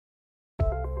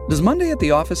Does Monday at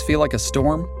the office feel like a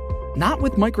storm? Not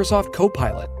with Microsoft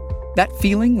Copilot. That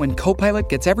feeling when Copilot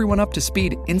gets everyone up to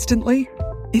speed instantly?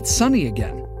 It's sunny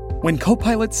again. When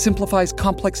Copilot simplifies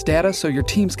complex data so your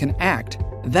teams can act,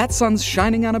 that sun's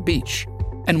shining on a beach.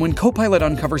 And when Copilot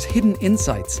uncovers hidden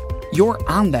insights, you're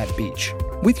on that beach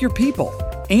with your people,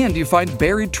 and you find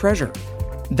buried treasure.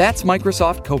 That's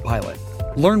Microsoft Copilot.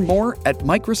 Learn more at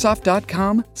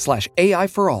Microsoft.com/AI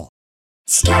for all.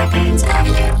 Scarpins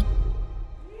Avenue.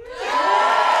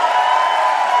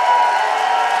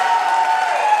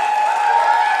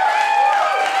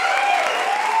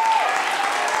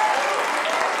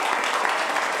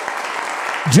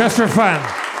 Just for fun.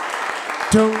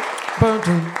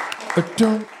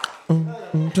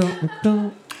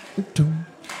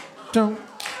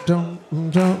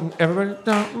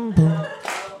 Everybody.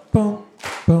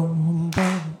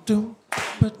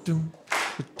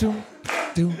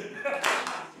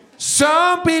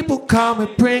 Some people call me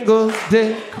Pringles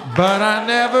Dick, but I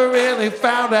never really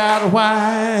found out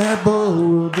why.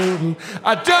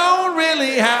 I don't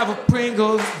really have a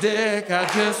Pringles dick, I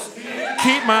just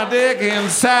keep my dick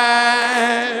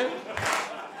inside.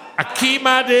 I keep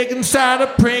my dick inside a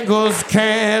Pringles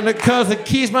can because it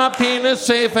keeps my penis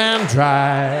safe and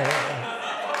dry.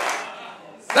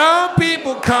 Some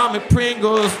people call me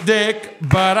Pringles Dick,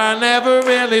 but I never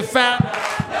really found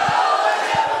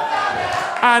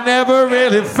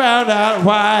out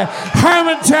why.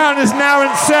 Hermantown is now in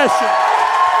session.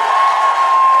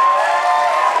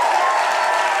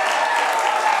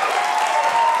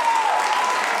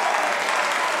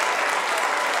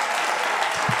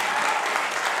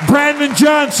 Brandon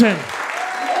Johnson.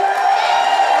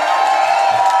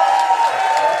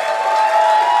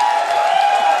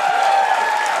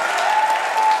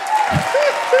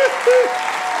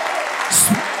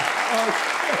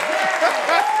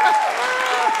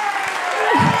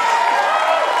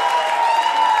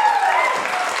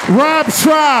 Rob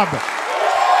Schraub.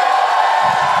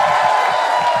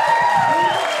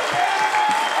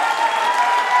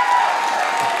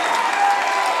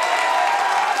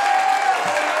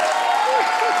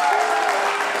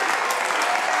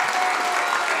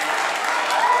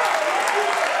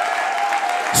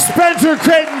 Spencer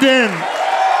Crittenden.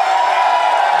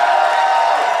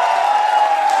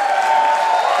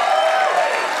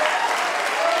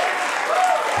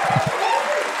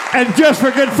 And just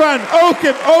for good fun,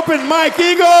 open Mike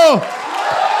Eagle. Oh,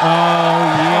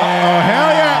 yeah. Oh,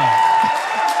 hell yeah.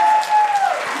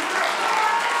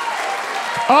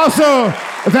 Also,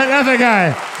 that other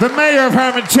guy, the mayor of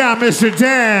Hermantown, Mr.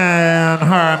 Dan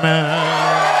Harmon. Oh,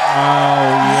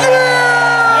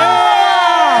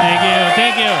 yeah.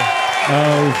 Thank you.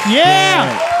 Oh, yeah.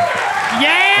 shit.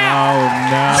 Yeah. Oh,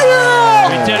 no.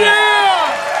 We did it.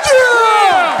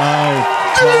 Oh,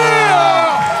 God.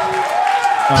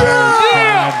 Oh,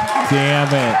 God damn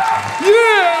it.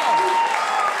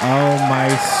 Yeah. Oh, my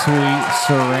sweet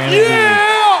serenity.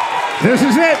 Yeah. This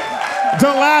is it. The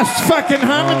last fucking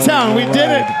Hermantown. We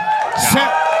did it.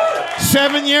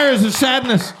 7 years of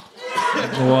sadness.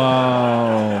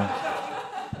 Whoa.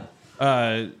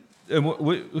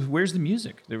 Where's the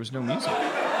music? There was no music.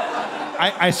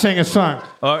 I sang a song.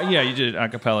 Oh, yeah, you did a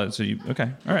cappella. So okay,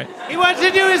 all right. He wants to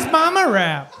do his mama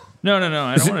rap. No. I don't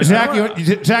want Zach,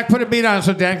 Zach, put a beat on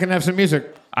so Dan can have some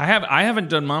music. I haven't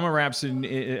done mama raps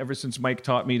ever since Mike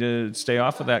taught me to stay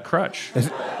off of that crutch. Is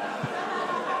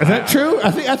that true? I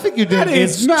think you did. That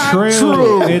is not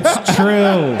true. It's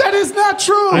true. That is not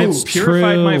true. I've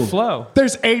purified my flow.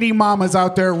 There's 80 mamas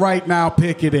out there right now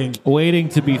picketing, waiting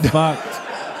to be fucked.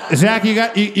 Zach, you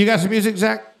got some music,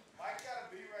 Zach?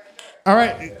 All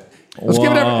right. Let's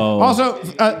give it up. Also,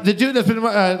 the dude that's been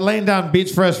laying down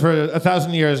beats for us for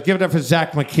 1,000 years, give it up for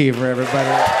Zach McKeever, everybody.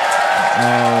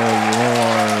 Oh,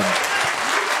 Lord.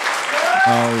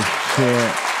 Oh,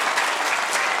 shit.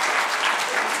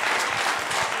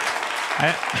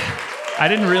 I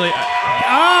didn't really...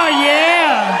 Oh,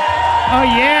 yeah. Oh,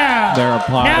 yeah. They're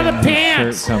applauding Now the his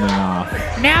pants. shirt coming off.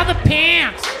 Now the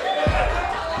pants.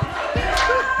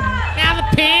 Now the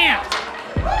pants.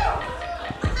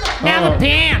 Now the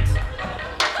pants.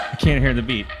 I can't hear the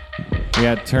beat.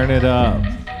 Yeah, turn it up.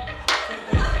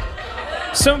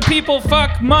 Some people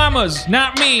fuck mamas,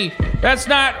 not me. That's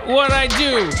not what I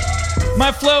do. My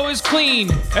flow is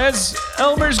clean as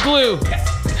Elmer's glue.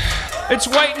 It's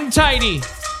white and tidy.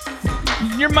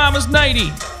 Your mama's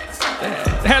nighty.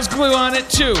 It has glue on it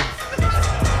too.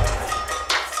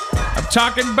 I'm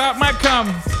talking about my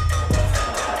cum.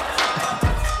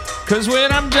 'Cause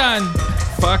when I'm done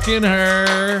fucking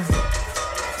her,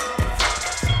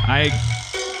 I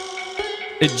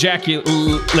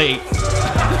ejaculate.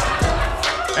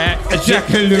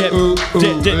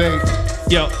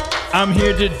 Yo, I'm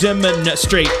here to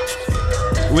demonstrate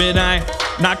when I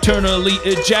nocturnally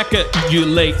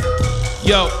ejaculate.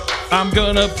 Yo, I'm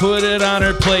gonna put it on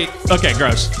her plate. Okay,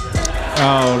 gross.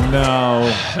 Oh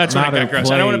no, That's when not it her got gross.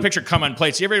 I don't want to plate. picture cum on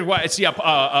plates. You ever see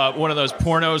one of those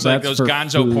pornos, like That's those for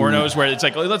gonzo food. pornos, where it's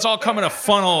like, let's all come in a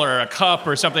funnel or a cup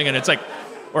or something, and it's like,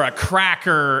 or a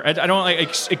cracker. I don't like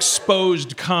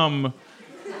exposed cum,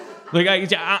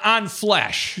 like on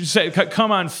flesh. Say,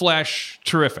 cum on flesh,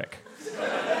 terrific.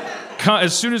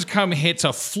 As soon as cum hits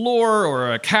a floor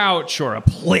or a couch or a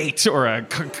plate or a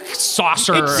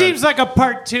saucer, It seems like a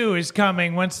part 2 is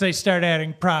coming once they start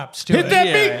adding props to Hit it. that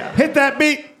Yeah, beat. yeah. Hit that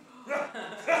beat. It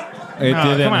Oh, didn't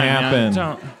come on, happen. man.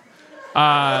 Don't.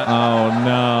 Oh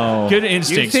no. Good You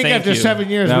instincts. think Thank after you. 7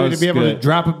 years That we would was be able to good.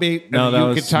 drop a beat No, and that you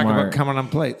was could talk about smart. coming on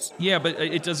plates? Yeah, but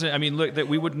it doesn't. I mean, look, that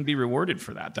we wouldn't be rewarded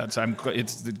for that. It's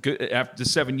the good. After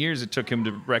 7 years, it took him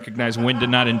to recognize when to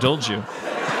not indulge you.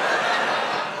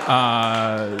 We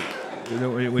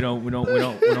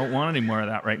don't want any more of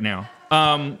that right now.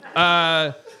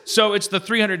 So it's the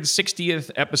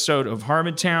 360th episode of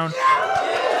Harmontown.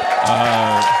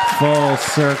 Full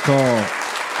circle.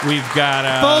 We've got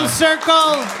Full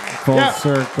circle. Full Yeah.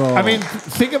 circle. I mean,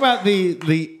 think about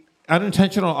the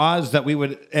unintentional odds that we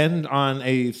would end on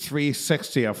a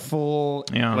 360, a full,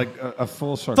 Yeah. like a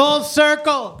full circle. Full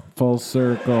circle. full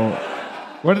circle.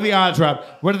 What are the odds, Rob?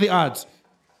 What are the odds?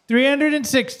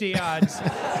 360 odds.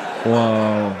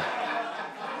 Whoa.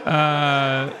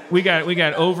 we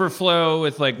got overflow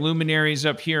with like luminaries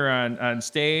up here on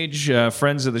stage,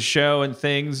 friends of the show and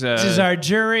things. This is our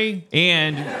jury.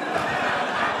 And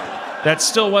that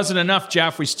still wasn't enough,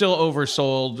 Jeff. We still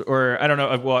oversold, or I don't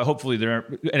know. Well, hopefully there are.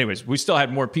 Anyways, we still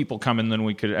had more people coming than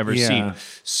we could ever Yeah. see.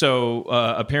 So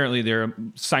apparently they're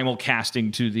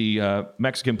simulcasting to the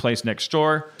Mexican place next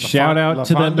door, Shout out La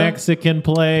to the Fonda? Mexican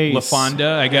place. La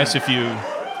Fonda, I guess if you.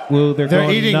 Woo, they're They're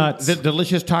going eating nuts. the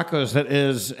delicious tacos that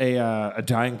is a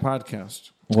dying podcast.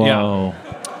 Whoa.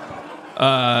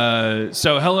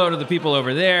 So hello to the people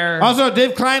over there. Also,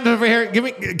 Dave Klein's over here. Can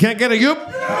I get a yoop?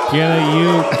 Get a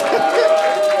you.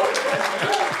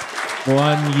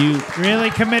 One you. Really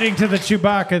committing to the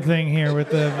Chewbacca thing here with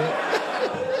the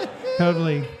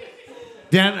totally.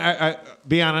 Dan, I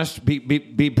be honest.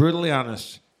 Be brutally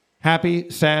honest. Happy,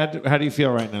 sad. How do you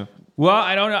feel right now? Well,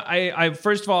 I don't know. I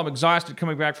first of all, I'm exhausted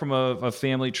coming back from a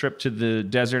family trip to the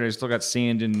desert. I still got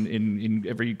sand in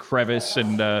every crevice,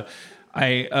 and but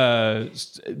I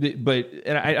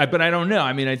don't know.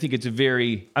 I mean, I think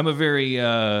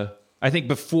I think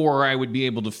before I would be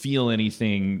able to feel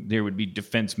anything, there would be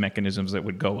defense mechanisms that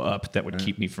would go up that would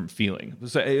keep me from feeling,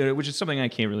 so, which is something I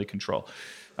can't really control.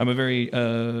 I'm a very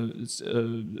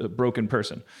broken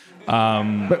person.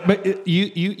 But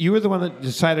you were the one that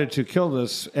decided to kill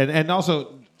this, and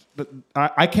also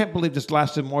I can't believe this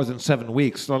lasted more than 7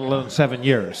 weeks, let alone 7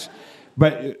 years.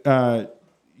 But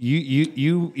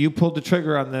you pulled the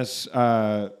trigger on this.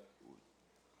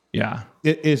 Yeah.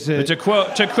 Is it? To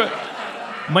quote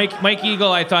Mike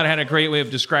Eagle, I thought had a great way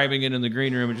of describing it in the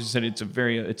green room, which is said it's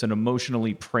an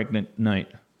emotionally pregnant night.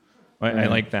 I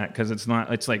like that because it's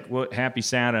not. It's like what happy,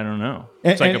 sad. I don't know.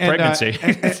 It's like a pregnancy.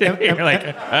 You're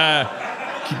like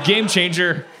game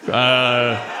changer.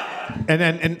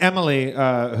 And Emily,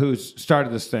 who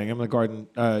started this thing, Emily Gordon,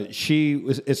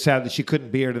 it's sad that she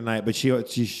couldn't be here tonight, but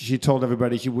she told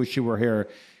everybody she wished she were here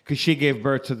because she gave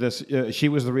birth to this. She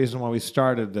was the reason why we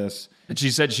started this. And she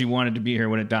said she wanted to be here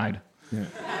when it died. Yeah.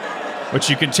 Which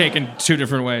you can take in two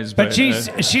different ways. But she's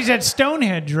at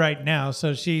Stonehenge right now,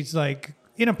 so she's like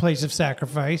in a place of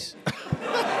sacrifice.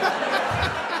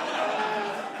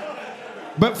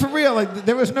 But for real, like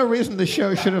there was no reason the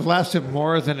show should have lasted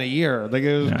more than a year. Like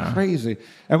it was crazy.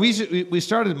 And we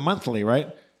started monthly, right?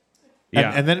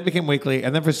 Yeah. And then it became weekly.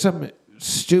 And then for some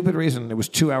stupid reason, it was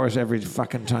 2 hours every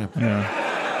fucking time.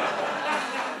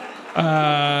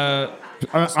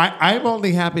 I'm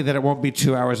only happy that it won't be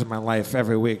 2 hours of my life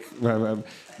every week.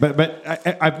 But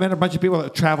I've met a bunch of people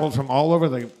that traveled from all over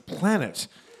the planet.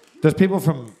 There's people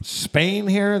from Spain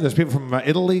here. There's people from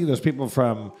Italy. There's people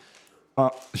from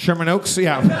Sherman Oaks.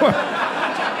 Yeah.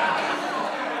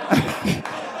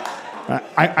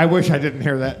 I wish I didn't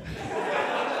hear that.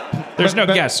 There's no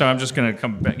guest, so I'm just going to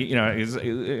come back. You know,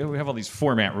 we have all these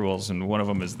format rules, and one of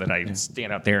them is that I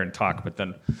stand out there and talk, but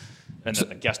then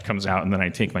the guest comes out, and then I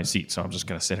take my seat. So I'm just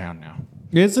going to sit down now.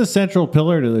 It's a central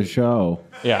pillar to the show.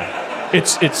 Yeah,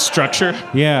 it's structure.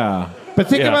 Yeah. But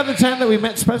think Yeah. about the time that we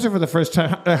met Spencer for the first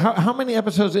time. How many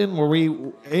episodes in were we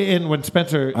in when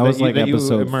Spencer? I was like that you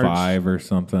episode emerged? 5 or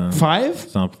something. 5?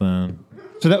 Something.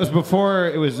 So that was before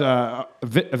it was a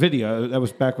video. That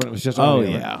was back when it was just Oh,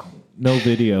 audio. yeah. No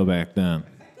video back then.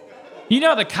 You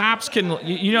know the cops can.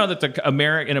 You know that in They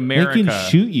America can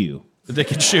shoot you they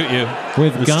can shoot you.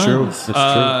 with guns. You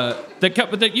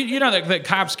know that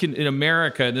cops can in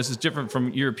America. And this is different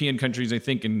from European countries, I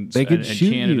think, and They can and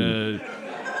shoot Canada.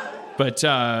 But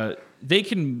they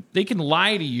can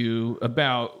lie to you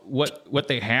about what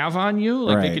they have on you.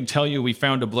 Like they Right. can tell you we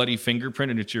found a bloody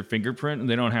fingerprint and it's your fingerprint, and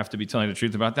they don't have to be telling the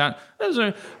truth about that. Those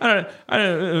are I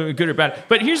don't know, good or bad.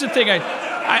 But here's the thing: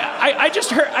 I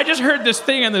just heard this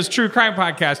thing on this true crime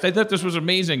podcast. I thought this was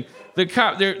amazing. The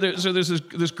cop so there's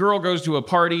this girl goes to a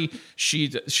party. She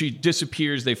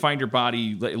disappears. They find her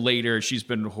body later. She's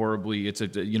been horribly. It's I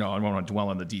don't want to dwell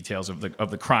on the details of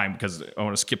the crime because I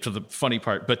want to skip to the funny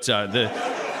part. But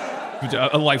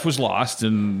a life was lost,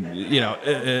 and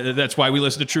that's why we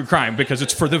listen to true crime, because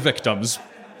it's for the victims.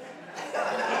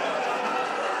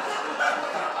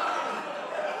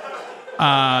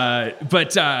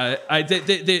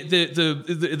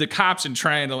 The cops in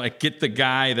trying to like get the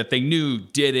guy that they knew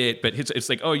did it, but it's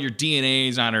like, oh, your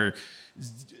DNA's on her.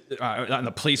 On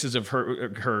the places of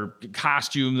her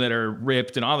costume that are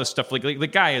ripped and all this stuff. Like the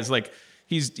guy is like,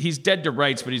 he's dead to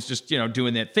rights, but he's just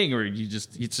doing that thing where he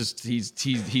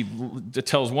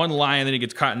tells one lie and then he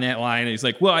gets caught in that lie, and he's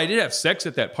like, well, I did have sex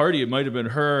at that party. It might have been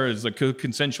her. It's like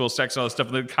consensual sex, all this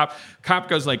stuff. And the cop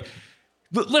goes like,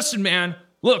 listen, man,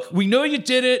 look, we know you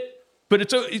did it.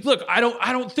 But look, I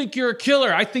don't think you're a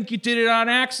killer. I think you did it on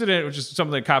accident, which is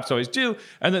something that cops always do.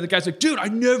 And then the guy's like, dude, I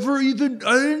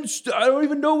don't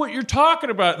even know what you're talking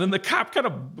about. And then the cop kind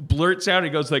of blurts out. He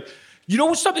goes like, you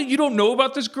know something you don't know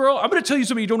about this girl? I'm going to tell you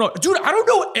something you don't know. Dude, I don't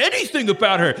know anything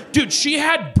about her. Dude, she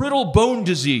had brittle bone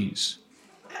disease.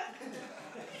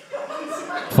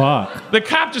 Fuck. The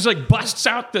cop just like busts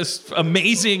out this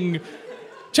amazing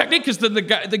technique, because then the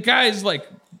guy's like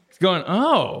going,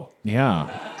 oh.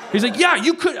 Yeah. He's like, yeah,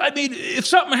 you could. I mean, if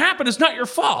something happened, it's not your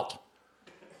fault.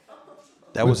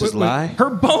 That was his lie? Her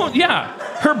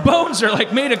bones are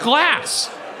like made of glass.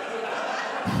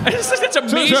 I just think that's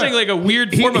amazing, like a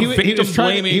weird form of victim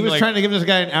blaming. He was like, trying to give this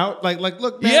guy an out. Like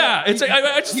look, man. yeah, it's like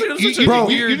I just think it's such a Bro,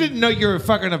 weird. you didn't know you were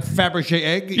fucking a Fabergé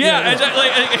egg? Yeah,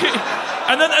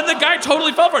 and then the guy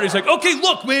totally fell for it. He's like, okay,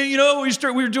 look, man, we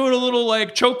were doing a little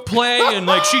like choke play, and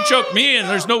like she choked me, and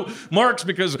there's no marks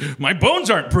because my bones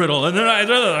aren't brittle. And then I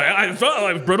felt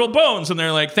I have brittle bones, and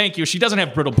they're like, thank you. She doesn't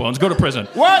have brittle bones. Go to prison.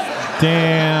 What?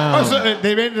 Damn. Oh, so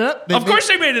they made it up? Of course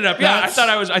they made it up. Yeah,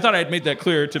 That's- I thought I had made that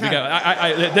clear to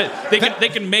begin. They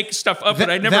can make stuff up, but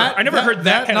I never heard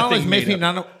that kind of knowledge thing makes made me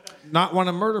up. not want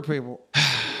to murder people.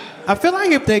 I feel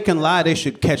like if they can lie, they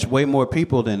should catch way more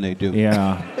people than they do.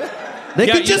 Yeah. They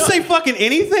Yeah, could just say fucking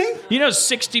anything.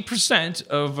 60%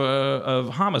 of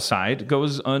homicide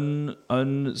goes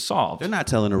unsolved. They're not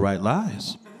telling the right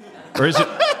lies. Or is it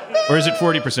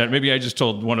 40%? Maybe I just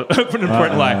told an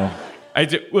important lie.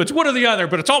 It's one or the other,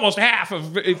 but it's almost half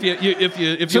of if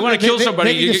you want to kill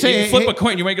somebody, you flip a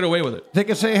coin, you might get away with it. They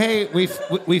could say, hey, we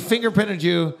fingerprinted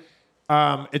you.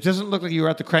 It doesn't look like you were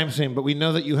at the crime scene, but we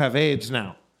know that you have AIDS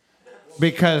now.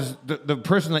 Because the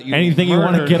person that you Anything you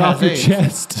want to murdered get has off your AIDS.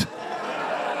 chest.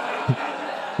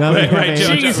 Now that Right, you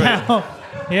have Joe, AIDS. Jeez, how?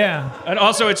 Yeah. And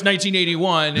also, it's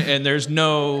 1981, and there's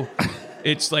no.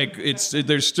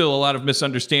 There's still a lot of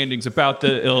misunderstandings about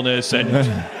the illness and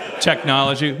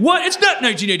technology. What? It's not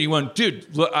 1981,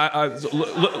 dude. Look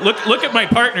at my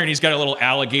partner, and he's got a little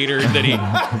alligator that he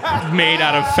made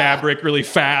out of fabric really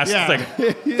fast. Yeah. It's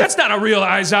like, that's not a real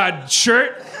Izod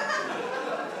shirt.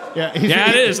 Yeah, Yeah,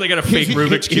 it is. They got a fake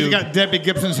Rubik's He's Cube. got Debbie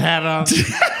Gibson's hat on.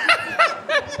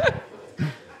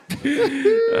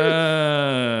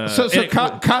 So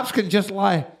cops can just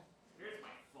lie.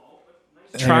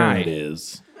 Try. There it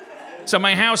is. So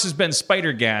my house has been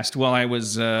spider gassed while I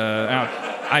was out.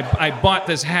 I bought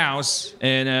this house,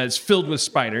 and it's filled with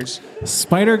spiders.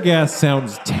 Spider gas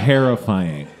sounds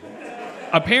terrifying.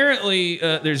 Apparently,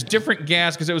 there's different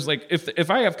gas, because it was like, if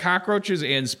I have cockroaches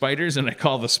and spiders and I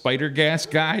call the spider gas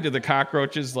guy, do the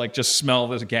cockroaches like just smell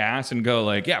this gas and go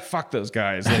like, yeah, fuck those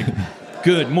guys. Like,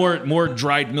 good, more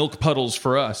dried milk puddles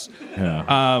for us.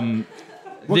 Yeah.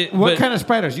 What kind of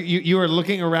spiders? You were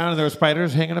looking around and there were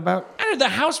spiders hanging about? I don't know, the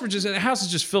house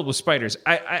is just filled with spiders.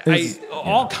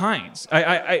 All kinds.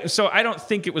 So I don't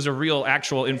think it was a real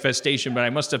actual infestation, but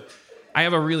I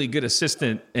have a really good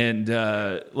assistant, and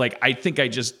I think I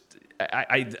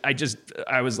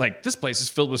was like, this place is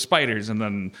filled with spiders, and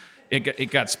then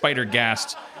it got spider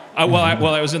gassed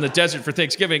while I was in the desert for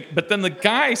Thanksgiving. But then the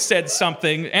guy said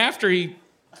something after he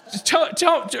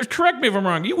correct me if I'm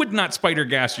wrong. You would not spider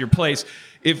gas your place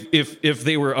if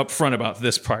they were upfront about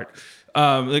this part.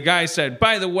 The guy said,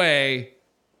 by the way,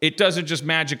 it doesn't just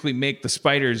magically make the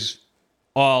spiders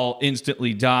all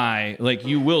instantly die. Like,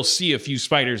 you will see a few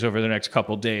spiders over the next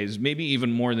couple days, maybe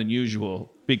even more than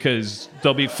usual, because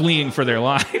they'll be fleeing for their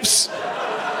lives.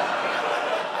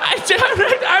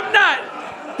 I'm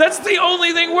not. That's the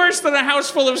only thing worse than a house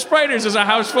full of spiders is a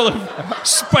house full of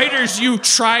spiders you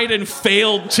tried and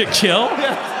failed to kill.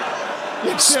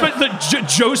 The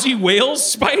Josie Wales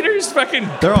spiders, fucking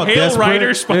They're all Pale desperate.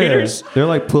 Rider spiders. Yeah. They're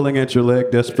like pulling at your leg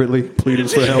desperately, pleading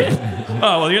for help.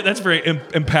 Oh, well, that's very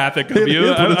empathic of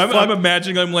you. I'm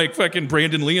imagining I'm like fucking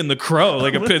Brandon Lee in The Crow.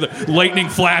 Like, the lightning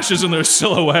flashes in their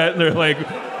silhouette, and they're like,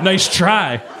 "Nice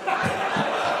try."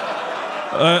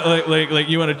 Like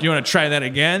you want to try that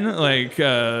again? Like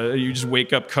you just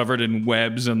wake up covered in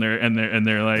webs, and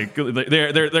they're like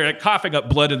coughing up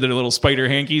blood into their little spider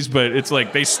hankies, but it's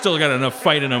like they still got enough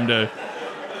fight in them to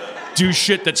do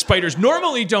shit that spiders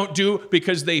normally don't do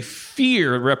because they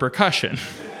fear repercussion.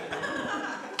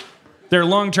 They're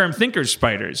long-term thinkers,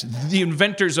 spiders, the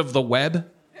inventors of the web.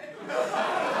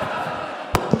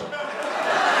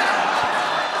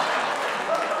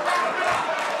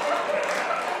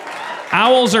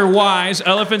 Owls are wise.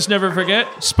 Elephants never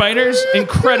forget. Spiders,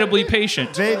 incredibly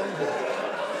patient.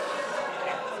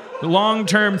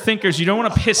 Long-term thinkers. You don't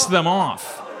want to piss them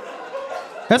off.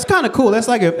 That's kind of cool. That's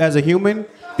like as a human,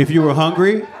 if you were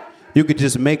hungry, you could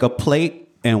just make a plate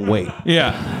and wait.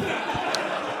 Yeah.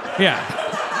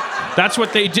 That's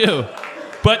what they do.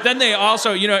 But then they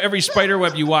also, every spider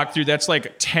web you walk through, that's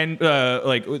like 10,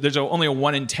 there's only a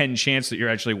 1 in 10 chance that you're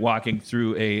actually walking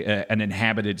through an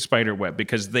inhabited spider web,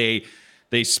 because they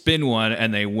spin one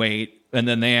and they wait, and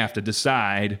then they have to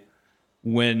decide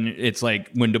when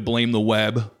to blame the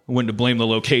web, when to blame the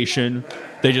location.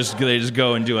 They just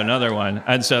go and do another one.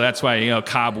 And so that's why,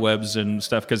 cobwebs and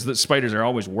stuff, because the spiders are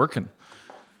always working.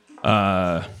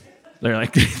 They're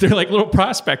like little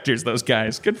prospectors, those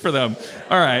guys. Good for them.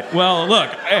 All right. Well,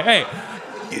 look. Hey.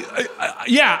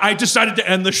 Yeah, I decided to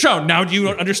end the show. Now do you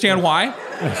understand why?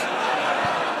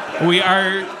 We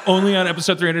are only on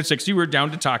episode 360. We're down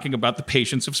to talking about the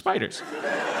patience of spiders.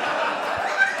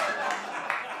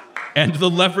 And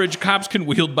the leverage cops can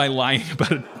wield by lying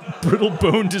about a brittle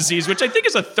bone disease, which I think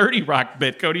is a 30 Rock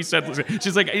bit. Cody said,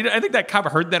 she's like, I think that cop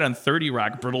heard that on 30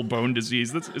 Rock, brittle bone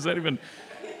disease. Is that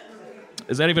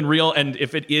even real? And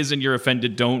if it is and you're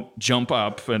offended, don't jump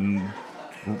up and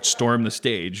storm the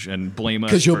stage and blame us.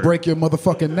 Because you'll break your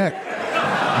motherfucking neck.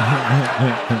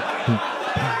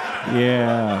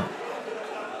 Yeah.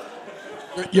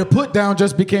 Your put down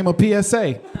just became a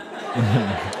PSA.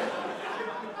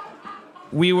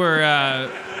 We were...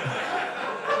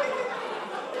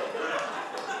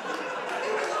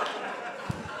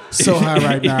 So high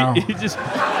right now.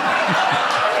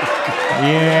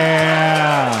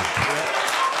 Yeah.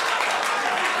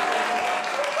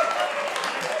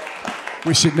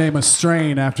 We should name a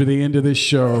strain after the end of this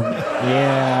show.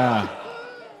 Yeah.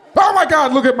 Oh my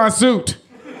God, look at my suit.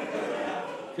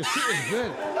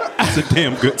 It's a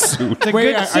damn good suit.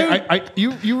 Wait,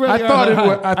 you really I are thought that it high.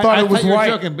 was- I thought it was you were white.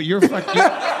 joking, but you're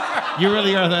fucking, you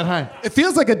really are that high. It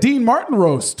feels like a Dean Martin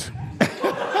roast.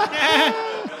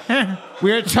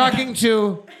 We are talking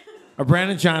to a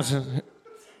Brandon Johnson,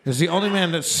 who's the only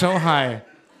man that's so high.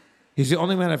 He's the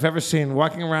only man I've ever seen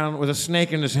walking around with a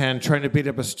snake in his hand trying to beat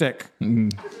up a stick.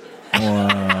 The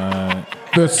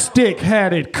stick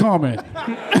had it coming.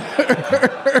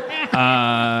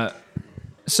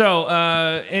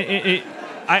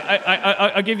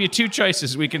 I'll give you two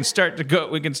choices. We can start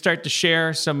to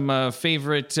share some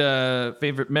favorite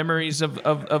memories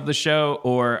of the show,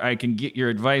 or I can get your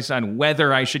advice on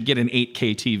whether I should get an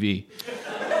 8K TV.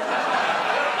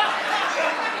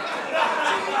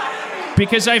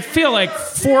 Because I feel like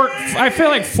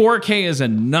 4K is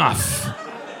enough.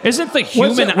 Isn't the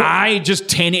human eye just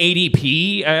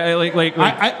 1080p?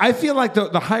 I feel like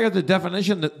the higher the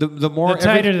definition, the more... The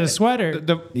tighter the sweater.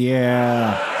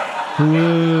 Yeah.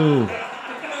 Woo.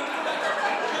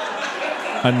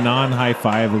 A non-high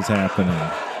five is happening.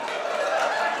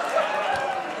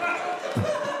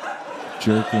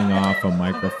 Jerking off a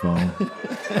microphone.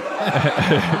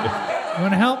 You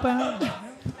want to help out?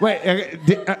 Wait,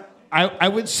 I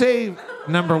would say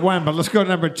number one, but let's go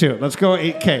number two. Let's go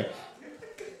 8K.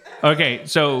 Okay,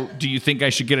 so do you think I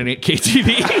should get an 8K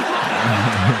TV?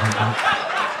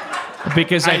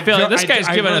 Because I feel like this guy's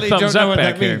giving really a thumbs don't know up what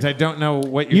back that here. means. I don't know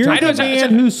what You're you're the talking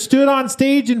man who stood on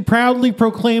stage and proudly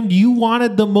proclaimed you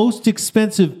wanted the most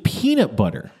expensive peanut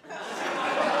butter.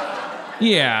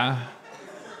 Yeah,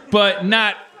 but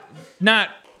not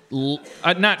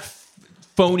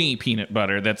phony peanut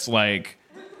butter. That's like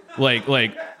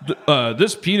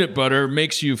this peanut butter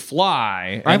makes you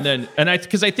fly,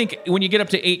 because I think when you get up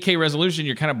to 8K resolution,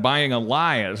 you're kind of buying a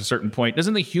lie at a certain point.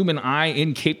 Isn't the human eye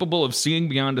incapable of seeing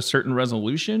beyond a certain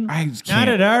resolution? Not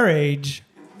at our age.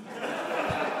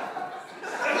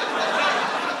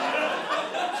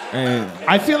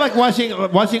 I feel like watching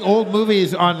old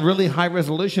movies on really high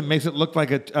resolution makes it look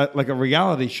like a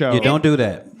reality show. You don't do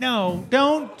that. No,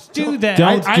 don't do that.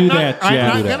 Don't do that, I'm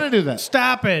Jeff. not gonna do that.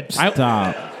 Stop it.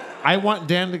 Stop. I want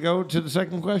Dan to go to the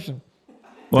second question.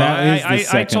 Well, That is the I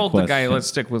second told the guy, question. let's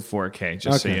stick with 4K,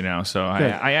 just so Okay. you know. So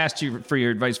Good. I asked you for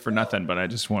your advice for nothing, but I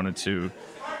just wanted to.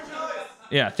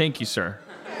 Yeah, thank you, sir.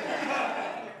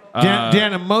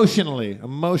 Dan, emotionally,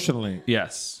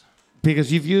 Yes.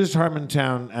 because you've used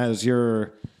Harmontown as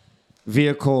your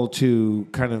vehicle to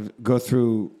kind of go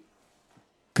through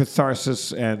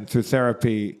catharsis and through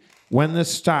therapy. When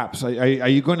this stops, are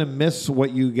you going to miss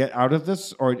what you get out of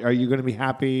this, or are you going to be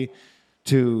happy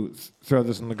to throw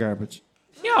this in the garbage?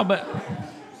 Yeah, but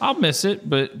I'll miss it.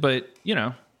 But you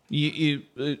know,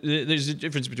 there's a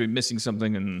difference between missing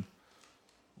something and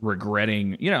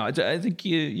regretting. You know, I think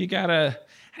you gotta.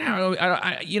 I don't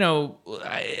know.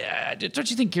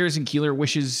 Don't you think Garrison Keillor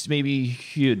wishes maybe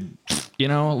he'd,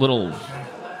 a little.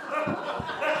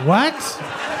 What?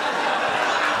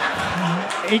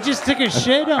 He just took a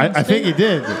shit on I think he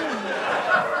did.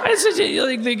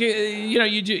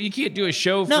 You can't do a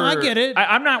show for. No, I get it.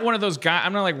 I'm not one of those guys.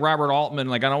 I'm not like Robert Altman.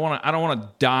 Like I don't want to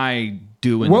die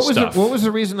doing What stuff. was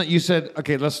the reason that you said,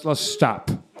 okay, let's stop?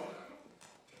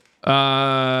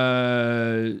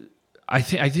 I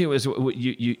think it was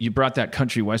you brought that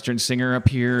country western singer up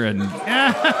here, and Okay,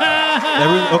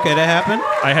 that happened.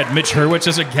 I had Mitch Hurwitz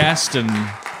as a guest,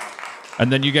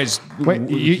 and then you guys Wait,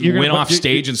 you're went gonna- off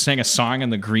stage and sang a song in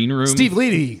the green room. Steve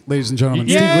Leedy, ladies and gentlemen.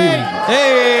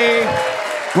 Hey.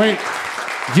 Wait,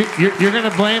 you're going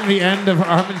to blame the end of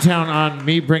Harmontown on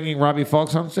me bringing Robbie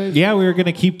Fulks on stage? Yeah, we were going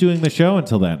to keep doing the show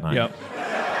until that night. Yep.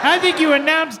 I think you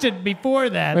announced it before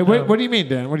that. Wait, what do you mean,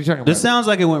 Dan? What are you talking about? This sounds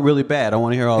like it went really bad. I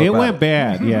want to hear all It about went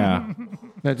bad, yeah.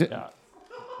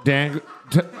 Dan,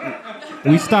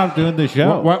 We stopped doing the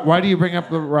show. why do you bring up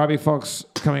the Robbie Fulks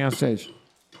coming on stage?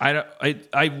 I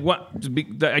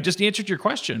just answered your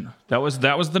question. That was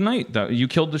the night that you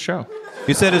killed the show.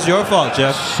 You said it's your fault,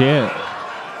 Jeff. Shit.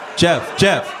 Jeff.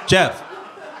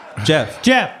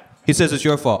 He says it's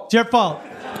your fault. It's your fault.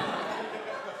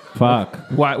 Fuck.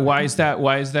 Why is that?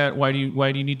 Why do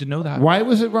you need to know that? Why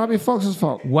was it Robbie Fulks'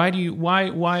 fault? Why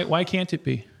can't it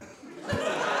be?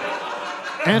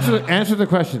 Answer the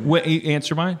question.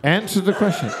 Answer mine. Answer the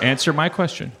question. Answer my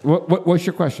question. What's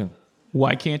your question?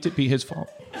 Why can't it be his fault?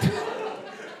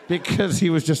 Because he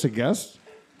was just a guest?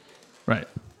 Right.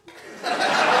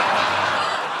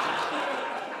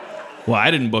 Well,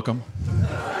 I didn't book him.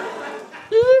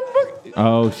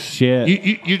 Oh, shit.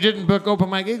 You didn't book Open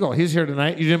Mike Eagle. He's here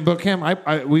tonight. You didn't book him.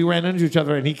 We ran into each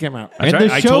other and he came out. And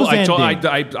the show's ending.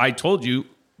 I told you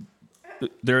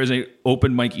there is an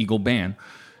Open Mike Eagle ban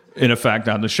in effect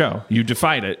on the show. You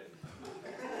defied it.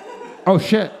 Oh,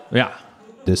 shit. Yeah.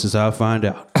 This is how I find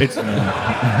out. It's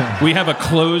we have a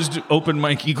closed Open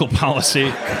Mike Eagle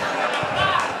policy.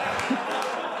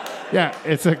 Yeah,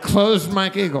 it's a closed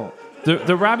Mike Eagle.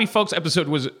 The Robbie Fulks episode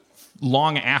was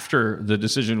long after the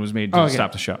decision was made to Okay.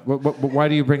 stop the show. Why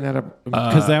do you bring that up?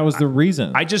 Because that was the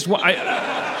reason. I just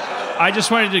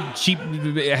wanted to keep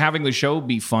having the show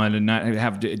be fun and not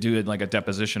have to do it like a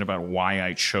deposition about why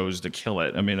I chose to kill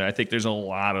it. I mean, I think there's a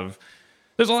lot of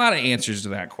answers to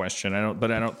that question. I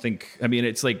don't think. I mean,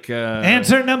 it's like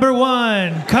Answer number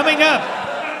 1 coming up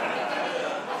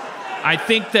I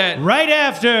think that right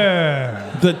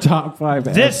after the top 5.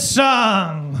 this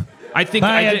song. I think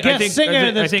by a I guest think singer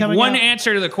I that's think coming one up.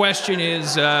 answer to the question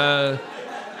is from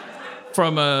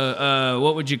a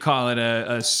what would you call it,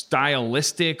 a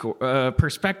stylistic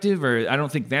perspective, or I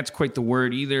don't think that's quite the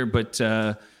word either, but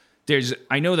I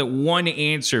know that one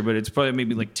answer, but it's probably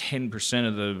maybe like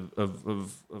 10%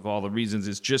 of all the reasons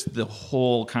is just the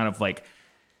whole kind of like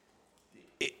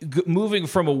moving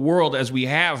from a world as we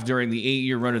have during the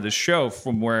 8-year run of the show,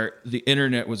 from where the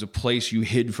internet was a place you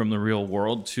hid from the real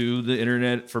world, to the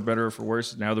internet, for better or for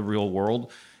worse, now the real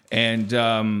world, and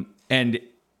a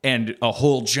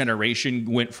whole generation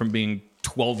went from being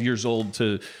 12 years old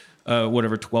to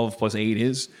whatever 12 plus 8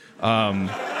 is. I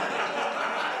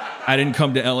didn't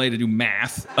come to LA to do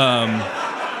math,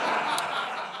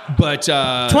 but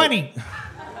 20.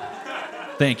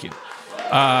 Thank you.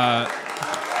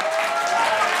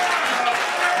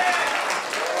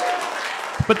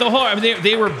 But the whole, I mean,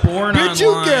 they were born Bitch, you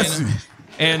online. guessing.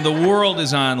 and the world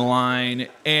is online,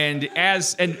 and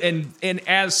as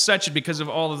such, because of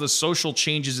all of the social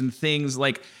changes and things,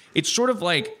 like it's sort of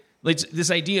like this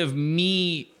idea of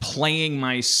me playing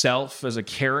myself as a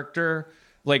character.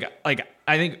 Like I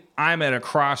think I'm at a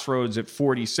crossroads at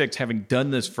 46, having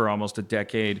done this for almost a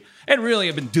decade, and really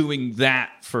I've been doing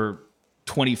that for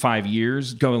 25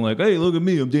 years, going like, hey, look at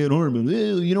me, I'm Dan Harmon.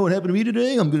 Hey, you know what happened to me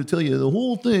today? I'm going to tell you the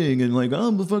whole thing, and like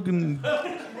I'm the fucking,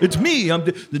 it's me.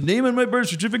 The name on my birth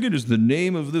certificate is the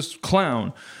name of this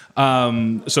clown.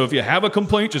 So if you have a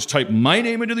complaint, just type my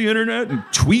name into the internet and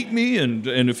tweet me, and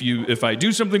if I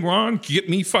do something wrong, get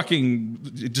me fucking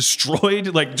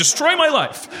destroyed, like destroy my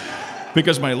life.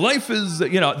 Because my life is,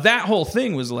 that whole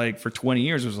thing was like, for 20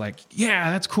 years, it was like,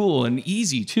 yeah, that's cool and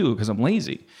easy too, because I'm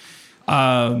lazy.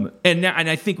 And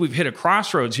I think we've hit a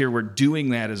crossroads here where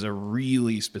doing that is a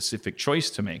really specific choice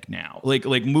to make now.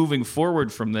 Like moving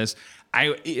forward from this,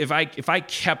 if I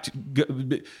kept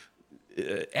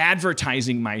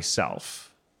advertising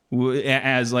myself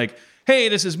as like, hey,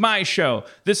 this is my show,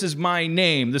 this is my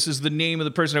name, this is the name of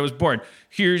the person I was born,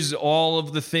 here's all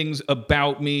of the things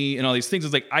about me and all these things,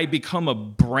 it's like I become a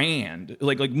brand.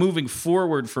 Like moving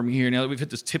forward from here, now that we've hit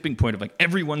this tipping point of like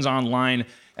everyone's online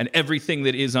and everything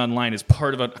that is online is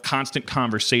part of a constant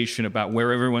conversation about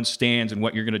where everyone stands and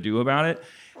what you're going to do about it.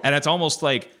 And it's almost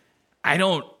like I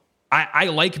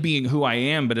like being who I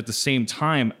am, but at the same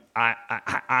time,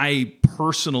 I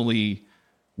personally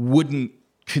wouldn't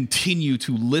continue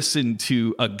to listen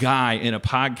to a guy in a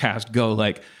podcast go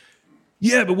like,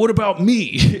 yeah, but what about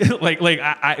me?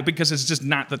 Because it's just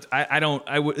not that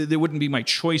it wouldn't be my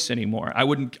choice anymore. I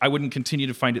wouldn't continue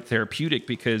to find it therapeutic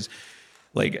because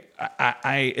like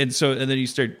and then you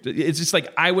start, it's just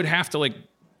like I would have to like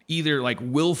either like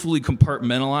willfully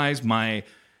compartmentalize my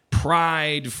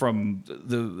pride from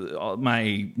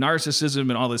my narcissism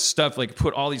and all this stuff, like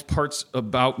put all these parts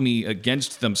about me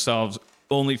against themselves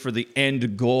only for the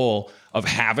end goal of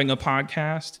having a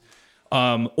podcast.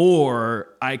 Or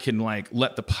I can like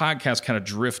let the podcast kind of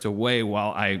drift away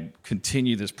while I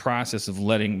continue this process of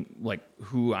letting like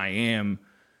who I am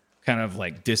kind of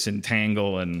like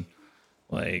disentangle and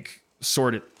like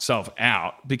sort itself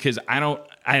out, because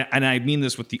I mean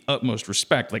this with the utmost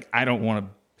respect. Like I don't want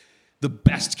to, the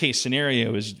best case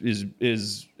scenario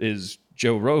is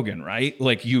Joe Rogan, right?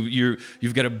 Like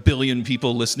you've got 1 billion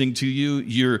people listening to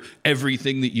you.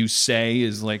 Everything that you say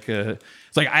is like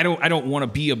it's like I don't want to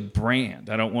be a brand.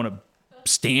 I don't want to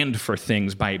stand for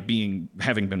things by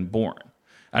having been born.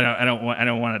 I don't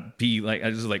want to be like,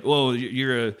 I just like, oh,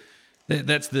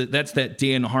 that's that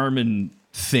Dan Harmon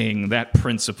thing, that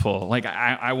principle. Like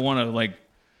I want to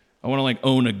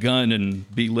own a gun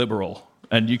and be liberal.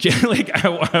 And you can't like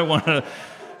I want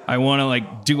to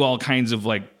like do all kinds of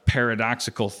like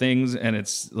paradoxical things, and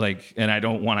it's like, and I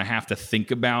don't want to have to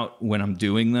think about when I'm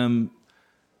doing them,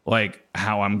 like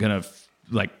how I'm gonna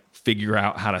like figure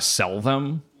out how to sell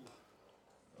them.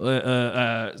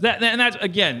 That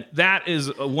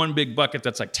is one big bucket.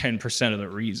 That's like 10% of the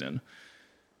reason.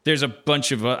 There's a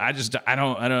bunch of I just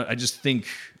think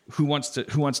who wants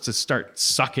to start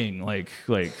sucking like.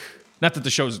 Not that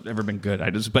the show's ever been good.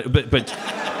 But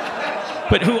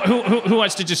who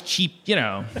wants to just keep,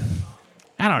 I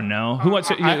don't know. Who wants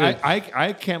to?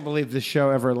 I can't believe this show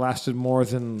ever lasted more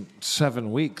than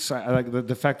 7 weeks. I like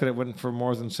the fact that it went for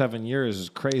more than 7 years is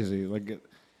crazy.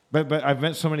 But I've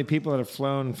met so many people that have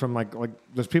flown from like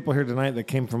there's people here tonight that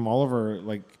came from all over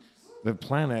like the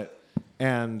planet,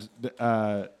 and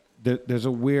there's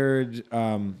a weird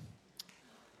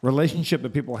relationship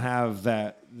that people have,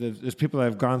 that there's people that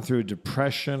have gone through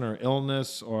depression or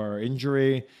illness or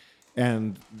injury,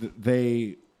 and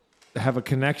they have a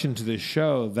connection to this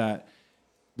show that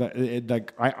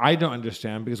I don't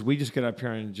understand, because we just get up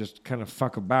here and just kind of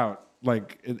fuck about.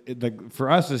 Like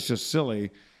for us, it's just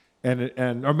silly,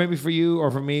 and or maybe for you or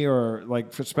for me or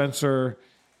like for Spencer,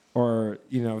 or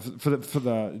for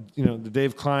the the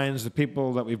Dave Kleins, the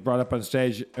people that we've brought up on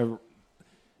stage,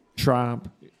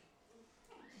 Trump,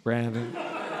 Brandon.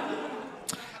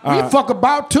 We fuck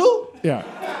about too. Yeah,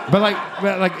 but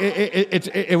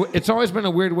it's always been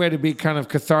a weird way to be kind of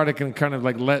cathartic and kind of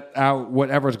like let out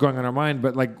whatever's going on in our mind.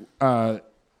 But like,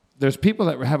 there's people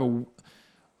that have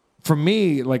for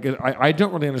me, like I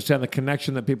don't really understand the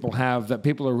connection that people have. That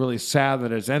people are really sad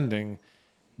that it's ending,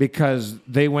 because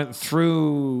they went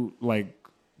through like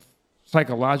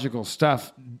psychological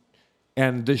stuff,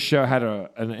 and this show had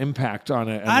an impact on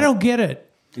it. And I don't get it.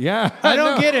 Yeah, I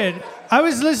don't get it. I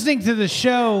was listening to the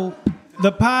show,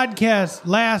 the podcast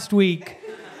last week,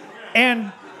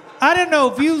 and I don't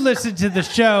know if you listened to the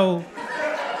show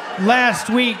last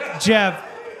week, Jeff,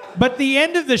 But the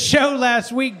end of the show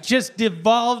last week just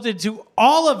devolved into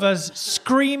all of us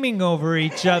screaming over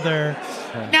each other.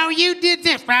 No, you did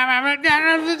this.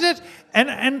 And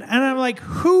I'm like,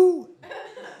 who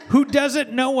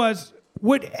doesn't know us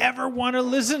would ever want to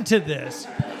listen to this?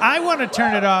 I want to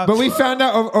turn it off. But we found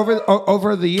out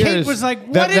over the years. Kate was like,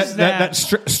 "What is that? That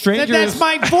stranger That's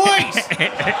my voice."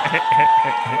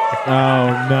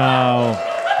 Oh no.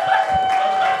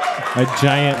 A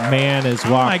giant man has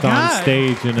walked on God.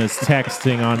 stage and is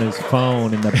texting on his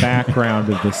phone in the background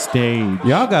of the stage.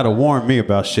 Y'all gotta warn me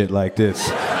about shit like this.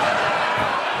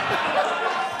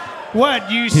 What?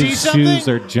 Do you see His something? shoes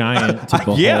are giant to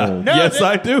behold. Yeah. No, Yes, there-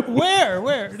 I do.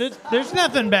 Where? There's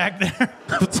nothing back there.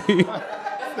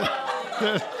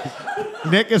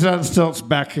 Nick is on stilts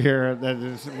back here. That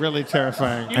is really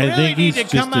terrifying. You I really think need he's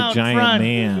to come just a out giant front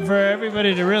man. for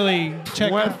everybody to really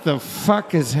check. What the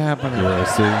fuck is happening?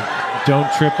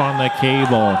 Don't trip on the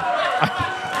cable.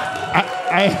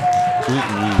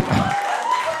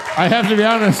 I have to be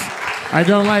honest. I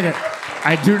don't like it.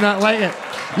 I do not like it.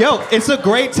 Yo, it's a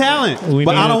great talent, We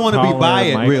but need I don't a want to be taller by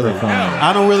it, really. microphone.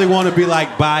 I don't really want to be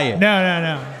like by it.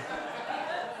 No.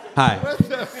 Hi.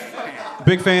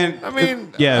 Big fan. I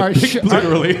mean, yeah,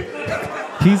 literally.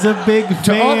 He's a big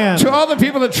fan. To all the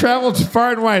people that traveled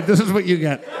far and wide, this is what you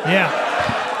get. Yeah.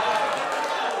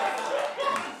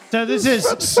 So this is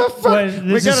What the fuck? what, We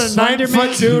this got a is Slender 9-foot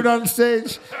Man? dude on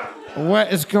stage.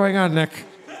 What is going on, Nick?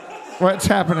 What's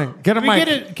happening? Get a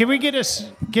mic. Can we get a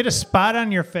spot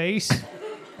on your face?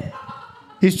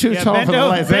 He's too Yeah, tall bend for the over-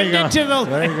 lights. There you bend go. into the-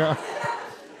 There you go.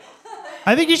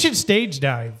 I think you should stage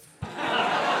dive.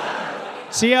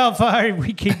 See how far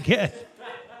we can get.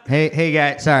 Hey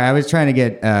guys, sorry, I was trying to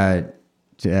get to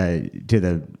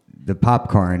the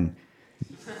popcorn.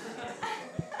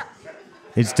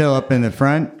 It's still up in the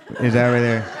front. Is that over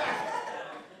there?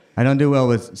 I don't do well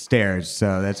with stairs,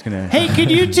 so that's gonna. Hey,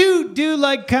 could you two do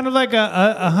like kind of like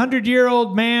a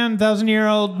 100-year-old man,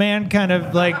 1,000-year-old man kind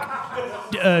of like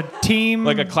team?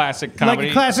 Like a classic comedy. Like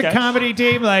a classic sketch? comedy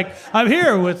team. Like, I'm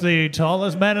here with the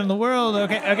tallest man in the world.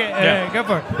 Okay, Yeah. go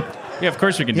for it. Yeah, of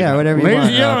course we can do Yeah, that. whatever you Ladies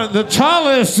and want. gentlemen, the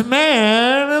tallest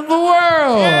man in the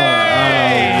world.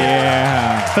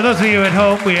 Yeah. For those of you at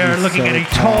home, we are looking so at a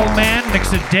tall man next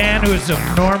to Dan who is of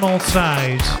normal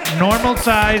size. Normal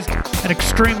size, an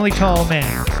extremely tall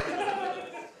man.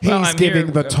 He's Well, I'm giving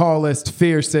here- the tallest,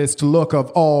 fiercest look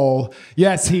of all.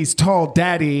 Yes, he's tall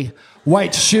daddy.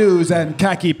 White shoes and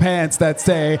khaki pants that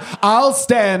say, I'll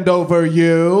stand over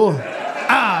you.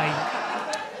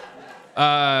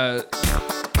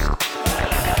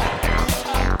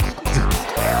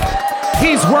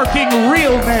 He's working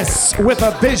realness with a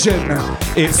vision.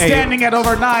 Standing at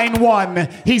over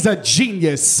 9'1", he's a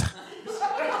genius.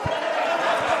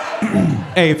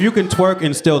 Hey, if you can twerk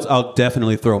in stilts, I'll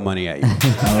definitely throw money at you.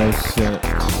 Oh shit.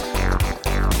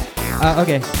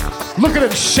 Okay. Look at him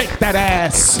shake that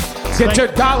ass. Get your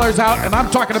dollars out, and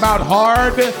I'm talking about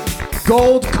hard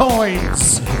gold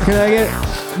coins. Can I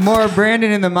get more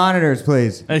Brandon in the monitors,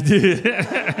 please?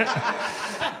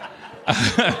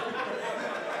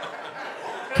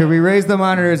 Could we raise the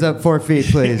monitors up 4 feet,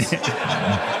 please?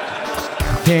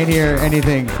 Can't hear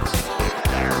anything.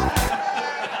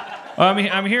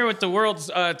 I'm here with the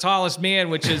world's tallest man,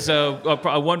 which is a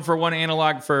 1-for-1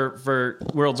 analog for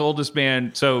world's oldest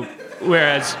man. So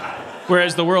whereas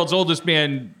the world's oldest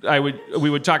man, we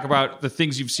would talk about the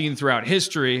things you've seen throughout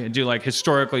history and do like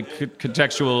historically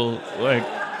contextual like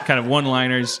kind of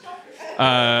one-liners.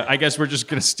 I guess we're just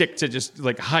gonna stick to just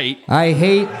like height. I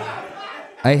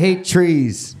hate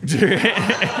trees.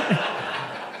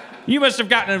 You must have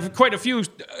gotten quite a few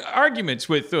arguments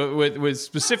with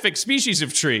specific species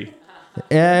of tree.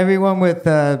 Everyone with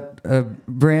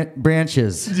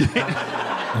branches.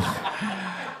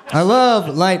 I love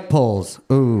light poles.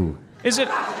 Ooh. Is it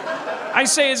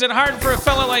hard for a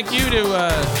fella like you to?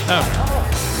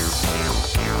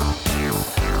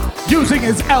 Using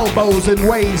his elbows in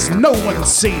ways no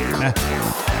one's seen.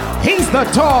 He's the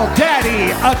tall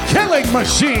daddy, a killing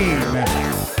machine.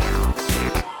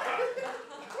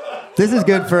 This is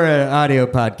good for an audio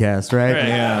podcast, right? Right.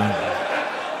 Yeah.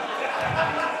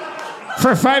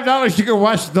 For $5, you can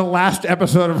watch the last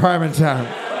episode of Harmontown.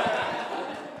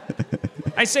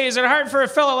 I say, is it hard for a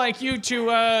fella like you to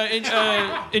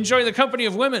enjoy the company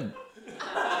of women?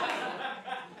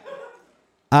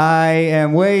 I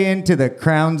am way into the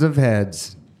crowns of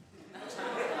heads.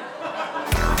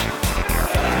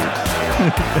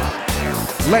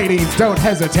 Ladies, don't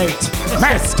hesitate.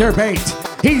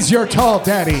 Masturbate. He's your tall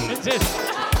daddy. It's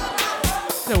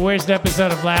the worst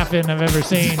episode of laughing I've ever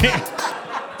seen.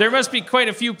 There must be quite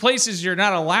a few places you're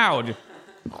not allowed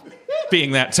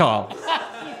being that tall.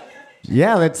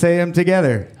 Yeah, let's say them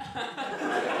together.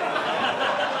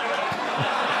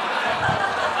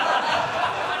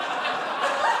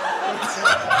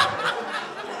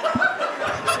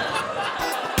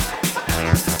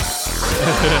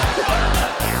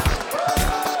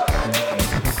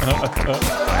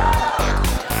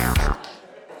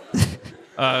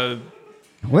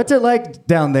 What's it like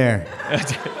down there?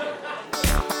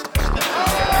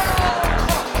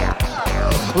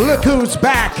 Look who's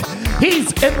back.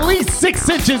 He's at least 6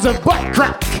 inches of butt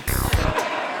crack.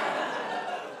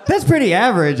 That's pretty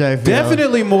average, I feel.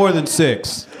 Definitely more than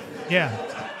 6. Yeah.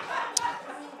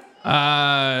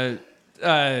 I'm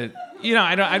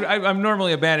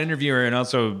normally a bad interviewer, and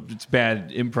also it's bad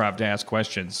improv to ask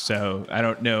questions. So I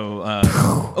don't know.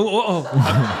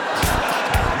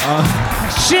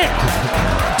 Shit!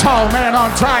 Tall man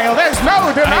on trial. There's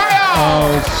no denial.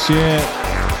 Oh, shit.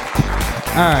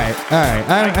 All right.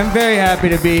 I'm very happy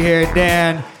to be here.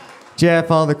 Dan,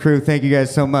 Jeff, all the crew, thank you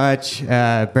guys so much.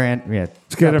 Brant, yeah.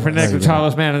 Let's get it for Nick, the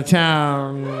tallest man in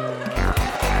town.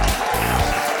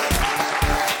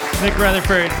 Nick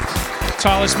Rutherford,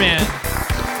 tallest man.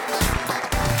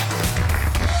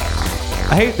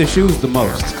 I hate the shoes the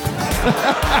most.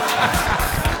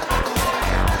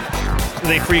 Do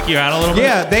they freak you out a little bit?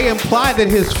 Yeah, they imply that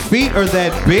his feet are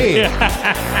that big.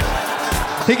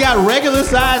 He got regular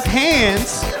sized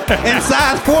hands and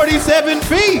size 47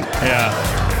 feet. Yeah.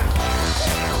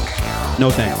 No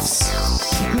thanks.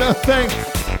 No thanks.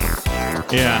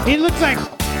 Yeah. He looks like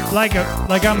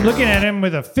I'm looking at him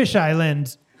with a fisheye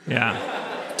lens. Yeah.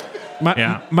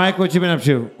 Yeah. Mike, what you been up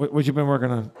to? What you been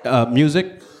working on?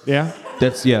 Music. Yeah?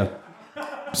 That's, yeah.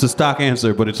 It's a stock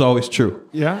answer, but it's always true.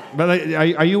 Yeah? But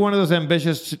are you one of those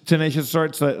ambitious, tenacious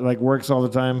sorts that like works all the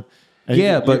time? And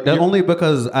Yeah, but only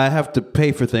because I have to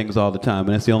pay for things all the time,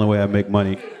 and that's the only way I make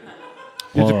money.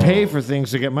 You have to pay for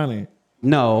things to get money.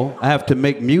 No, I have to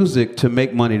make music to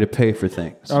make money to pay for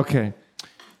things. Okay.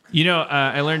 You know,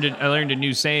 I learned a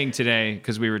new saying today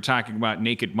because we were talking about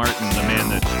Naked Martin, the man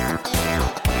that.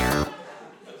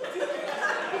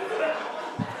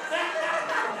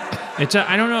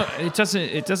 I don't know. It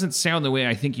doesn't sound the way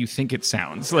I think you think it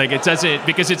sounds. Like it doesn't,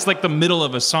 because it's like the middle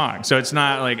of a song, so it's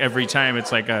not like every time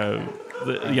it's like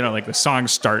like the song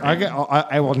starting.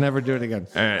 I will never do it again.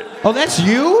 All right. Oh, that's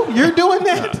you? You're doing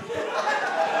that?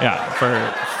 Yeah, for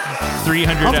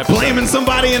 300 I'm episodes. blaming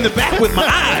somebody in the back with my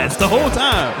eyes the whole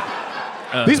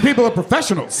time. These people are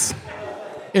professionals.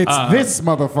 It's this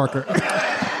motherfucker.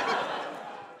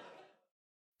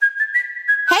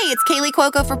 Hey, it's Kaylee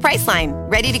Cuoco for Priceline.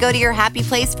 Ready to go to your happy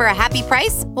place for a happy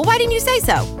price? Well, why didn't you say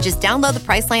so? Just download the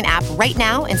Priceline app right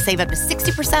now and save up to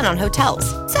 60% on hotels.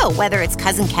 So whether it's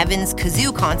Cousin Kevin's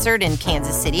Kazoo Concert in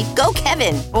Kansas City, go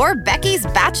Kevin, or Becky's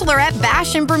Bachelorette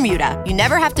Bash in Bermuda, you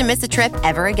never have to miss a trip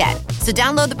ever again. So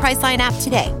download the Priceline app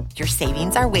today. Your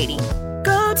savings are waiting.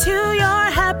 Go to your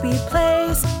happy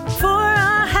place for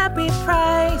a happy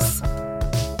price.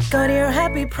 Go to your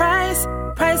happy price,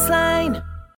 Priceline.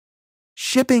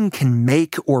 Shipping can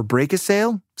make or break a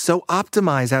sale, so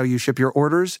optimize how you ship your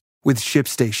orders with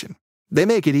ShipStation. They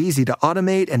make it easy to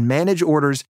automate and manage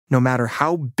orders no matter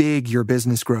how big your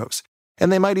business grows.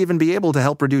 And they might even be able to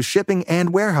help reduce shipping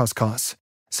and warehouse costs.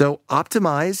 So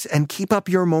optimize and keep up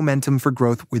your momentum for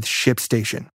growth with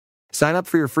ShipStation. Sign up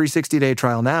for your free 60-day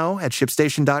trial now at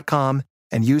ShipStation.com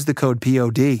and use the code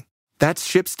POD. That's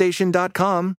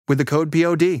ShipStation.com with the code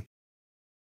POD.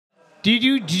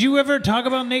 Did you ever talk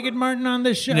about Naked Martin on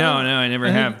this show? No, I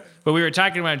never have. But we were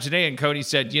talking about it today, and Cody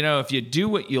said, if you do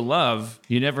what you love,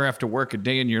 you never have to work a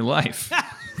day in your life.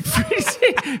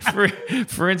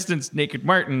 For instance, Naked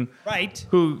Martin, right,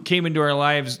 who came into our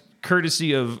lives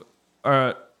courtesy of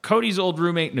Cody's old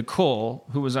roommate, Nicole,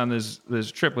 who was on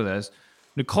this trip with us.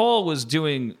 Nicole was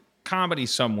doing comedy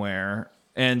somewhere,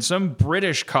 and some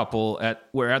British couple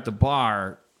were at the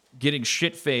bar getting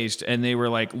shit-faced, and they were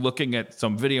like looking at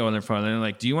some video on their phone, and they're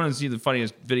like, do you want to see the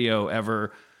funniest video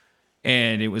ever?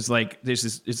 And it was like,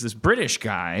 it's this British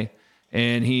guy,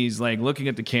 and he's like looking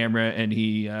at the camera, and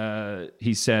he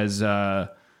says,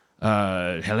 hello,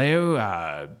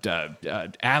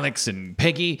 Alex and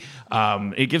Peggy.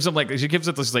 It gives them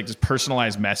this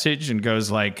personalized message, and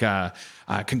goes like,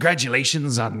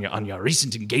 congratulations on your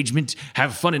recent engagement.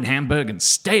 Have fun in Hamburg and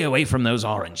stay away from those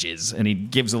oranges. And he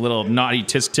gives a little naughty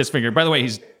tis finger. By the way,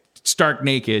 he's stark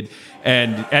naked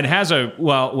and has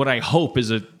what I hope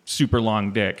is a super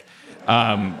long dick.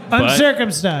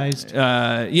 Uncircumcised.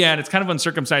 And it's kind of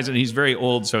uncircumcised, and he's very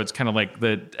old, so it's kind of like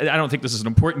I don't think this is an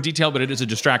important detail, but it is a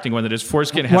distracting one. That his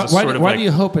foreskin has Why do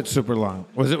you hope it's super long?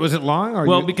 Was it long?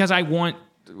 Or because I want.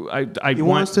 I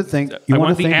want us to think. I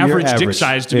want the average dick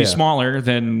size to be smaller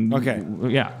than. Okay.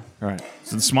 Yeah. All right.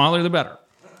 So the smaller, the better.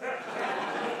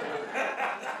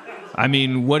 I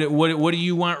mean, what do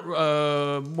you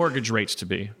want mortgage rates to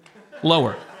be?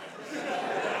 Lower,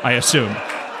 I assume.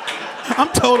 I'm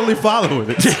totally following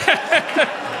it.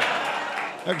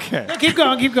 Okay. No,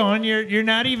 keep going. You're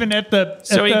not even at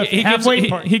the he halfway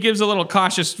part. he gives a little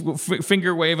cautious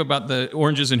finger wave about the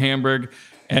oranges in Hamburg,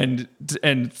 and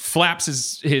flaps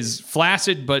his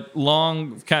flaccid but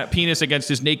long kind of penis against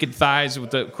his naked thighs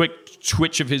with a quick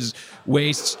twitch of his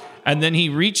waist, and then he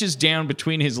reaches down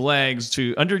between his legs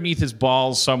to underneath his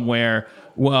balls somewhere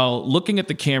while looking at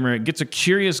the camera. Gets a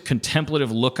curious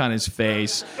contemplative look on his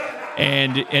face.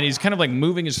 And he's kind of like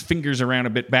moving his fingers around a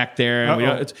bit back there.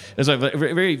 And it's a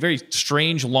very, very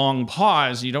strange long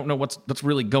pause. You don't know what's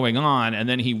really going on. And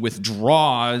then he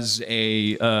withdraws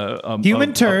a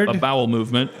human turd, a bowel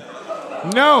movement.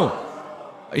 No.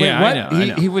 Yeah, Wait, what? I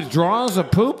know. He withdraws a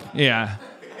poop Yeah.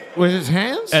 with his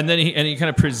hands? And then he kind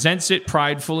of presents it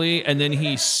pridefully, and then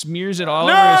he smears it all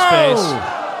over his face.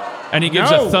 And he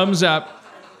gives a thumbs up.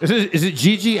 Is it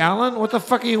Gigi Allen? What the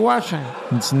fuck are you watching?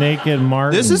 It's Naked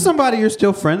Martin. This is somebody you're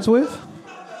still friends with?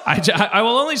 I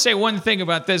will only say one thing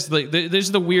about this. This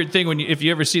is the weird thing if you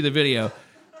ever see the video.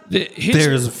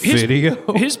 There's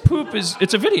video? His poop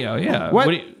it's a video, yeah.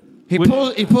 What? He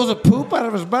pulls a poop out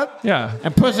of his butt? Yeah.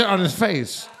 And puts it on his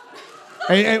face.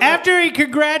 After he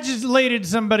congratulated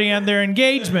somebody on their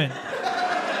engagement.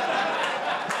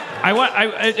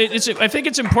 I think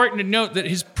it's important to note that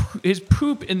his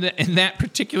poop in that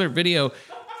particular video,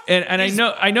 and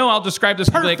I know I'll describe this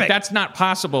like that's not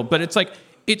possible, but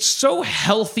it's so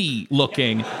healthy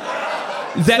looking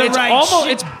that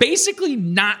it's basically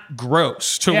not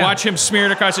gross to watch him smear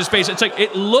it across his face. It's like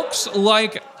it looks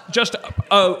like just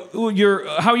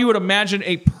how you would imagine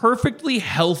a perfectly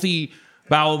healthy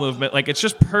bowel movement. Like it's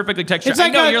just perfectly textured. It's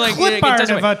like a clip art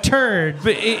of a turd,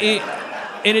 but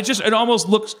it almost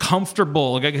looks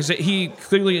comfortable because he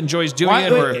clearly enjoys doing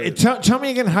it. Tell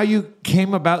me again how you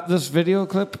came about this video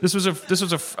clip. This was a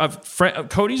friend,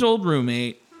 Cody's old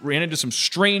roommate ran into some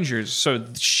strangers, so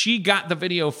she got the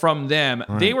video from them.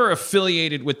 Right. They were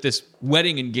affiliated with this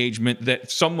wedding engagement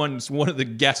that one of the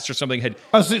guests or something had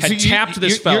tapped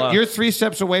this fella. You're 3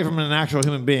 steps away from an actual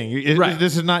human being. Right.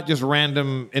 This is not just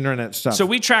random internet stuff. So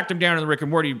we tracked him down in the Rick and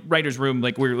Morty writer's room.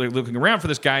 Like we were looking around for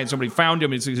this guy, and somebody found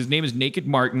him. His name is Naked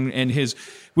Martin, and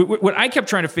what I kept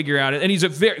trying to figure out, and he's a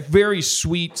very, very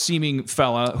sweet seeming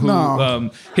fella who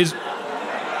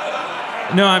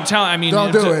No, I'm telling. I mean,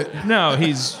 don't do it. No,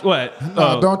 he's what?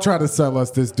 No, don't try to sell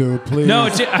us this dude, please. No,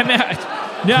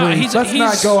 please, let's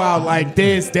not go out like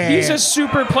this, Dan. He's a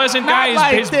super pleasant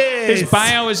guy. His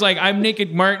bio is like, I'm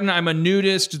Naked Martin. I'm a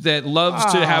nudist that loves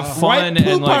to have fun. White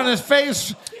poop on his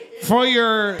face for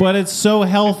your. But it's so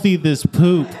healthy. This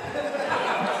poop.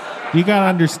 You gotta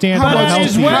understand how healthy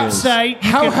his website.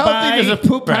 How healthy does a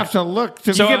poop have to look?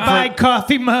 You can buy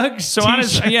coffee mugs. So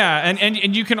honestly,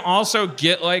 and you can also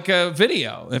get like a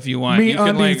video if you want. Me you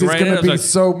can Undies is gonna be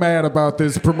so mad about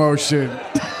this promotion.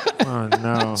 Oh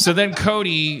no! So then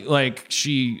Cody,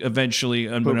 she eventually,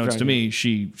 unbeknownst to me,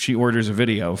 she orders a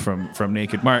video from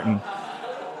Naked Martin.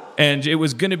 And it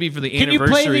was going to be for the anniversary.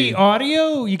 Can you play the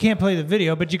audio? You can't play the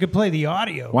video, but you can play the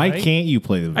audio. Why right? can't you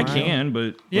play the video? I can,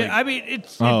 but I mean,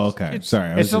 it's. Oh, okay.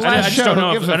 Sorry. It's the I last just show. don't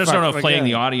know. Who I just don't know gives a if playing fuck?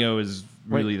 the audio is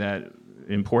really that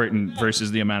important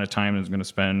versus the amount of time it's going to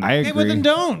spend. I agree. Okay, well then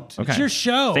don't. Okay. It's your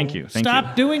show. Thank you.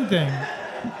 Stop doing things.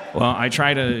 Well, I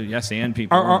try to yes and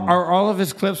people. Are all of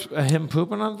his clips him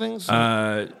pooping on things?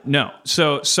 No.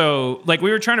 So we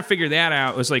were trying to figure that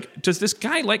out. It was like, does this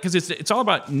guy because it's all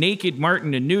about Naked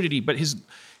Martin and nudity, but his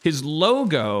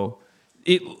logo,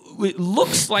 it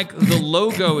looks like the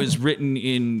logo is written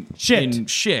in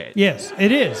shit. Yes,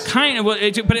 it is. Kind of,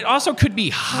 but it also could be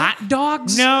hot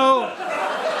dogs. No.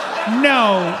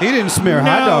 He didn't smear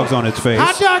hot dogs on his face.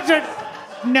 Hot dogs are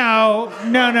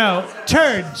no.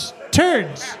 Turds.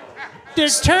 They're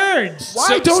turds.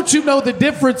 Why don't you know the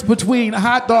difference between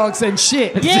hot dogs and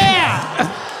shit?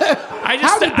 Yeah. I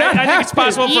think it's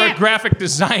possible for a graphic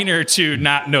designer to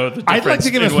not know the difference. I'd like to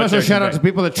give a in what special they're shout out to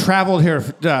conveying. people that traveled here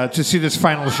to see this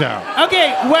final show.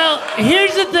 Okay, well,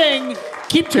 here's the thing.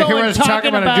 Keep To hear going us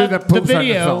talking talking about a dude about that the poops on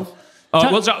video. himself.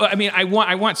 Oh, well, so, I mean, I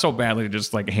want so badly to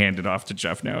just hand it off to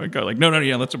Jeff now and go no,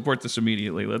 let's report this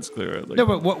immediately. Let's clear it. No,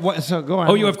 but what? So go on.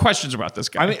 Oh, you have questions about this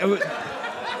guy? I mean,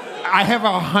 I have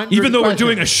 100. Even though questions. we're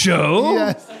doing a show.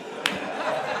 Yes.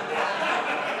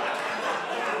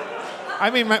 I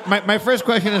mean, my first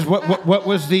question is what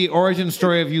was the origin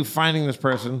story of you finding this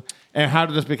person, and how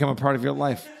did this become a part of your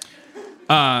life?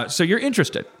 So you're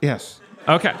interested? Yes.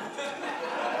 Okay.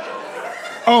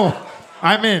 Oh,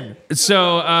 I'm in.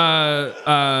 So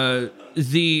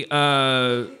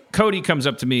Cody comes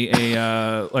up to me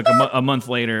a month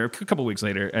later, a couple weeks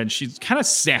later, and she's kind of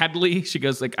sadly, she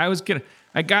goes like,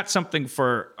 I got something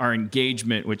for our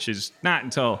engagement, which is not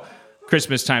until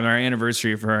Christmas time, our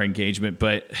anniversary for our engagement,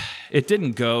 but it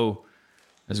didn't go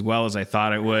as well as I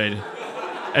thought it would.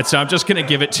 And so I'm just going to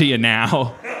give it to you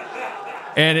now.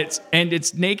 And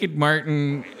it's naked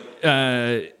Martin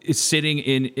is sitting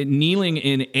kneeling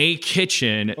in a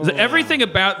kitchen. Everything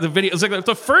about the video, it's like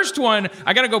the first one,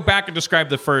 I got to go back and describe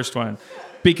the first one.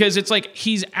 Because it's like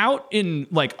he's out in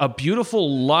like a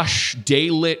beautiful, lush,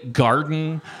 day-lit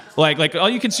garden. Like all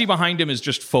you can see behind him is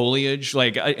just foliage.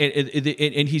 Like,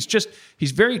 and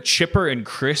he's very chipper and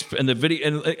crisp. And the video,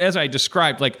 and as I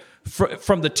described, like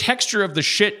from the texture of the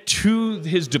shit to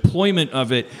his deployment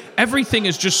of it, everything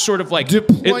is just sort of like it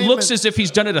looks as if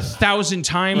he's done it 1,000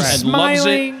 times and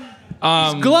Smiling. loves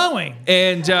it. He's glowing.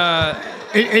 And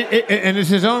it's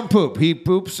his own poop. He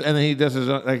poops and then he does his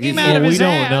own. Like Came out of his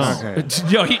ass.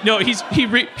 Okay.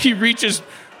 He reaches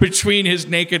between his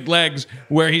naked legs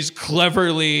where he's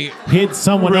cleverly hid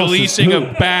someone releasing else's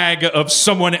a poop. bag of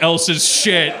someone else's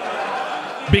shit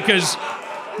because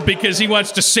he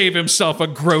wants to save himself a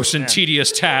gross and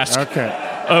tedious task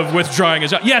of withdrawing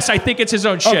his own. Yes, I think it's his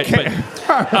own shit. Okay.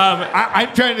 But,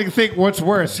 I'm trying to think what's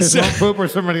worse, his own poop or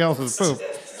somebody else's poop.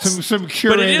 Some curated.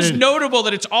 But it is notable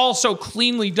that it's all so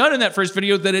cleanly done in that first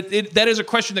video that that is a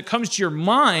question that comes to your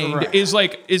mind. Right. Is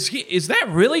like, is that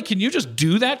really? Can you just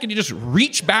do that? Can you just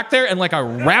reach back there and like a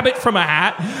rabbit from a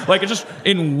hat, like it's just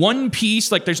in one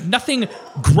piece? Like there's nothing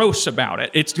gross about it.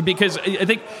 It's because I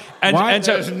think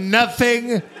There's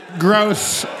nothing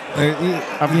gross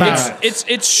about it.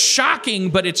 It's shocking,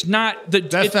 but it's not the.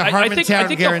 That's the I think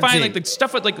Harmontown you'll find guarantee. like the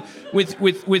stuff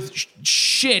with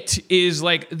shit is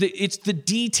like it's the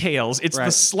details. It's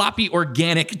the sloppy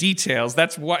organic details.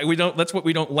 That's why that's what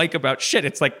we don't like about shit.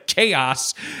 It's like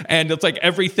chaos, and it's like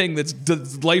everything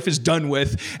life is done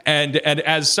with, and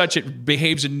as such, it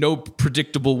behaves in no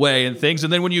predictable way and things.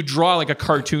 And then when you draw like a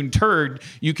cartoon turd,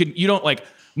 you don't like.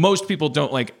 Most people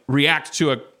don't like react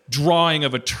to a drawing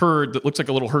of a turd that looks like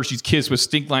a little Hershey's Kiss with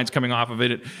stink lines coming off of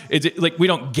it. It's like we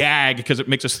don't gag because it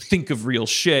makes us think of real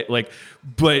shit.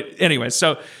 But anyway,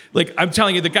 so like I'm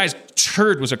telling you, the guy's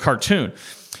turd was a cartoon.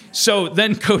 So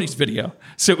then Cody's video.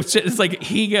 So it's like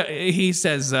he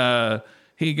says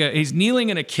he's kneeling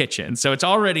in a kitchen. So it's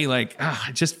already like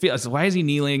it just feels. Why is he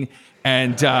kneeling?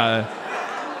 And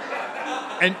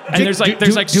there's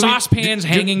saucepans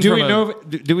hanging. Do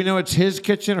we know it's his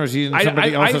kitchen or is he in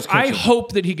somebody else's kitchen? I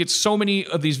hope that he gets so many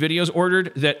of these videos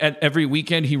ordered that every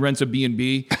weekend he rents a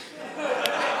B&B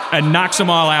and knocks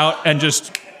them all out and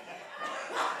just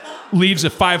leaves a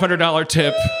 $500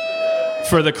 tip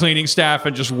for the cleaning staff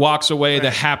and just walks away the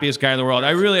happiest guy in the world.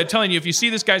 I'm telling you, if you see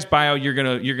this guy's bio, you're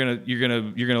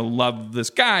gonna love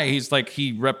this guy.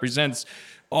 He represents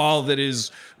all that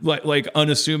is like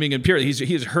unassuming and pure.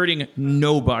 He is hurting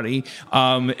nobody,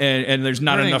 and there's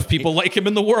not enough people like him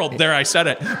in the world. There, I said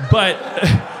it.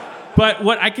 But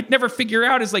what I could never figure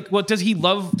out is like, well, does he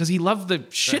love the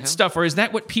shit stuff, or is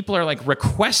that what people are like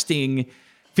requesting?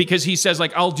 Because he says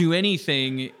like, I'll do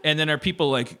anything, and then are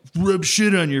people like, rub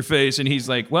shit on your face, and he's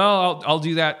like, well, I'll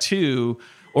do that too.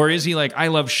 Or is he like, I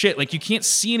love shit? Like you can't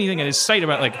see anything in his site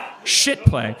about like shit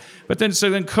play. But then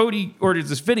Cody orders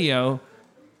this video.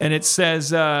 And it says,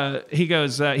 he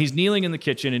goes, he's kneeling in the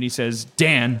kitchen and he says,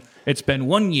 Dan, it's been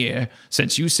 1 year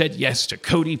since you said yes to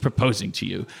Cody proposing to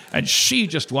you. And she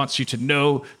just wants you to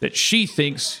know that she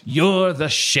thinks you're the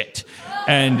shit.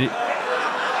 And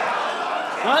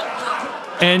what?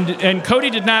 And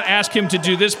Cody did not ask him to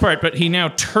do this part, but he now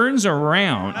turns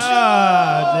around.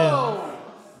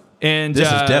 And this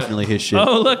is definitely his shit.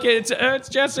 Oh, look, it's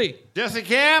Jesse. Jesse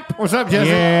Camp? What's up, Jesse?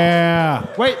 Yeah.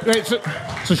 Wait.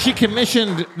 So she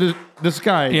commissioned this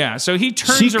guy. Yeah. So he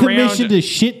turns She around. commissioned a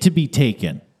shit to be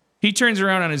taken. He turns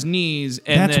around on his knees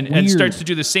and starts to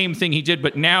do the same thing he did,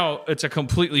 but now it's a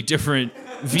completely different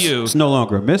view. It's no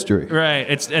longer a mystery,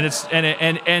 right?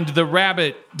 And the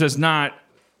rabbit does not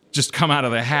just come out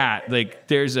of the hat. Like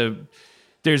there's a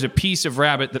piece of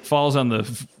rabbit that falls on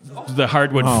the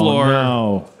hardwood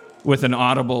floor with an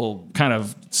audible kind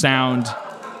of sound.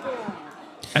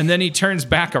 And then he turns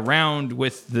back around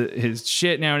with his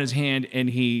shit now in his hand, and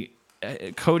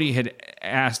Cody had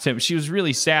asked him. She was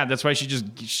really sad. That's why she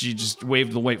just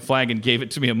waved the white flag and gave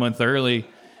it to me a month early,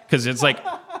 because it's like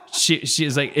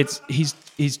she's like he's.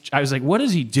 I was like, what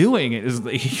is he doing? It is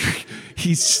like,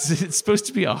 it's supposed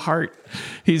to be a heart.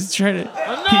 He's trying to.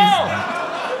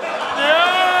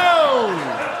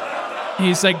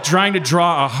 He's like trying to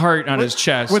draw a heart on his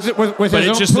chest. with but his it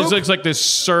own just poop? looks like this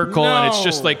circle, and it's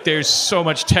just No. like there's so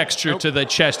much texture to the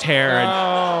chest hair,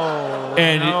 No.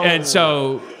 and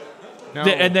so, No.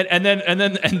 and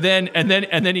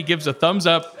then he gives a thumbs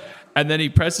up, and then he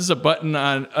presses a button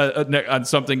on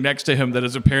something next to him that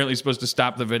is apparently supposed to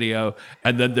stop the video,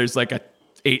 and then there's like a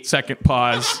 8-second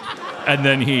pause, and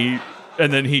then he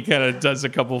kind of does a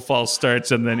couple false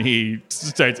starts, and then he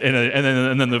starts,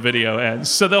 and then the video ends.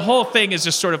 So the whole thing is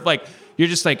just sort of like, you're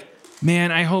just like,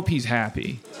 man, I hope he's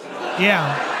happy.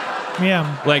 Yeah.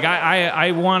 Like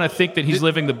I want to think that he's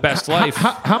living the best life.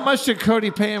 How much did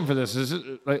Cody pay him for this? Is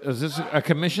this a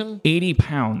commission? 80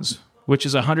 pounds, which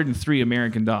is 103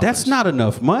 American dollars. That's not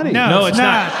enough money. No, it's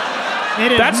not.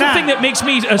 It is That's the not. thing that makes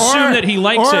me assume that he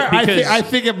likes it, because I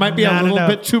think it might be a Not little enough.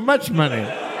 bit too much money.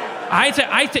 I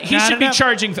think he Not should be enough.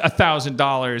 charging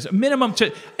 $1,000 minimum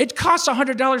to. It costs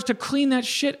 $100 to clean that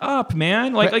shit up,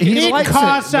 man. Like he It likes it,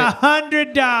 costs but-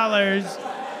 $100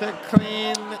 To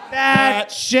clean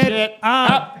that shit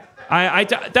up.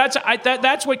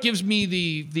 That's what gives me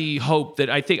the hope that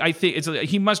I think it's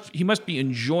he must be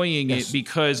enjoying it,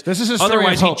 because This is a story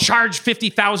otherwise of he'd hope. charge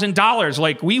 $50,000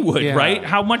 like we would, Yeah. right?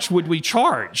 How much would we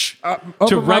charge to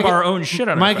Open rub Mike- our own shit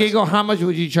on Mike our face? Eagle, how much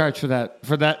would you charge for that?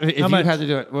 If you much? had to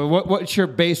do it, well, what's your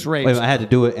base rate? Wait, I had to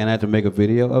do it and I had to make a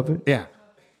video of it Yeah,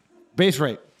 base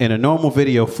rate. in a normal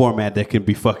video format that can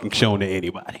be fucking shown to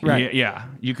anybody. Right. Yeah,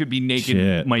 you could be naked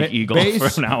Shit. Mike Eagle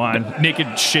base- from now on.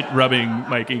 Naked shit rubbing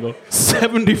Mike Eagle.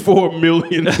 $74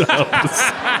 million.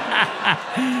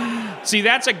 See,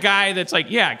 that's a guy that's like,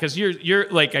 yeah, because you're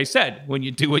like I said, when you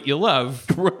do what you love,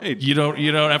 Right. You don't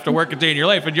have to work a day in your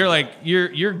life, and you're like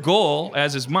your goal,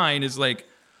 as is mine, is like,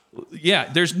 yeah,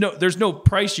 there's no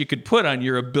price you could put on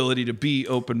your ability to be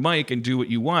open mic and do what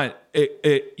you want.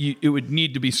 It would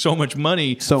need to be so much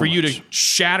money for you to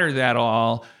shatter that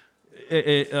all.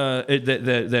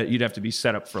 That you'd have to be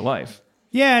set up for life.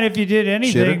 Yeah, and if you did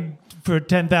anything for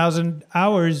 10,000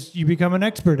 hours, you become an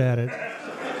expert at it.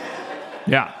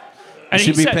 Yeah, You and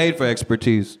should he be said- paid for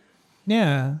expertise.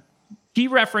 Yeah. He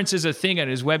references a thing on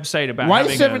his website about Why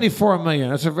having 74 million?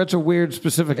 That's a weird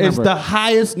specific number. It's the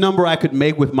highest number I could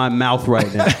make with my mouth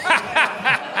right now.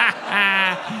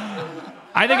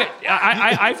 I think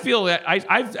I feel that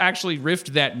I've actually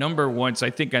riffed that number once. I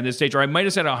think on this stage, or I might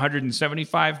have said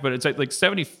 175, but it's like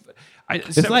 70.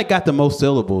 It's like got the most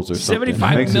syllables or something. It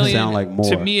 75 makes million. it sound like more.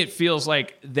 To me, it feels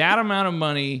like that amount of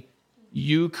money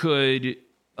you could.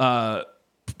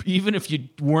 Even if you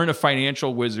weren't a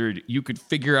financial wizard, you could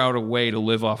figure out a way to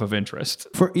live off of interest.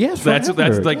 That's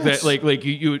forever. like Yes. that. Like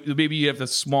you maybe you have a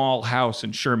small house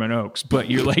in Sherman Oaks, but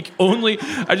you're like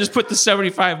I just put the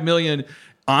 75 million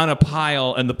on a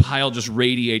pile, and the pile just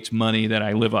radiates money that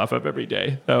I live off of every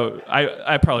day. So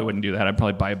I probably wouldn't do that. I'd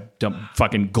probably buy a dumb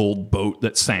fucking gold boat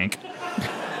that sank.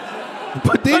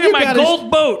 But then Look at my gold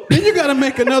boat. Then you got to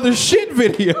make another shit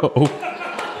video.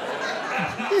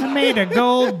 I made a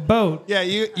gold boat. Yeah,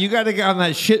 you got to get on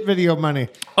that shit video money.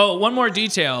 Oh, one more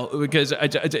detail, because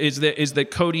is that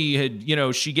Cody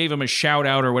had, she gave him a shout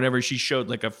out or whatever. She showed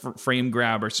like a frame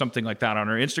grab or something like that on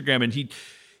her Instagram, and he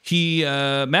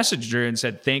messaged her and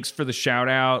said thanks for the shout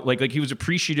out. Like he was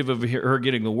appreciative of her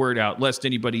getting the word out, lest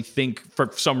anybody think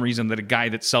for some reason that a guy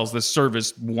that sells this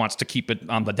service wants to keep it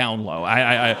on the down low.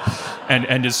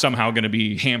 And is somehow going to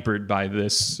be hampered by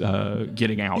this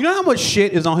getting out. You know how much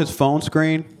shit is on his phone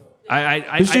screen? It's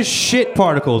I just shit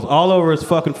particles all over his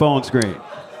fucking phone screen.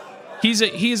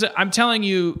 I'm telling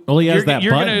you. Well, he has that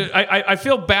you're button. gonna. I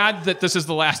feel bad that this is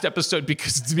the last episode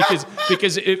because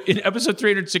if, in episode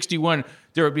 361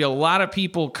 there would be a lot of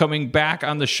people coming back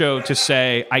on the show to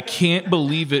say, I can't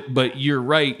believe it, but you're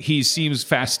right. He seems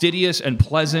fastidious and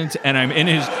pleasant, and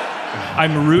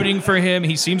I'm rooting for him.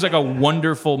 He seems like a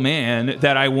wonderful man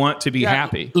that I want to be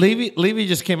happy. Levy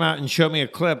just came out and showed me a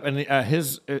clip, and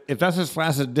if that's his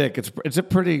flaccid dick, it's a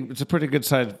pretty good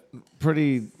size,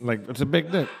 it's a big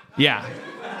dick. Yeah.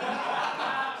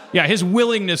 Yeah, his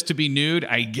willingness to be nude,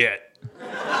 I get.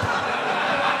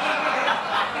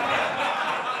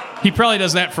 He probably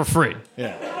does that for free.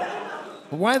 Yeah.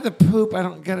 Why the poop? I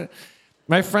don't get it.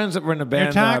 My friends that were in a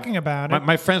band. You're talking about it.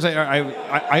 My friends,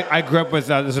 I grew up with.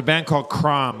 There's a band called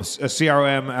Croms, a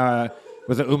CRM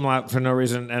with an umlaut for no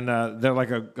reason, and they're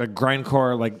like a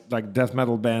grindcore, like death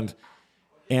metal band.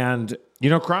 And you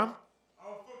know Crom?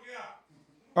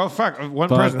 Oh fuck! One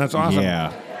person. That's awesome.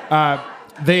 Yeah.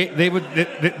 They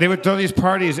would throw these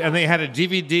parties, and they had a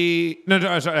DVD.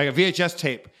 No, sorry, like a VHS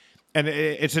tape, and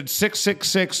it said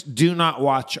 666 do not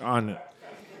watch on it.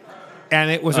 And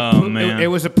it was it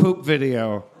was a poop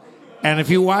video, and if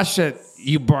you watched it,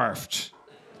 you barfed,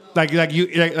 like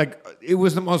it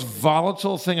was the most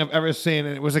volatile thing I've ever seen.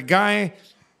 And it was a guy.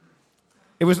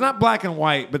 It was not black and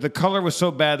white, but the color was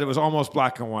so bad that it was almost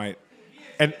black and white.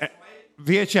 And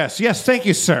VHS. Yes, thank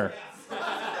you, sir. All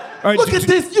right, Look at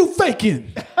this, you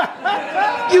faking.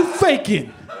 You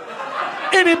faking.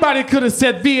 Anybody could have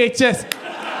said VHS.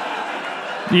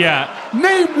 Yeah.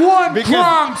 Name one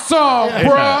prom song,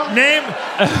 bruh. Name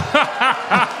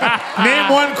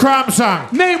one Crom song.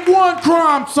 Name one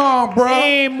Crom song, bruh.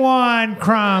 Name one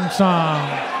Crom song.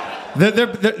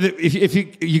 If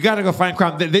you got to go find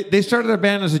Crom. They started their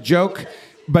band as a joke,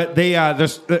 but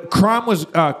Crom was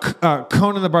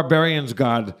Conan the Barbarian's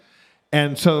god,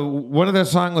 and so one of their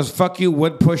songs was "Fuck You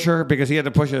Wood Pusher" because he had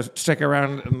to push a stick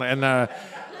around, and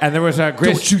there was a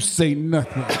Grace. Don't you say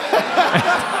nothing.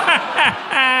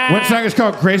 One song is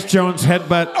called Grace Jones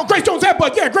Headbutt. Oh, Grace Jones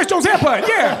Headbutt, yeah, Grace Jones Headbutt,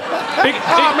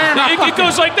 yeah. It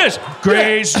goes like this.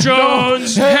 Grace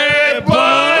Jones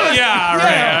Headbutt. Yeah,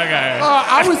 right, okay.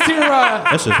 I was here,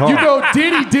 This is hard. you know,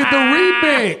 Diddy did the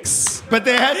remix. But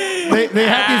they had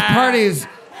these parties.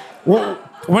 Well,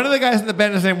 one of the guys in the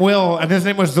band is named Will, and his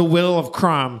name was the Will of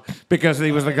Crom because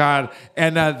he was the god.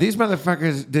 And these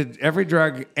motherfuckers did every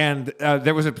drug, and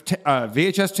there was a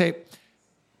VHS tape,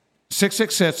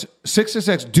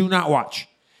 666, do not watch.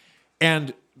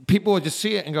 And people would just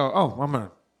see it and go, oh, I'm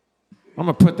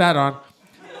gonna put that on.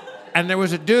 And there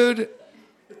was a dude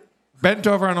bent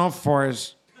over on all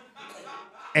fours,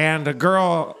 and a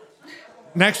girl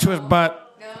next to his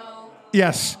butt. No.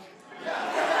 Yes.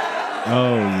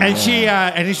 Oh, and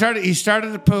he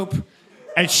started to poop,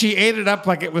 and she ate it up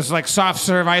like it was like soft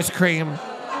serve ice cream.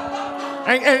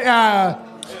 And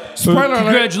spoiler alert.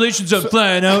 Congratulations on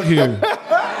flying out here.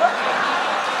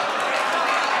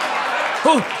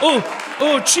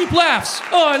 Oh, cheap laughs.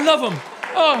 Oh, I love them.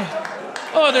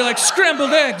 Oh, they're like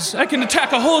scrambled eggs. I can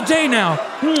attack a whole day now.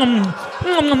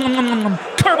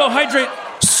 Carbohydrate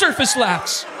surface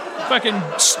laughs. Fucking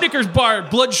Snickers bar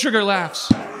blood sugar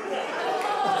laughs.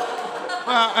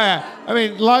 I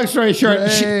mean, long story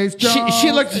short,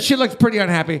 she looked pretty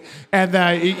unhappy,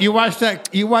 and you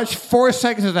watch 4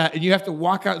 seconds of that, and you have to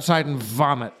walk outside and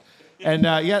vomit. And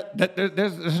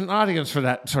there's an audience for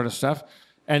that sort of stuff.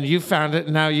 And you found it,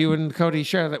 and now you and Cody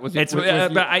share that with you.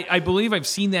 But I believe I've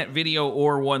seen that video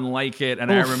or one like it, and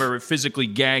I remember physically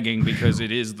gagging because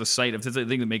it is the sight of the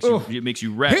thing that makes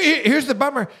you retch. Here's the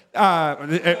bummer.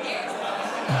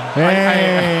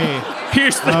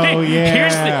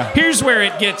 Here's where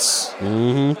it gets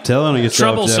telling on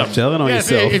yourself, troublesome. Jeff. Telling on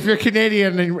yourself. If you're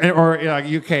Canadian or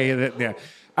UK,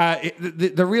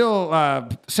 the real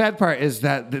sad part is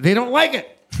that they don't like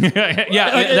it.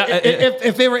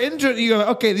 If they were into it, you go,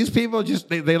 okay, these people just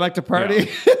they like to party,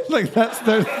 like that's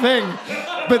their thing.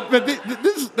 But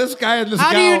this guy and this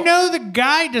How gal, do you know the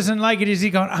guy doesn't like it? Is he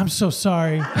going, I'm so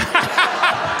sorry.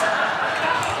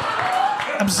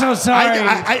 I'm so sorry.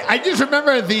 I just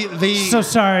remember the so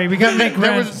sorry. We got to make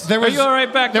rent. There was, Are you all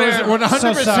right back there? there? There was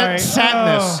 100%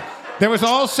 sadness. Oh. There was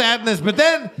all sadness, but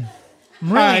then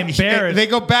I'm really embarrassed. They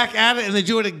go back at it and they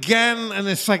do it again, and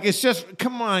it's like it's just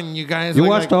come on, you guys. You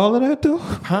watched all of that, though?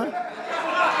 Huh?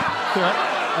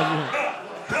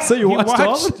 So you watched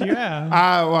all of it?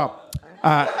 Yeah.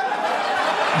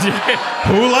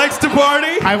 Who likes to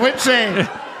party? I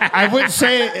would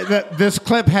say that this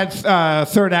clip had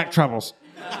third act troubles.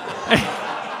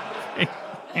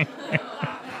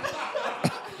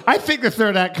 I think the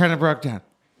third act kind of broke down.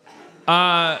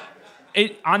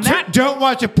 Don't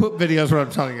watch a poop video is what I'm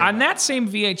telling you. On that same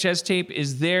VHS tape,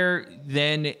 is there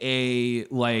then a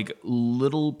like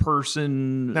little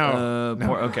person? No.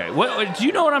 Okay. What do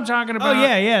you know what I'm talking about? Oh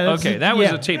yeah. Okay, that was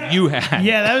a tape you had.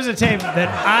 Yeah, that was a tape that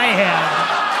I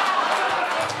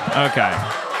had.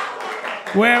 Okay.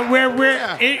 Where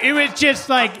it was just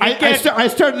like I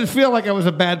started to feel like I was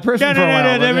a bad person for a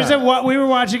while. No. We were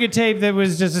watching a tape that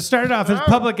was just it started off as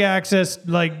public access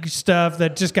like stuff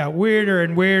that just got weirder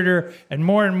and weirder and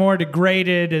more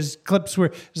degraded as clips were.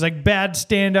 It was like bad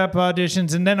stand-up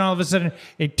auditions, and then all of a sudden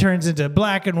it turns into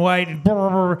black and white and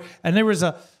there was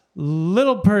a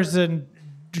little person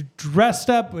dressed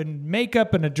up in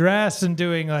makeup and a dress and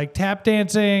doing like tap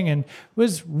dancing and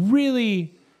was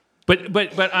really.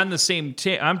 But on the same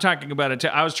tape, I'm talking about a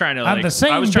tape. I was trying to on the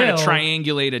same I was trying to bill.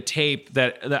 triangulate a tape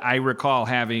that I recall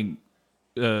having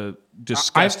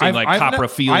disgusting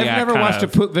coprophiliac. I've never kind watched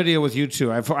of, a poop video with you two.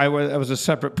 I was a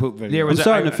separate poop video. I'm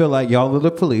starting to feel like y'all are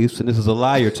the police, and this is a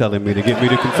lie you're telling me to get me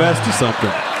to confess to something.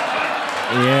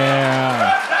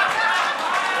 Yeah.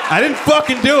 I didn't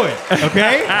fucking do it,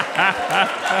 okay?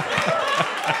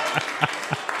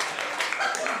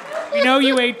 We know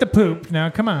you ate the poop. Now,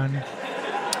 come on.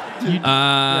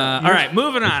 All right,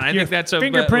 moving on. I think that's a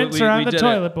Fingerprints are on the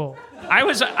toilet bowl. I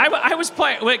was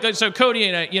playing. So Cody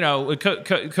and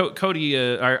Cody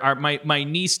are my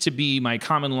niece to be, my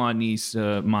common law niece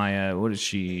Maya. What is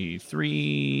she?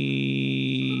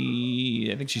 3?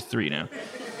 I think she's 3 now.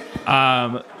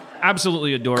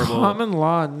 Absolutely adorable. Common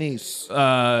law niece.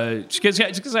 Because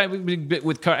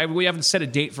we haven't set a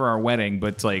date for our wedding,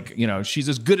 but she's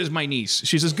as good as my niece.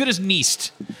 She's as good as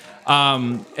nieced.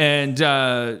 It's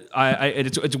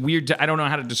weird. I don't know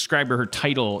how to describe her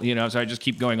title, so I just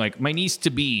keep going like my niece to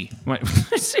be.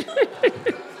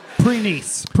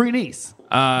 Pre-niece.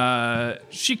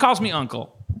 She calls me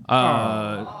uncle.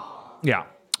 Yeah.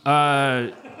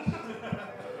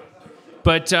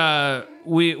 But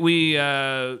we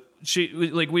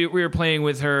were playing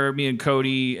with her, me and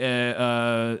Cody,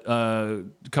 a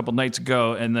couple nights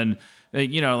ago, and then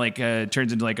it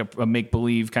turns into like a make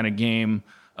believe kind of game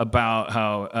about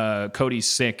how Cody's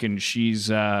sick and she's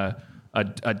a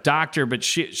doctor, but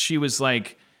she was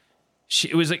like,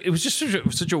 it was just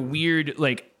such a weird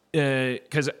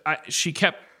because she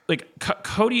kept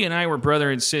Cody and I were brother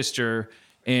and sister,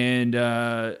 and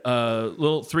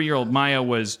little 3-year-old Maya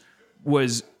was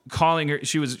calling her.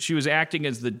 She was acting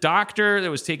as the doctor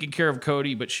that was taking care of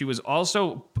Cody, but she was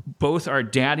also both our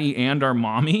daddy and our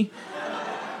mommy,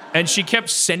 and she kept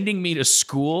sending me to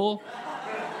school.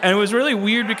 And it was really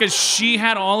weird because she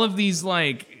had all of these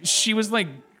she was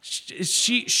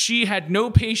she had no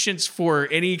patience for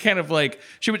any kind of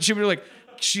she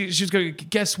was going,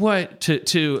 guess what,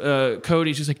 to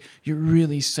Cody. She's like, you're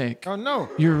really sick. Oh no,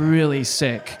 you're really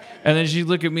sick. And then she'd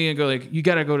look at me and go you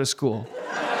got to go to school.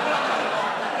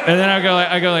 And then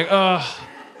I go like, oh,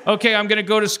 okay, I'm gonna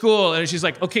go to school. And she's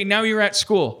like, okay, now you're at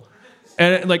school.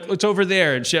 And it's over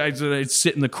there, and I'd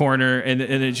sit in the corner, and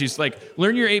then she's like,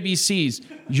 "Learn your ABCs.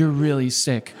 You're really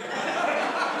sick."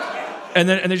 And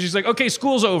then she's like, "Okay,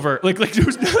 school's over." There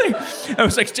was nothing. I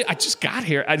was like, "I just got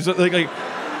here." I just and then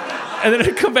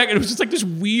I'd come back, and it was just this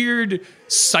weird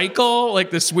cycle,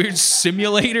 this weird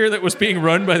simulator that was being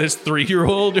run by this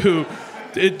 3-year-old who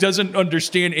it doesn't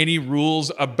understand any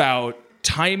rules about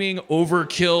timing,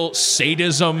 overkill,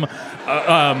 sadism,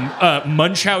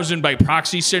 Munchausen by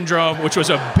proxy syndrome, which was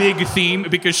a big theme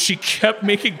because she kept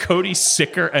making Cody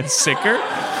sicker and sicker.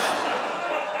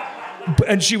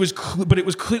 And she was, but it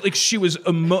was clear, she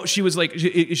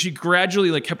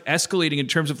gradually kept escalating in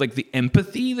terms of the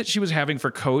empathy that she was having for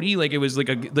Cody. It was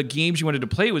the game she wanted to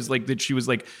play was that she was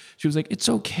like, it's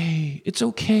okay,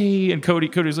 and Cody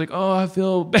was like, oh, I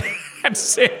feel bad, I'm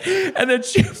sick, and then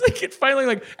she was it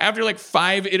finally after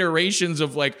 5 iterations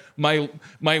of my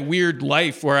weird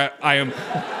life where I am,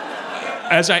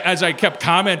 as I kept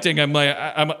commenting,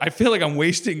 I feel like I'm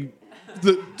wasting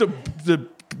the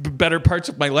better parts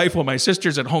of my life while my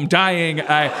sister's at home dying.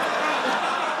 I'm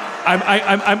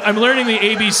learning the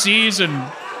ABCs,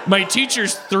 and my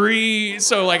teacher's 3,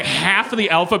 so half of the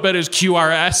alphabet is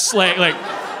QRS.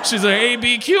 She's like A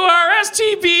B Q R S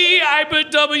T B I B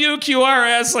W Q R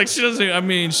S. She doesn't. I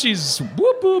mean, she's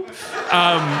whoop whoop.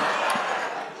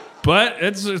 But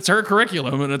it's her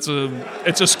curriculum, and it's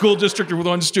a school district with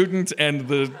 1 student, and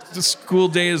the school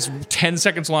day is 10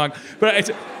 seconds long.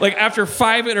 But after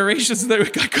 5 iterations, then we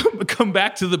come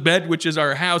back to the bed, which is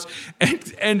our house,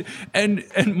 and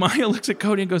Maya looks at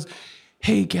Cody and goes,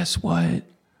 "Hey, guess what?"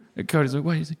 And Cody's like,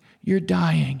 "What?" He's like, "You're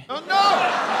dying." Oh no!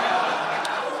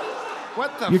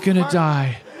 What the? You're gonna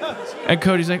die. And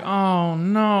Cody's like, "Oh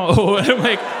no!" And I'm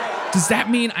like, "Does that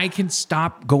mean I can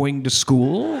stop going to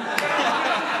school?"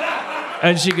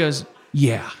 And she goes,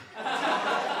 yeah,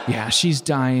 she's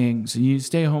dying. So you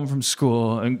stay home from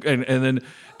school. And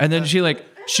then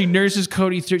she nurses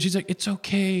Cody through. She's like, it's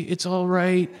okay. It's all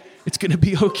right. It's going to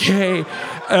be okay.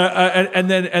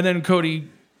 And then Cody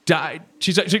died.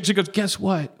 She goes, guess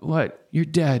what? What? You're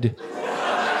dead.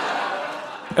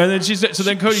 And then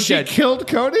then Cody's dead. She killed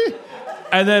Cody?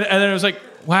 And then it was like,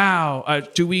 wow,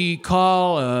 do we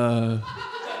call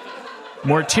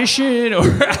mortician, or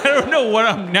I don't know what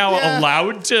I'm now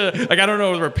allowed to, I don't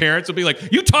know if her parents will be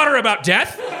like, you taught her about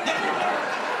death?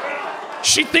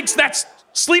 She thinks that's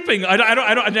sleeping. I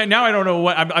don't now I don't know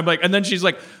what I'm like. And then she's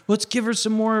like, let's give her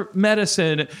some more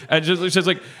medicine. And she's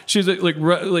like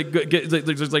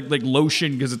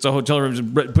lotion, because it's a hotel room,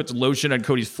 just puts lotion on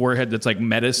Cody's forehead that's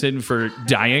medicine for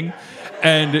dying.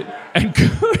 And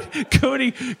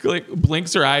Cody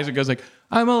blinks her eyes and goes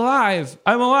I'm alive.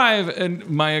 And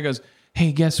Maya goes,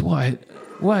 hey, guess what?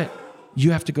 What?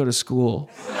 You have to go to school.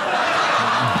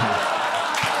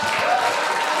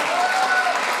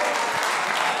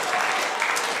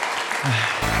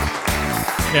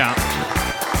 Yeah.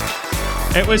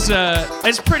 It was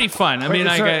it's pretty fun. I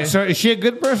mean, so is she a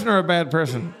good person or a bad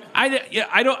person? I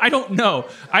don't know.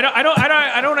 I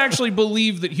don't actually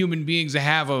believe that human beings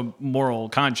have a moral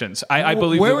conscience. I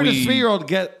believe where that would a 3-year-old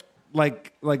get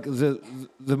like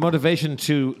the motivation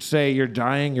to say you're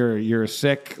dying or you're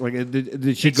sick? Like,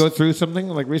 did she go through something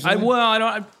like recently?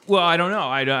 I don't know.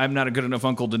 I'm not a good enough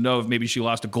uncle to know if maybe she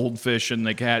lost a goldfish and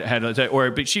like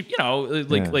but she,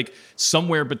 like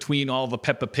somewhere between all the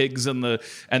Peppa Pigs and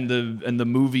the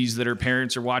movies that her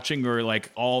parents are watching, or like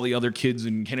all the other kids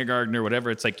in kindergarten or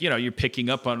whatever. It's like, you're picking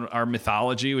up on our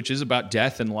mythology, which is about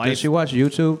death and life. Does she watch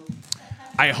YouTube?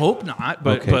 I hope not,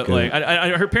 but Okay, like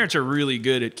her parents are really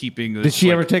good at keeping. Did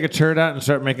she ever take a turd out and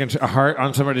start making a heart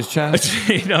on somebody's chest?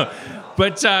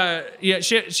 But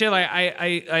she like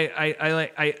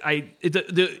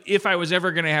if I was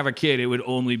ever gonna have a kid, it would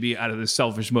only be out of the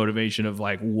selfish motivation of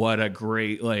like, what a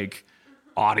great like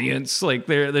audience. Like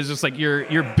there's just like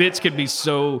your bits could be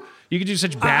so, you could do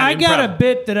such bad. I got a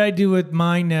bit that I do with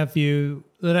my nephew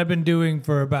that I've been doing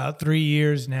for about 3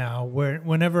 years now, where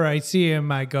whenever I see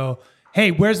him, I go,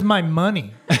 "Hey, where's my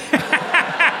money?"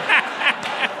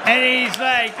 And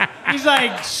he's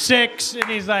like 6, and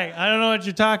he's like, "I don't know what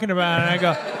you're talking about." And I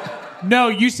go, "No,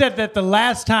 you said that the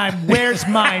last time. Where's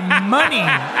my money?"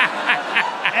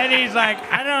 And he's like,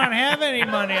 "I don't have any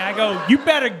money." I go, "You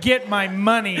better get my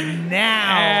money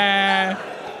now."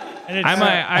 And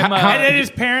then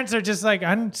his parents are just like,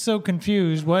 "I'm so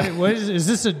confused. What is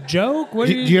this a joke? What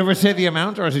do you ever say the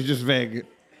amount, or is it just vague?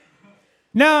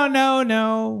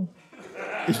 No.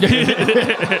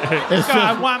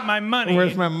 I want my money.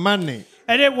 Where's my money?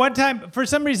 And at one time, for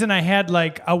some reason, I had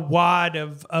like a wad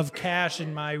of cash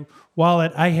in my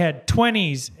wallet. I had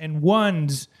 20s and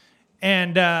 1s,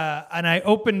 and I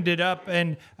opened it up,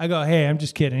 and I go, "Hey, I'm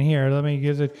just kidding. Here, let me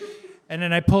give it." And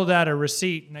then I pulled out a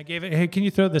receipt, and I gave it. "Hey, can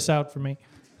you throw this out for me?"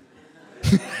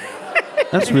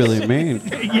 That's really mean.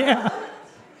 Yeah.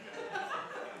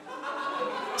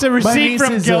 It's a receipt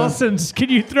from Gelson's. Can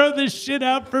you throw this shit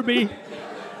out for me?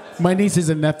 My nieces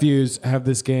and nephews have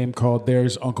this game called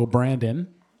There's Uncle Brandon.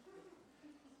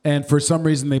 And for some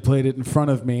reason, they played it in front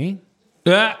of me.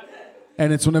 And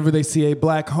it's whenever they see a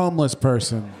black homeless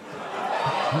person.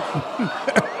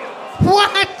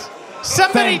 What?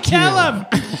 Somebody tell him.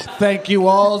 Thank you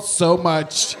all so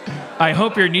much. I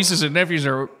hope your nieces and nephews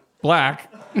are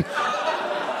black.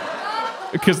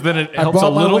 Because then it helps a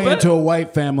little bit. I brought my way into a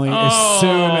white family as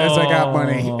soon as I got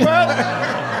money.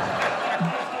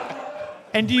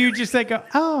 And do you just like go,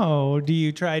 "Oh," do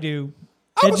you try to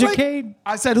educate?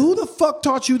 I said, "Who the fuck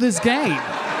taught you this game?"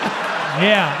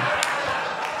 Yeah.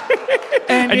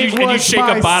 And you shake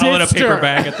a bottle in a paper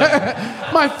bag at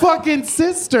them. My fucking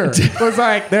sister was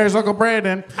like, "There's Uncle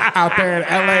Brandon out there in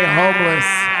LA homeless."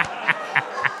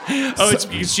 Oh,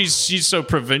 she's so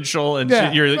provincial, and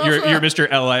you're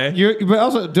Mr. LA. But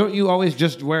also, don't you always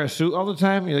just wear a suit all the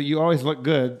time? You always look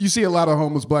good. You see a lot of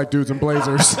homeless black dudes in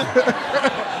blazers.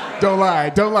 Don't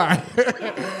lie.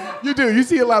 You do. You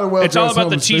see a lot of well-dressed. It's all about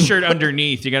the homeless T-shirt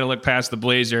underneath. You got to look past the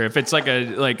blazer. If it's like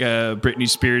a Britney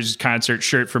Spears concert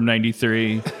shirt from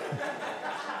 '93.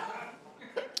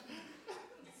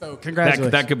 So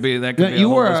congratulations. That could be. You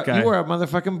wore a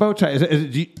motherfucking bow tie.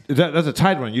 That's a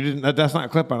tied one. You didn't. That's not a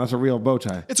clip-on. That's a real bow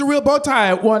tie. It's a real bow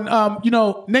tie. One,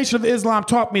 Nation of Islam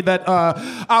taught me that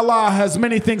Allah has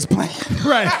many things planned.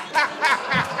 Right.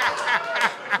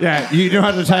 Yeah, you know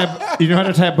how to tie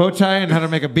a bow tie and how to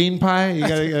make a bean pie. You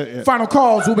gotta. Final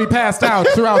calls will be passed out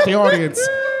throughout the audience.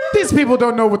 These people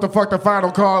don't know what the fuck the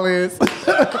final call is,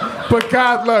 but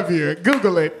God love you.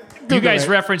 Google it. You guys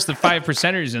referenced the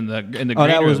 5%ers in the green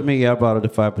that room. was me. I brought up the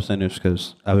 5%ers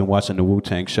because I've been watching the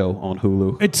Wu-Tang show on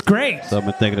Hulu. It's great. So I've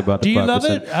been thinking about the 5%. Do you love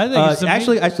it? I think it's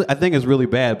actually, I think it's really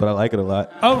bad, but I like it a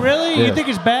lot. Oh, really? Yeah. You think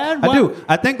it's bad? I do.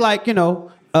 I think I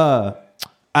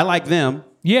like them.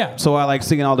 Yeah. So I like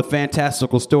seeing all the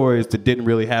fantastical stories that didn't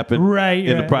really happen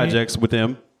in the projects with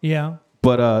them. Yeah.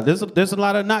 But there's a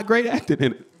lot of not great acting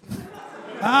in it.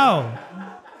 Oh.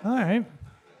 All right.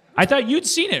 I thought you'd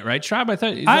seen it, right,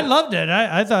 Schraub? I loved it.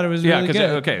 I thought it was really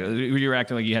good. You were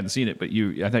acting like you hadn't seen it, but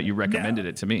I thought you recommended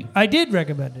it to me. I did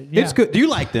recommend it. Yeah. It's good. Do you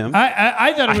like them?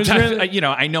 I thought it was really.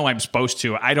 I know I'm supposed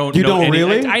to. I don't. You know don't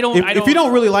really? I don't. If you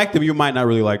don't really like them, you might not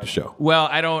really like the show. Well,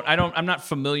 I don't. I'm not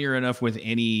familiar enough with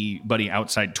anybody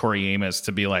outside Tori Amos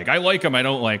to be like, I like him. I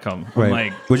don't like him. Right. I'm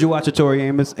like, would you watch a Tori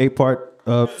Amos 8-part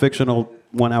fictional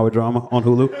 1-hour drama on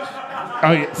Hulu?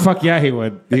 Oh, yeah. Fuck yeah, he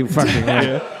would. He fucking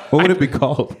would. What would it be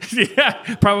called? Yeah,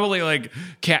 probably like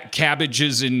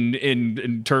cabbages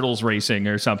and turtles racing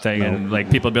or something. No. And like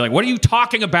people would be like, "What are you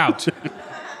talking about?"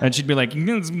 And she'd be like,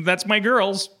 "That's my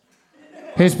girls."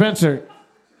 Hey, Spencer.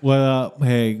 What up?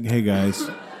 Hey guys.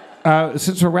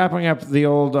 Since we're wrapping up the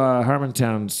old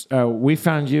Harmontowns, we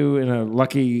found you in a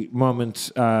lucky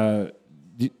moment.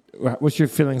 What's your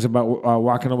feelings about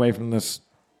walking away from this?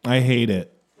 I hate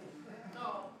it.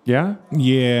 Yeah?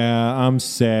 Yeah, I'm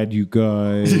sad, you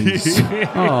guys.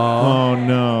 Oh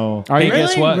no. Hey,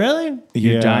 guess what? Really?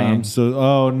 You're dying.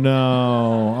 Oh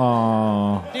no.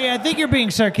 Oh. Yeah, I think you're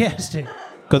being sarcastic.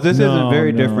 Because this isn't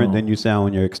very different than you sound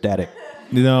when you're ecstatic.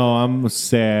 No, I'm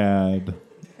sad.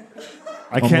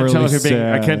 I can't tell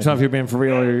if you're being for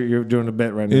real or you're doing a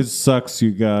bit right now. It sucks,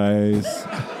 you guys.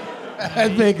 I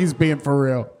think he's being for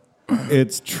real.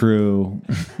 It's true.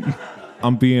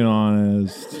 I'm being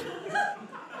honest.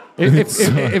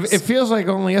 It feels like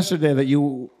only yesterday that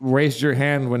you raised your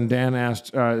hand when Dan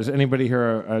asked, is anybody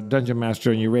here a dungeon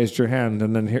master? And you raised your hand,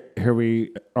 and then here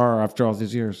we are after all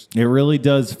these years. It really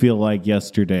does feel like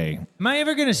yesterday. Am I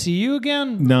ever going to see you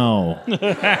again? No. This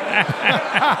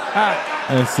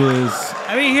is...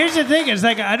 I mean, here's the thing. It's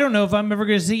like, I don't know if I'm ever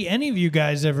going to see any of you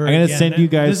guys ever I'm again. going to send you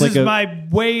guys this is my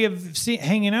way of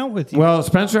hanging out with you. Well,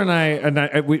 Spencer and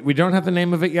I we don't have the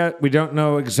name of it yet. We don't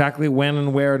know exactly when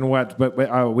and where and what, but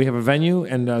we have a venue,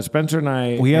 and Spencer and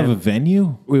I... We have a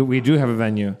venue? We do have a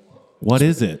venue. What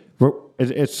is it?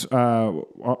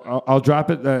 I'll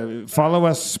drop it. Follow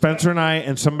us, Spencer and I,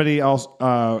 and somebody else.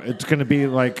 It's going to be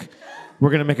like, we're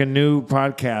going to make a new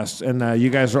podcast, and you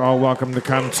guys are all welcome to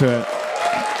come to it.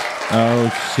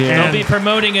 Oh, shit. They'll be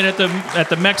promoting it at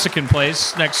the Mexican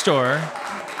place next door.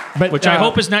 Which I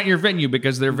hope is not your venue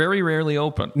because they're very rarely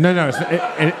open. No.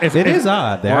 It is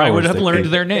odd. Or I would have learned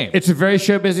their name. It's a very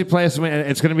show busy place.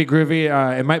 It's going to be groovy.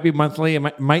 It might be monthly.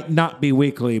 It might not be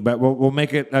weekly, but we'll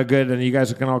make it good, and you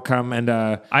guys can all come. And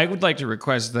I would like to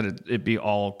request that it be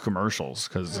all commercials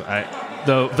because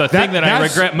the thing that I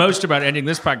regret most about ending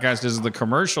this podcast is the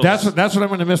commercials. That's what I'm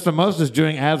going to miss the most is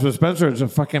doing ads with Spencer. It's the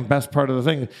fucking best part of the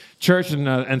thing. Church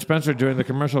and Spencer doing the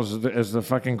commercials is the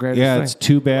fucking greatest thing. Yeah, it's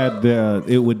too bad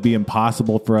it would be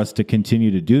impossible for us to continue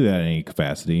to do that in any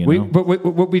capacity. But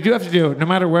what we do have to do, no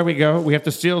matter where we go, we have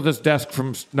to steal this desk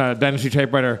from Dynasty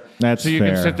Typewriter. That's so you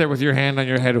fair. can sit there with your hand on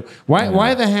your head.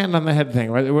 Why the hand on the head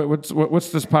thing?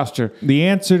 What's this posture? The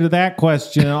answer to that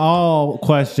question, all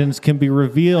questions, can be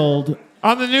revealed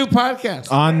on the new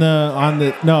podcast. I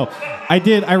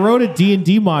wrote a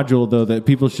D&D module though that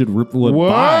people would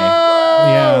buy.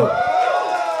 Yeah.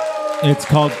 It's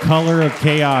called Color of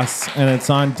Chaos, and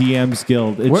it's on DM's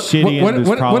Guild. It's shitty, and there's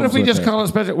problems What if we with just it. call it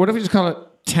Spencer? What if we just call it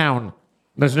Town?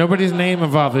 There's nobody's name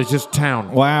involved. It's just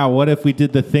Town. Wow, what if we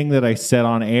did the thing that I said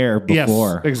on air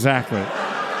before? Yes, exactly.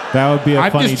 That would be a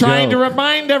funny joke. I'm just trying to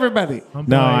remind everybody.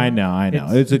 No, I know.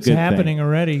 It's a good thing. It's happening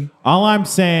already. All I'm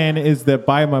saying is that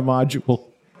buy my module.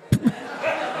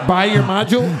 Buy your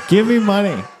module? Give me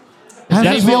money.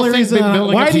 That's the only reason.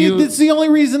 This is the only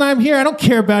reason I'm here. I don't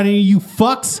care about any of you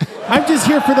fucks. I'm just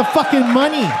here for the fucking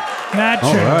money. Not true.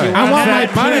 Right. I want my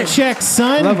paycheck,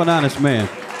 son. Love an honest man.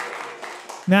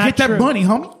 Not Get true. that money,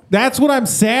 homie. That's what I'm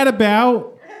sad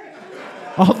about.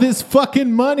 All this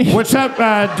fucking money. What's up?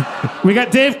 We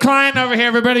got Dave Klein over here,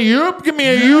 everybody. Yup, give me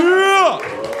a yup.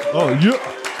 Oh, yeah.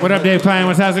 What up, Dave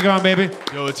Klein? How's it going, baby?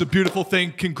 Yo, it's a beautiful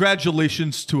thing.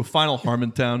 Congratulations to a final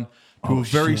Harmontown. To a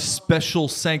very special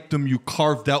sanctum you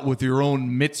carved out with your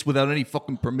own mitts without any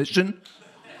fucking permission.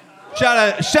 Shout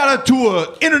out to an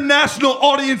international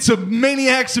audience of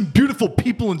maniacs and beautiful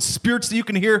people and spirits that you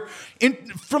can hear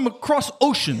from across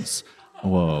oceans.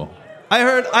 Whoa. I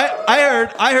heard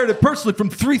it personally from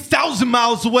 3,000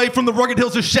 miles away from the rugged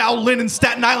hills of Shaolin in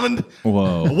Staten Island.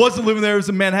 Whoa. I wasn't living there. It was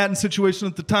a Manhattan situation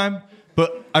at the time.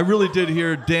 But I really did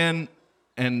hear Dan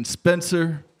and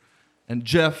Spencer and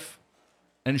Jeff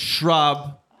and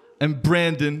Schraub and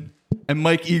Brandon and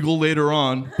Mike Eagle later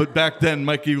on. But back then,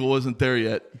 Mike Eagle wasn't there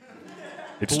yet.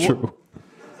 It's true.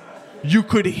 You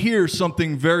could hear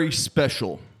something very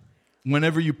special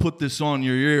whenever you put this on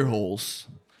your ear holes.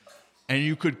 And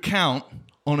you could count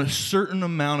on a certain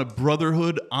amount of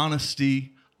brotherhood,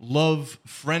 honesty, love,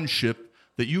 friendship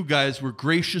that you guys were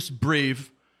gracious,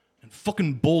 brave, and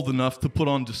fucking bold enough to put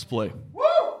on display.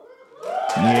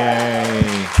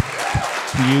 Yay.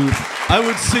 I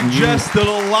would suggest that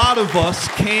a lot of us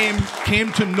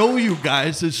came to know you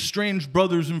guys as strange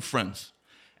brothers and friends.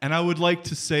 And I would like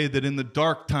to say that in the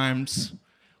dark times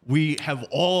we have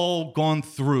all gone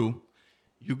through,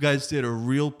 you guys did a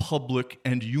real public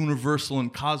and universal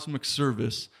and cosmic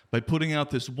service by putting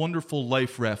out this wonderful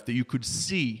life raft that you could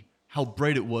see how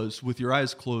bright it was with your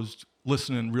eyes closed,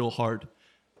 listening real hard.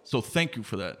 So thank you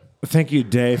for that. Thank you,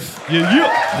 Dave. Yeah.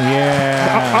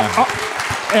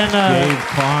 Dave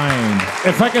Klein.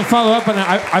 If I can follow up on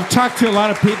that, I've talked to a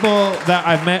lot of people that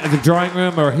I've met at the drawing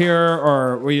room or here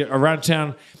or around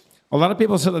town. A lot of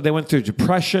people said that they went through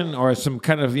depression or some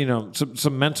kind of,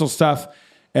 some mental stuff.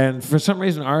 And for some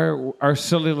reason, our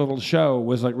silly little show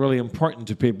was like really important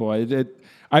to people.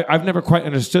 I've never quite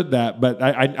understood that, but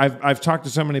I've talked to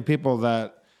so many people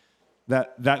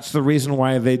that's the reason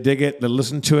why they dig it. They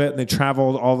listen to it and they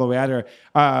traveled all the way out here.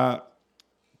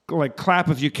 Like clap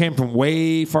if you came from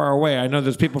way far away. I know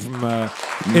there's people from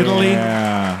Italy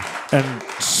and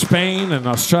Spain and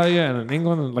Australia and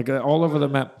England and like all over the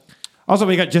map. Also,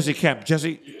 we got Jesse Kemp.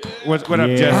 Jesse, what up,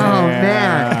 Jesse? Oh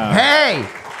man,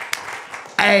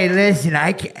 hey, listen,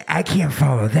 I can't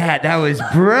follow that. That was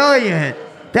brilliant.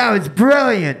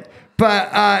 But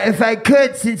if I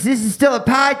could, since this is still a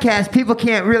podcast, people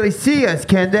can't really see us,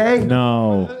 can they?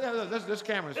 No. There's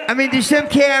cameras. I mean, there's some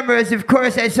cameras. Of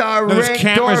course, I saw a There's Ring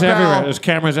cameras doorbell. everywhere. There's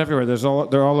cameras everywhere.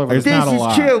 They're all over. This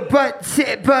is true,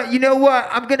 but you know what?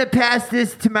 I'm gonna pass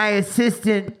this to my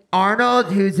assistant Arnold,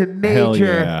 who's a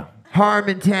major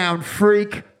Harmontown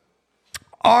freak.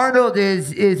 Arnold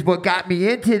is what got me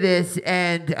into this,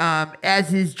 and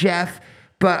as is Jeff.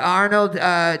 But Arnold,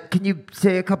 can you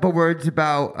say a couple words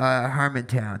about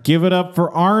Harmontown? Give it up for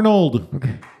Arnold.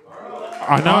 Okay.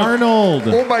 Arnold.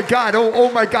 Oh my God!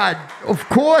 Oh my God! Of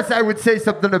course, I would say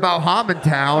something about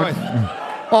Harmontown.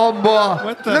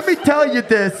 Let me tell you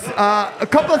this. A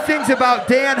couple of things about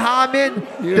Dan Harmon.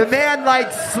 The man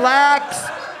likes slacks.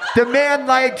 The man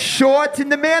likes shorts,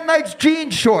 and the man likes jean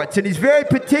shorts, and he's very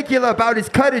particular about his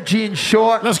cut of jean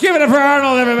short. Let's give it up for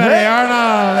Arnold, everybody. Hey.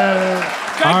 Arnold.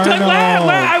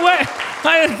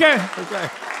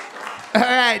 All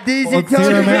right, these are Let's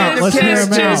hear him out. Let's hear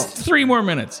him out. Just 3 more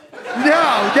minutes.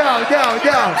 No.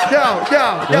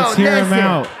 Let's hear him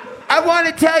out. I want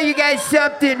to tell you guys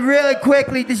something really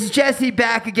quickly. This is Jesse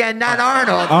back again, not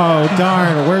Arnold. Oh,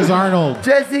 darn. Where's Arnold?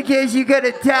 Just in case you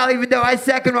couldn't tell, even though I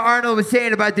second what Arnold was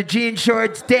saying about the jean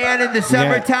shorts, Dan in the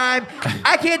summertime.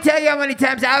 I can't tell you how many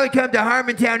times I would come to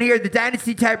Harmontown here, the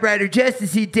Dynasty Typewriter, just to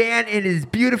see Dan in his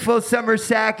beautiful summer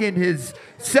sack and his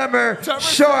summer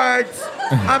shorts.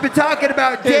 I've been talking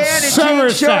about Dan in jean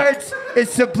shorts.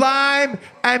 It's sublime.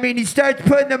 I mean, he starts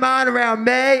putting them on around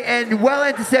May, and well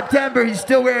into September, he's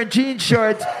still wearing jean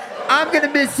shorts. I'm going to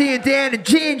miss seeing Dan in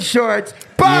jean shorts.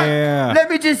 But let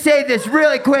me just say this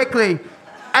really quickly.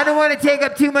 I don't want to take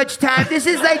up too much time. This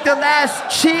is like the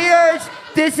last Cheers.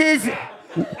 This is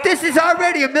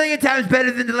already 1,000,000 times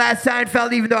better than the last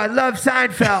Seinfeld, even though I love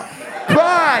Seinfeld.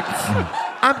 But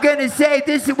I'm going to say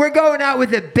this. We're going out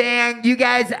with a bang. You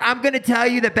guys, I'm going to tell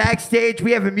you that backstage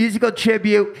we have a musical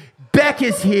tribute. Beck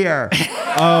is here.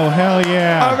 Oh, hell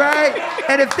yeah. All right?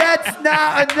 And if that's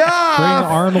not enough, bring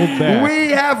Arnold back. We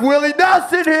have Willie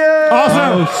Nelson here.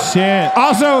 Also, oh, shit.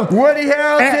 Also, Woody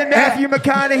Harrelson, Matthew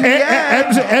McConaughey.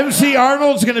 MC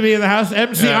Arnold's going to be in the house.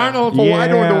 MC Arnold. Oh, I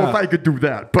don't know if I could do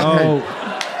that. But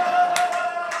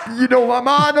you know, I'm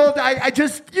Arnold. I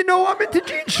just, I'm into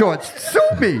jean shorts. Sue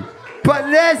me. But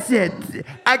listen,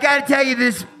 I got to tell you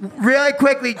this really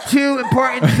quickly, 2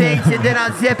 important things, and then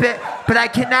I'll zip it. But I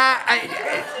cannot,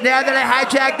 now that I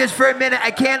hijacked this for a minute, I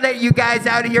can't let you guys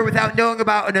out of here without knowing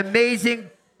about an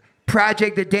amazing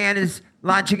project that Dan is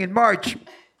launching in March.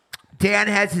 Dan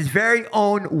has his very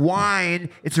own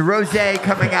wine. It's a rosé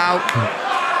coming out.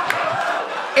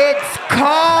 It's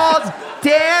called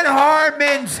Dan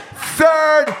Harmon's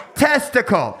Third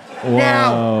Testicle. Whoa.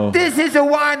 Now, this is a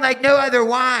wine like no other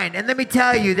wine. And let me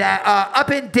tell you that up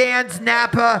in Dan's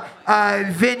Napa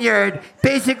vineyard,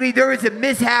 basically there was a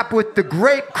mishap with the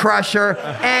grape crusher,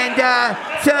 and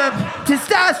some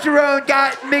testosterone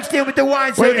got mixed in with the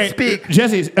wine, so to speak.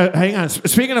 Jesse, hang on.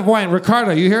 Speaking of wine,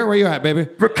 Ricardo, you here? Where you at, baby?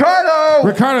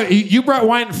 Ricardo, you brought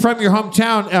wine from your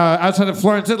hometown outside of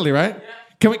Florence, Italy, right?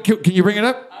 Can you bring it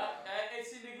up?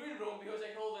 It's in the green room because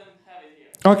I told them to have it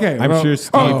here. Okay, I'm sure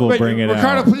Steve will bring it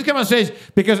Ricardo, out. please come on stage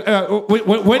because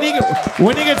when he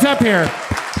gets up here,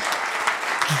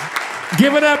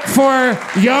 give it up for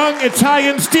young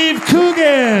Italian Steve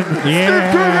Coogan.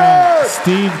 Yeah,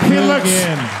 Steve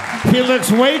Coogan. He looks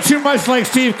way too much like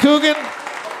Steve Coogan.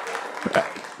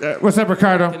 What's up,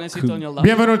 Ricardo? Can I sit on your lap?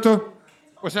 Bienvenuto.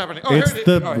 What's happening? Oh, It's here's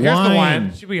the the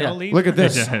wine. Should we all leave? Look at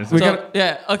this.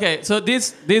 Okay. So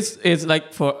this is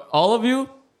like for all of you,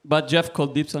 but Jeff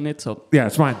called dips on it, so Yeah,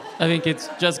 it's mine. I think it's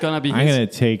just gonna be I'm his. going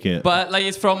to take it. But like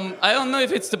it's from, I don't know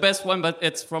if it's the best one, but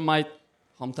it's from my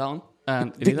hometown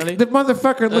in Italy. The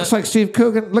motherfucker looks like Steve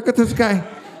Coogan. Look at this guy.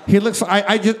 He looks.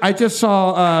 I just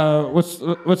saw what's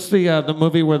the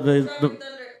movie where the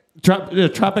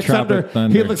Tropic Thunder.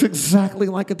 Thunder. He looks exactly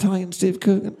like Italian Steve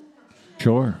Coogan.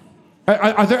 Sure.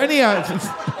 Are there any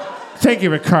Thank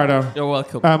you, Ricardo. You're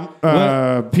welcome.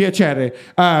 Piacere.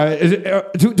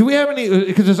 Do we have any?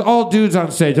 Because there's all dudes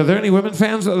on stage. Are there any women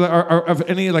fans of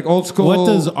any like old school? What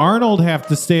does Arnold have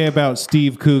to say about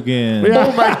Steve Coogan?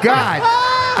 Oh my God!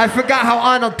 I forgot how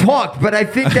Arnold talked, but I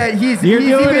think that he's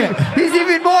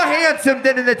even more handsome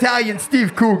than an Italian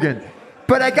Steve Coogan.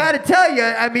 But I got to tell you,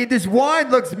 I mean, this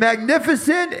wine looks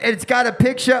magnificent. It's got a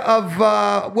picture of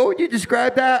what would you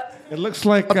describe that? It looks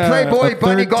like a Playboy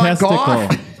bunny gone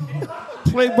goth.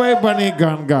 Playboy bunny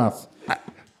gone goth.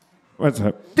 What's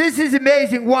up? This is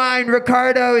amazing wine.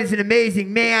 Ricardo is an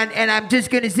amazing man, and I'm just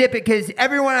going to zip it because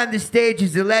everyone on the stage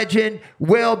is a legend.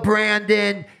 Will,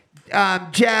 Brandon,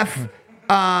 Jeff,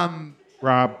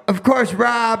 Rob. Of course,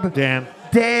 Rob. Dan,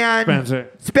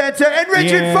 Spencer, and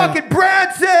Richard fucking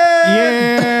Branson.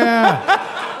 Yeah.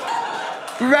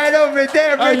 Right over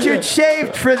there, Richard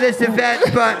shaved for this event,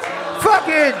 but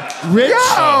fucking Rich.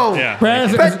 Yo. Yeah.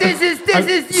 But this is.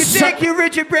 Thank you,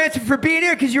 Richard Branson, for being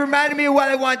here because you reminded me of what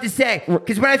I wanted to say.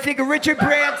 Because when I think of Richard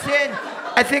Branson,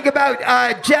 I think about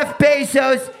Jeff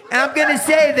Bezos, and I'm gonna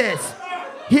say this.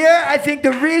 Here, I think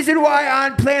the reason why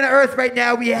on planet Earth right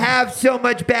now we have so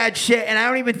much bad shit, and I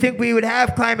don't even think we would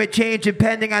have climate change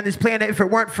impending on this planet if it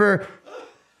weren't for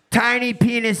tiny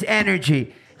penis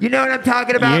energy. You know what I'm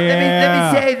talking about? Yeah.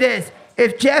 Let me say this.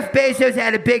 If Jeff Bezos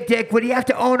had a big dick, would he have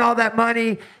to own all that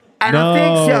money? I don't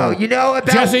think so. You know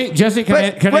about Jesse,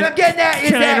 what I'm getting at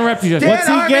is can I interrupt you, Jesse? Dan What's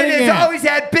he Harmon getting has at? always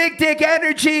had big dick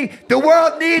energy. The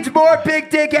world needs more big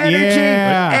dick energy.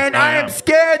 Yeah. And I am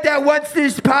scared that once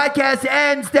this podcast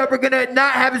ends, that we're gonna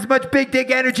not have as much big dick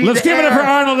energy. Let's give it up for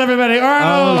Arnold, everybody.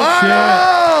 Arnold.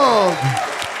 Arnold!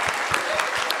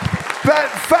 But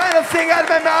final thing out of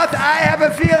my mouth, I have a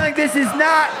feeling this is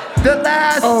not the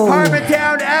last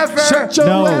Harmontown ever. Shut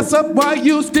your ass up while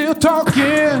you still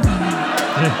talking.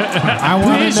 I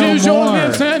want Please to know use more. your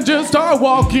lips and just start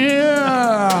walking.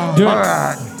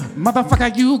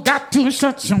 Motherfucker, you got to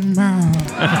shut your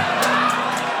mouth.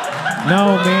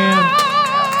 No, man.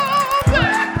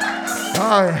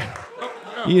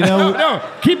 You know, No,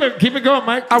 keep it going,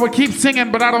 Mike. I would keep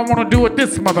singing, but I don't want to do what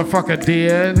this motherfucker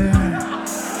did.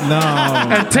 no.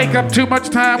 And take up too much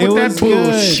time It with was that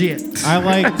good. bullshit. I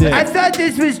liked it. I thought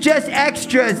this was just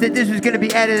extras, that this was going to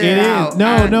be edited It out. is.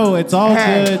 No, it's all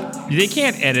Hey. good. They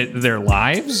can't edit their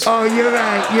lives. Oh, you're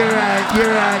right.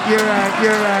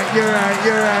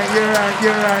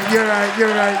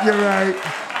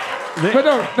 But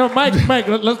no, Mike,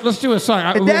 let's do a song.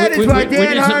 And that is why Dan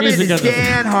need some Harmon music is on this.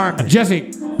 Dan Harmon.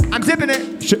 Jesse, I'm zipping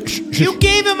it. You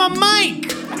gave him a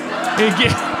mic.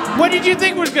 What did you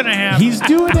think was going to happen? He's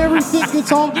doing everything.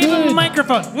 It's all Give him a good.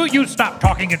 microphone. Will you stop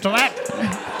talking into that?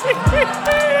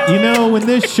 You know, when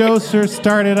this show first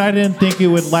started, I didn't think it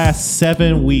would last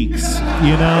 7 weeks.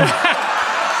 You know?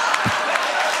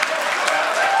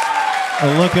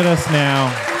 Look at us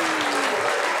now.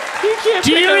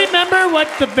 Do you remember what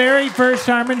the very first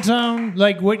Harmontown,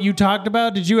 like what you talked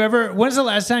about? Did you ever? When's the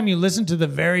last time you listened to the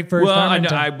very first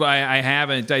Harmontown? I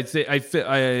haven't. It was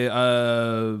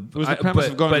the premise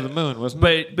of going to the moon, wasn't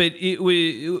it? But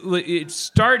it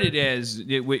started as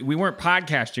we weren't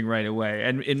podcasting right away,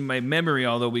 and in my memory,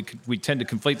 although we tend to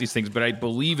conflate these things, but I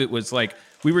believe it was like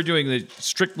we were doing the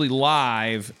strictly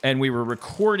live, and we were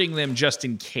recording them just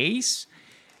in case.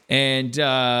 And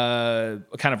kind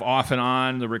of off and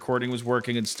on, the recording was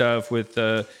working and stuff with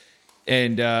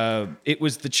and it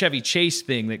was the Chevy Chase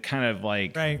thing that kind of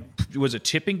like was a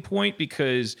tipping point,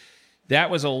 because that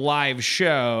was a live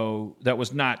show that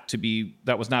was not a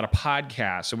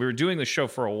podcast. So we were doing the show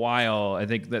for a while. I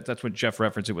think that's what Jeff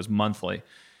referenced. It was monthly.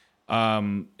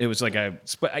 It was like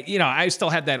I still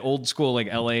had that old school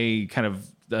like LA kind of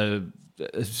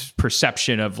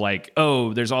perception of like,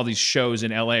 oh, there's all these shows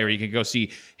in LA, or you can go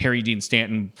see Harry Dean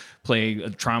Stanton play a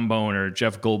trombone, or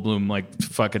Jeff Goldblum like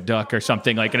fuck a duck or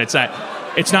something like, and it's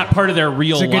not part of their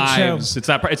real lives. It's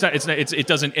not. It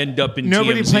doesn't end up in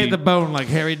Nobody TMZ. played the bone like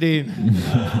Harry Dean.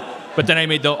 But then I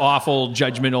made the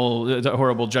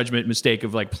horrible judgment mistake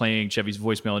of like playing Chevy's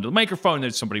voicemail into the microphone,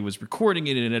 and somebody was recording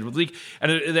it, and it would leak.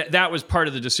 And that was part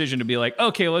of the decision to be like,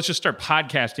 okay, let's just start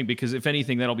podcasting, because if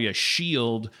anything, that'll be a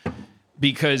shield.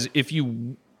 Because if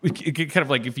you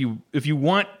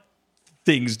want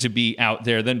things to be out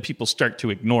there, then people start to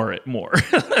ignore it more.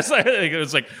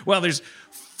 It's like, well, there's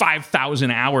 5,000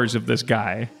 hours of this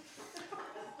guy.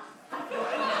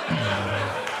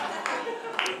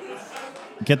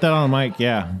 Get that on the mic.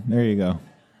 Yeah, there you go.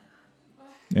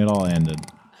 It all ended.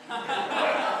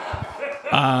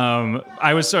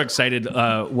 I was so excited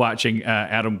watching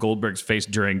Adam Goldberg's face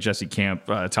during Jesse Camp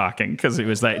talking, because it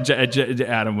was like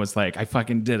Adam was like, "I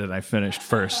fucking did it. I finished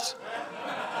first."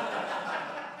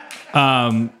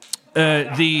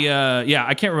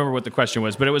 I can't remember what the question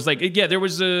was, but it was like, there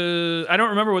was I don't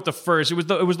remember what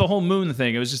it was the whole moon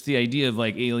thing. It was just the idea of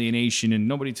like alienation and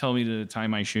nobody tell me to tie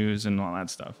my shoes and all that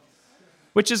stuff.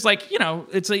 Which is like,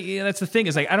 it's like, that's the thing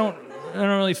is like, I don't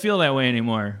really feel that way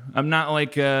anymore. I'm not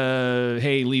like,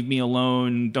 hey, leave me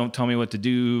alone. Don't tell me what to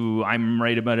do. I'm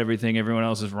right about everything. Everyone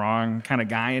else is wrong kind of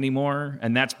guy anymore.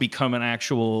 And that's become an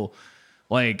actual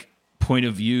like point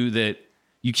of view that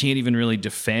you can't even really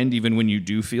defend even when you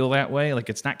do feel that way. Like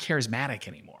it's not charismatic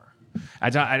anymore. I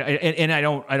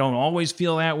don't always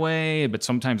feel that way, but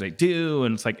sometimes I do.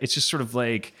 And it's like, it's just sort of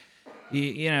like, I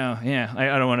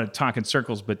don't want to talk in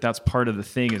circles, but that's part of the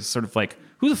thing is sort of like,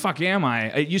 who the fuck am I?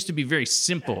 It used to be very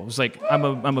simple. It was like, I'm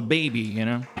a baby,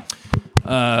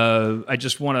 I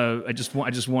just want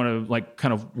to like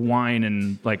kind of whine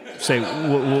and like say,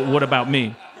 what about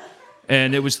me?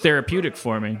 And it was therapeutic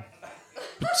for me.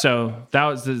 So that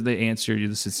was the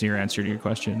sincere answer to your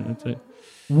question. That's it.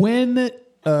 When,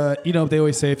 they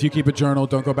always say if you keep a journal,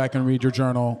 don't go back and read your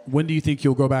journal. When do you think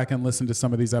you'll go back and listen to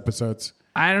some of these episodes?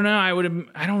 I don't know.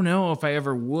 I don't know if I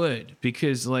ever would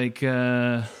because like,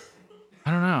 I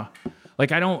don't know.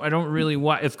 Like I don't really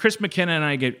watch. If Chris McKenna and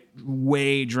I get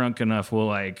way drunk enough,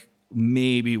 we'll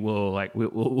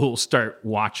start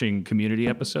watching Community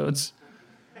episodes.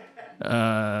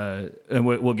 And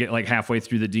we'll get like halfway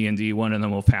through the D&D one and then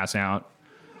we'll pass out.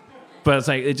 But it's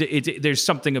like there's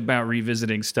something about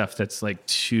revisiting stuff that's like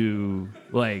too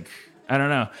like I don't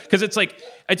know because it's like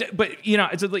it's like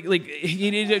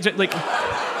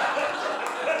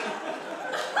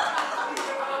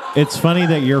it's funny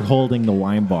that you're holding the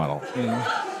wine bottle.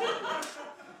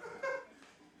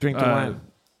 Drink the wine.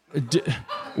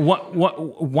 What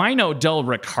Wino del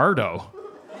Riccardo?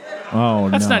 Oh,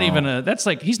 that's no. not even that's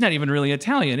like he's not even really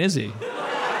Italian, is he?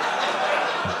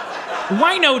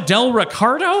 Wino del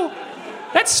Riccardo?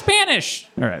 That's Spanish.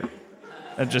 All right.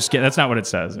 That's not what it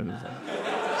says.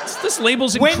 This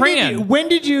label's in crayon. When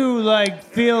did you like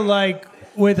feel like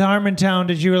with Harmontown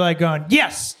did you were like going,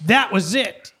 yes, that was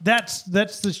it. This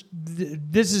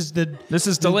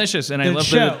is delicious, and I love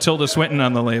the Tilda Swinton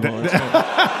on the label.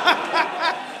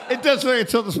 It does say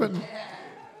Tilda Swinton.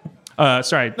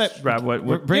 Sorry, Rob.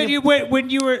 When you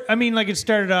were, it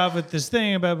started off with this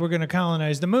thing about we're going to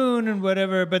colonize the moon and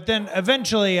whatever, but then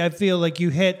eventually I feel like you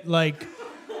hit like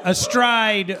a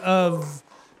stride of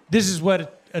this is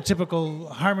what a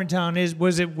typical Harmontown is.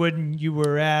 Was it when you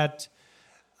were at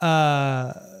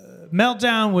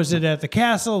Meltdown? Was it at the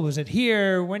castle? Was it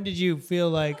here? When did you feel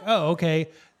like, oh, okay,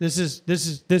 this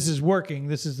is working.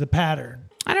 This is the pattern.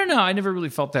 I don't know. I never really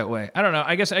felt that way. I don't know.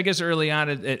 I guess early on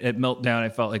at Meltdown, I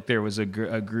felt like there was a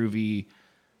groovy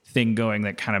thing going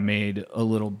that kind of made a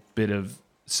little bit of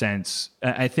sense.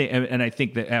 I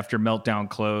think that after Meltdown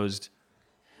closed,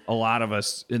 a lot of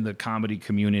us in the comedy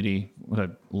community, what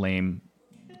a lame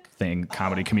thing,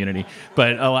 comedy community,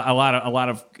 but a lot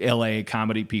of LA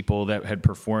comedy people that had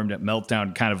performed at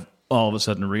Meltdown kind of all of a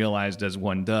sudden realized, as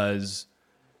one does,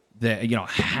 that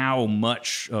how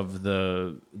much of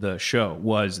the show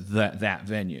was that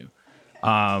venue,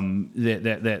 that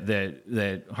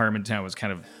Harmontown was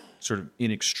kind of sort of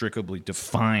inextricably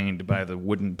defined by the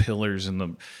wooden pillars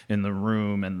in the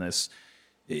room and this.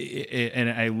 And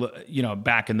I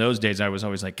back in those days, I was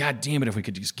always like, God damn it, if we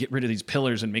could just get rid of these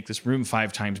pillars and make this room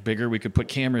 5 times bigger, we could put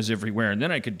cameras everywhere, and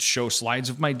then I could show slides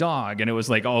of my dog. And it was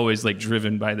like always like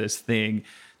driven by this thing.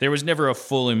 There was never a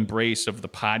full embrace of the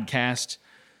podcast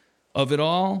of it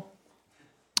all.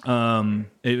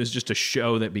 It was just a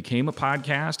show that became a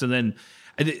podcast. And then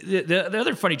the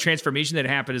other funny transformation that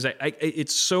happened is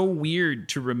it's so weird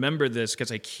to remember this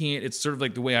because I can't. It's sort of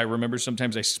like the way I remember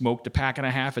sometimes I smoked a pack and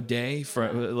a half a day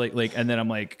for like, and then I'm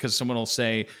like, because someone will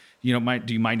say, do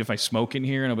you mind if I smoke in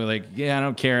here? And I'll be like, yeah, I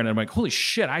don't care. And I'm like, holy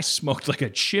shit, I smoked like a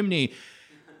chimney.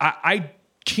 I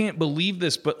can't believe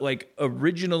this, but like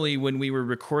originally when we were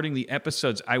recording the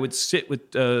episodes, I would sit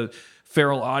with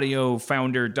Feral Audio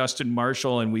founder Dustin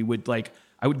Marshall, and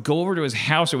I would go over to his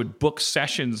house. I would book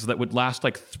sessions that would last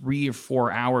like 3 or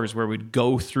 4 hours where we'd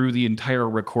go through the entire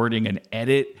recording and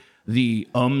edit the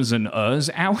ums and uhs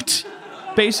out,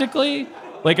 basically.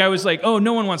 Like I was like, oh,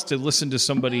 no one wants to listen to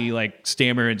somebody like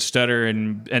stammer and stutter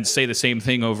and say the same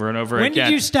thing over and over again. When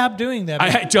did you stop doing that?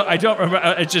 I don't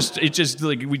remember. It just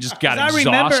like we just got exhausted.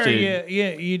 I remember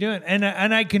you doing,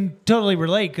 and I can totally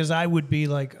relate because I would be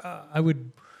like,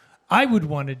 I would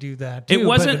want to do that too. It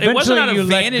wasn't out of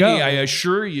vanity, I I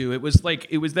assure you.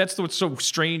 That's what's so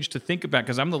strange to think about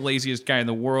because I'm the laziest guy in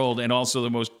the world and also the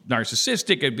most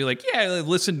narcissistic. I'd be like, yeah,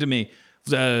 listen to me,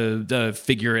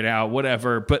 figure it out,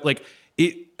 whatever. But like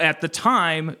at the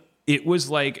time, it was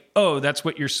like, oh, that's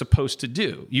what you're supposed to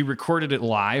do. You recorded it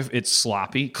live. It's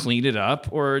sloppy. Clean it up,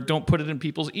 or don't put it in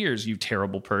people's ears. You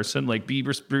terrible person. Like, be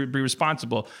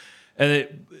responsible. And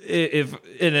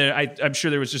I'm sure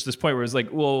there was just this point where it's like,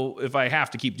 well, if I have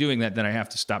to keep doing that, then I have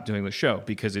to stop doing the show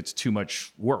because it's too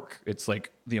much work. It's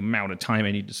like the amount of time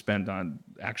I need to spend on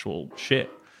actual shit.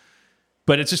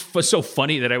 But it's just so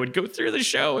funny that I would go through the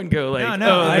show and go like,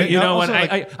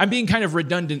 I'm being kind of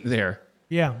redundant there.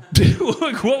 Yeah.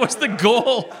 Like, what was the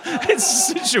goal? It's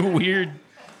such a weird.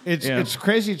 It's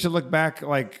crazy to look back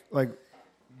like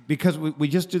because we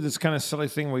just do this kind of silly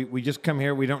thing. We just come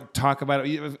here. We don't talk about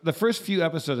it. The first few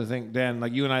episodes, I think, Dan,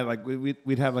 like you and I, like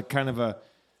we'd have like kind of a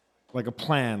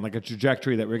plan, like a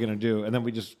trajectory that we're going to do, and then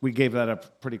we gave that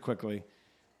up pretty quickly.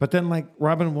 But then like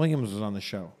Robin Williams was on the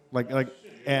show,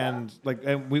 and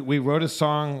we wrote a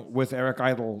song with Eric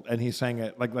Idle, and he sang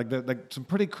it. Like some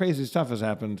pretty crazy stuff has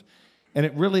happened. And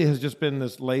it really has just been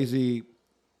this lazy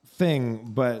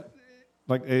thing, but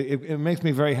like it makes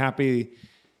me very happy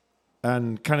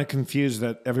and kind of confused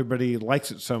that everybody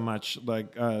likes it so much.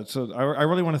 Like, so I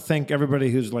really want to thank everybody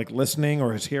who's like listening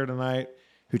or is here tonight,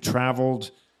 who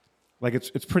traveled. Like,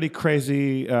 it's pretty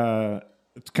crazy.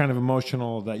 It's kind of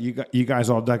emotional that you guys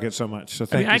all dug it so much. So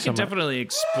thank you so much. I can definitely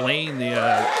explain the.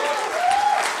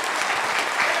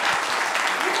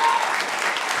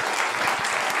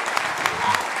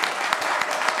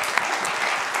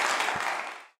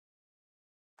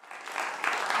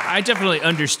 I definitely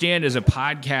understand as a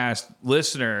podcast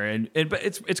listener, but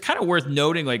it's kind of worth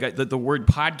noting like that the word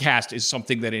podcast is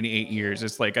something that in 8 years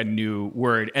it's like a new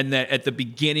word, and that at the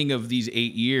beginning of these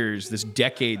 8 years, this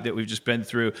decade that we've just been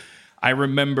through, I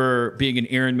remember being in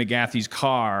Erin McGathy's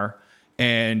car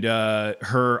and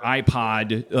her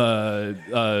iPod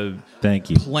thank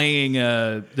you playing.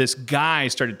 This guy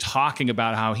started talking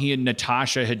about how he and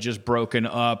Natasha had just broken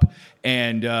up,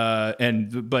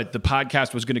 but the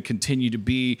podcast was going to continue to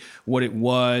be what it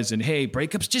was. And hey,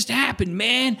 breakups just happen,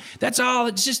 man. That's all.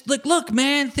 It's just like, look,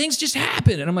 man, things just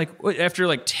happen. And I'm like, after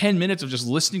like 10 minutes of just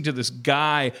listening to this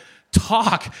guy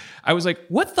talk, I was like,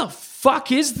 what the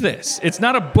fuck is this? It's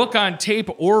not a book on tape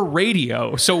or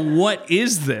radio. So what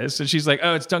is this? And she's like,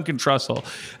 oh, it's Duncan Trussell.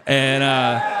 And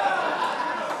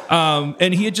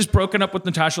he had just broken up with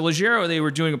Natasha Leggero. They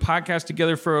were doing a podcast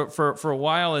together for a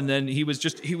while, and then he was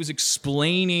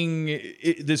explaining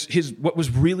what was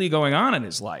really going on in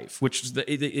his life, which was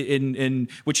in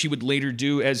which he would later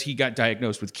do as he got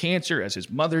diagnosed with cancer, as his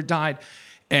mother died.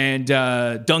 And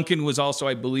Duncan was also,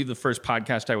 I believe, the first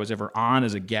podcast I was ever on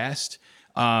as a guest.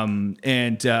 I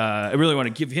really want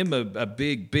to give him a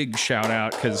big shout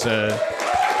out because.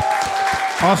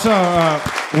 Also,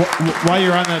 while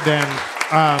you're on that, Dan,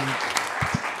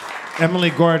 Emily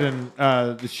Gordon,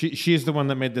 she's the one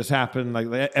that made this happen.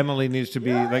 Like, Emily needs to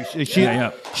be like she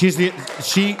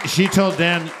told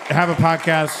Dan have a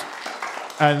podcast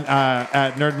and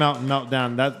at Nerd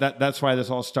Meltdown. That's why this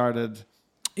all started.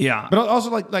 Yeah, but also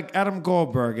like Adam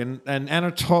Goldberg and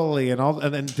Anatoly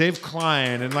and then Dave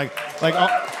Klein and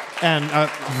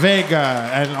Vega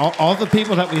and all the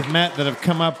people that we've met that have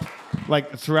come up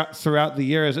like throughout the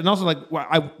years, and also like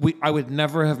I would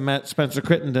never have met Spencer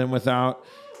Crittenden without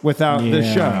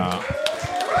this show.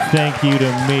 Thank you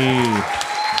to me.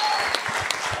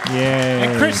 Yay.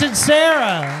 And Chris and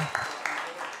Sarah.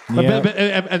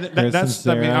 That's.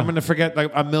 I mean, I'm going to forget like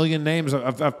a million names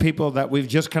of people that we've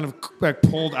just kind of like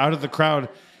pulled out of the crowd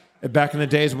back in the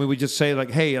days when we would just say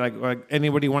like, "Hey, like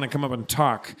anybody want to come up and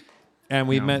talk?" And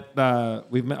we've met a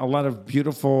lot of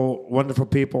beautiful, wonderful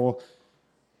people.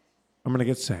 I'm going to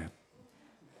get sad.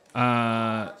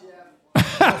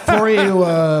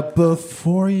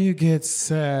 Before you get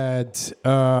sad,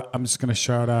 I'm just gonna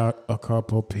shout out a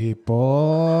couple people.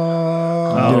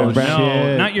 Oh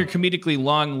no! Not your comedically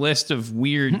long list of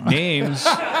weird names.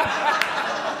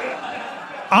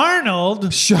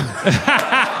 Arnold. Shout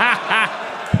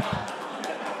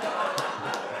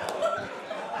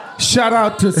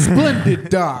out to Splendid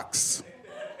Docs,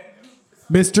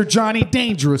 Mr. Johnny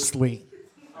Dangerously,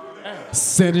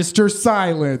 Sinister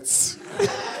Silence,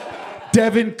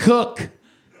 Devin Cook,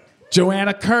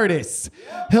 Joanna Curtis,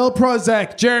 Hill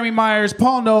Prozek, Jeremy Myers,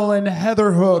 Paul Nolan,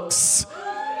 Heather Hooks.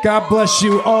 God bless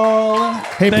you all.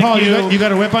 Hey, Paul, you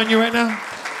got a whip on you right now?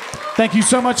 Thank you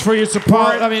so much for your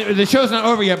support. Paul, I mean, the show's not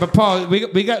over yet, but Paul,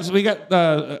 we got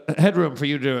headroom for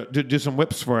you to do some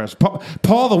whips for us.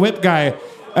 Paul the whip guy,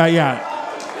 yeah.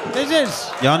 This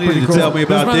is y'all need to tell me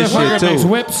about this shit too. Makes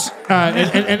whips,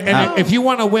 and if you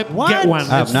want a whip, get one.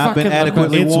 I have not been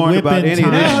adequately warned about any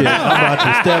of this shit. I'm about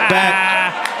to step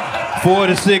back 4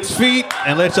 to 6 feet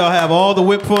and let y'all have all the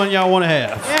whip fun y'all want to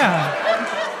have.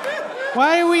 Yeah.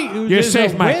 Why are we? You're there's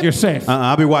safe, a Mike. whip? You're safe.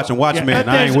 I'll be watching Watchmen.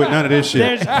 Yeah, I ain't with none of this shit.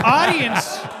 There's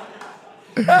audience.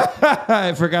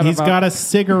 I forgot He's about. got a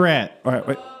cigarette. All right,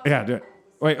 wait. Yeah, do it.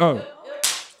 Wait. Oh.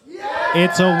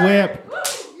 It's a whip.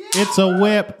 It's a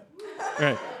whip. All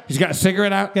right. He's got a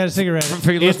cigarette out. Got a cigarette.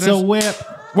 For your It's listeners. a whip.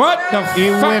 What the He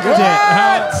fuck? whipped What?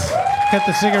 it. Cut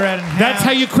the cigarette in half. That's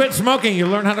how you quit smoking. You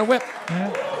learn how to whip.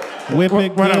 Whip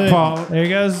it What good. up, Paul? There he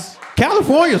goes.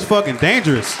 California's fucking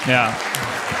dangerous. Yeah.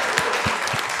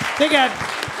 They got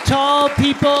tall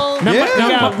people. No, Yeah. no,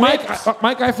 They got Mike, whips.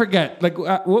 Mike, I forget. Like,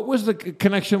 what was the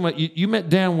connection? With, you met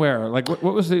Dan where? Like, what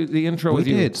was the intro We with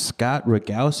you? did Scott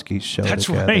Rogowski's show That's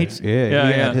together. right. Yeah, Yeah,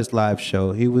 he yeah. had his live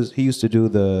show. He used to do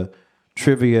the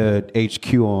Trivia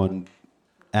HQ on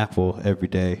Apple every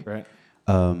day. Right.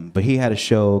 But he had a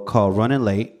show called Running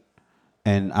Late,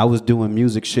 and I was doing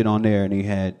music shit on there, and he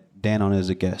had Dan on as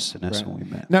a guest, and that's when we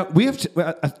met. Now we have.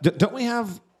 Don't we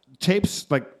have tapes?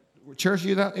 Like, Church,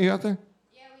 you out there?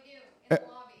 Yeah, we do. In the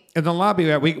lobby. In the lobby,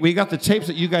 yeah, we got the tapes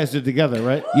that you guys did together,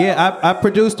 right? Yeah, I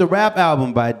produced a rap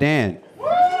album by Dan,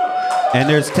 and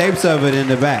there's tapes of it in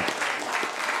the back.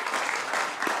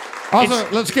 Also,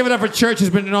 let's give it up for Church, who's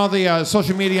been in all the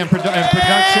social media and production.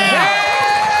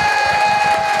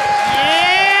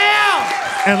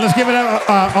 And let's give it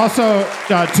up also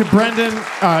to Brendan.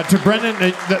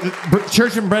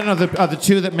 Church and Brendan are the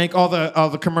two that make all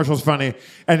the commercials funny,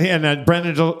 and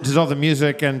Brendan does all the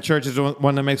music, and Church is the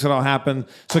one that makes it all happen.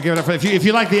 So give it up for if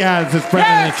you like the ads, it's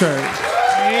Brendan and Church.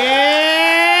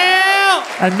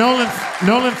 And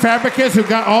Nolan Fabricus, who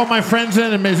got all my friends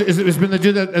in, and has been the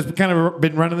dude that has kind of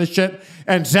been running this shit.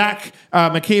 And Zach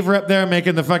McKeever up there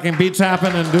making the fucking beats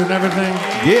happen and doing everything.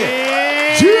 Yeah.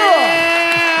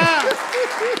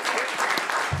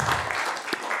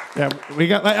 Yeah, we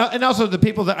got, and also the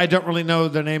people that I don't really know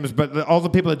their names, but all the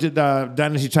people that did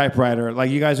Dynasty Typewriter,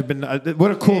 like you guys have been. What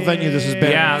a cool venue this has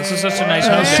been. Yeah, this is such a nice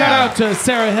home. Shout out to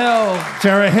Sarah Hill.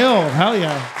 Sarah Hill, hell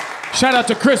yeah. Shout out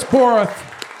to Chris Boroff.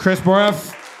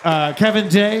 Kevin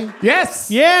Day. Yes.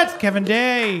 Yes, Kevin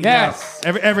Day. Yes.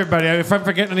 Everybody. If I'm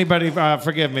forgetting anybody,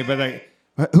 forgive me.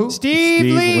 But who? Steve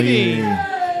Levy.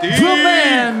 The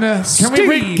man.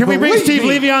 Can we bring Steve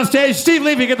Levy on stage? Steve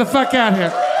Levy, get the fuck out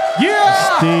here.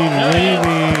 Yeah. Steve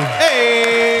Levy.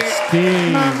 Hey.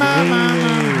 Steve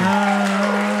Levy.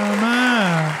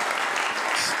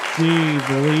 Steve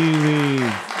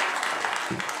Levy.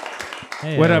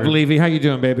 Hey, What up, Levy? How you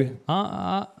doing, baby?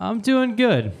 I'm doing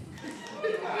good.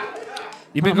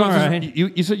 You've been I'm going all through. right.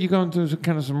 You said you're going through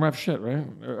kind of some rough shit, right?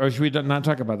 Or should we not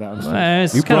talk about that? Well,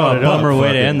 it's You kind brought of it a up, bummer way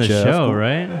to fucking end the Jeff. show,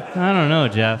 right? I don't know,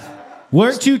 Jeff.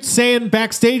 Weren't you saying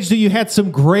backstage that you had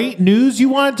some great news you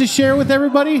wanted to share with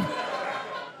everybody?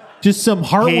 Just some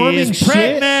heartwarming He's shit?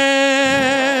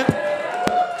 pregnant.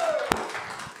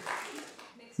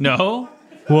 No?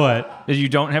 What? You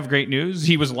don't have great news?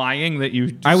 He was lying that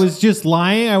you... I was just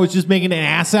lying. I was just making an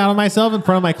ass out of myself in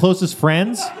front of my closest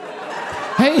friends.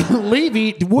 Hey,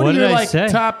 Levy, what are did your I like say?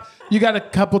 top? You got a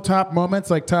couple top moments,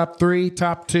 like top 3,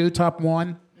 top 2, top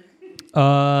 1.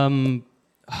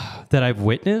 That I've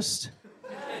witnessed?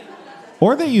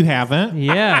 Or that you haven't.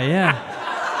 Yeah.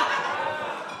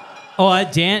 Oh,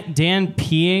 Dan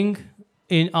peeing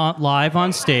live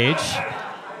on stage.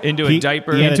 Into a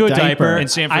diaper. he had Into a diaper. in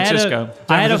San Francisco.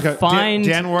 I had to find...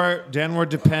 Dan wore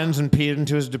Depends and peed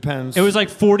into his Depends. It was like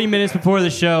 40 minutes before the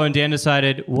show, and Dan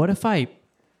decided, what if I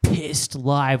pissed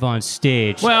live on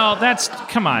stage? Well,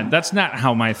 come on. That's not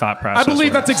how my thought process I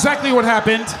believe works. that's exactly what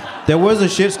happened. There was a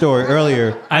shit story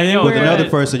earlier I think with we're another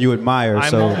at- person you admire.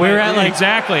 So We're at like...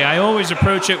 Exactly. I always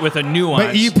approach it with a nuance.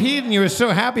 But you peed and you were so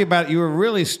happy about it. You were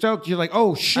really stoked. You're like,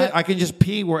 oh shit, I can just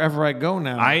pee wherever I go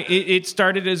now. It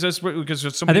started as us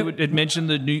because somebody had mentioned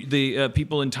the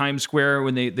people in Times Square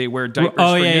when they wear diapers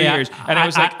for New Year's, and I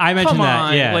was like, I mentioned come that,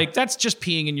 on, yeah. like that's just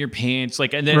peeing in your pants,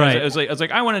 like, and then Right. I was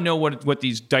like, I want to know what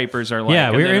these diapers are like. Yeah,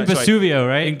 And we were then in so I- Vesuvio,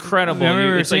 right? Incredible. Remember we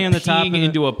were It's sitting like on the top peeing of the-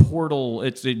 into a portal.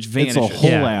 It vanishes. It's a whole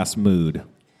Yeah. ass mood.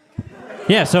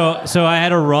 Yeah, so I had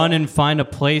to run and find a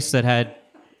place that had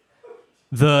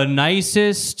the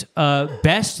nicest,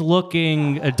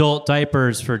 best-looking adult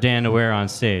diapers for Dan to wear on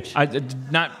stage.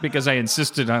 Not because I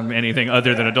insisted on anything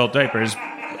other than adult diapers.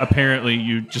 Apparently,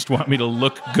 you just want me to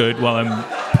look good while I'm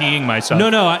peeing myself. No,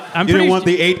 I'm you pretty didn't want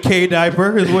the 8K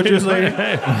diaper, is what you're saying?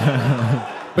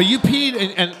 But you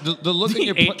peed, and the look in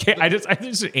your 8K. I just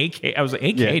said 8K. I was like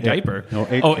 8K Yeah, yeah. diaper. No,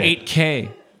 8K. Oh, 8K.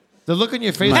 the look in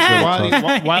your face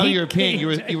while you were peeing,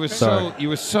 you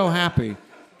were so happy.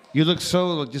 You looked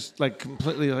so just like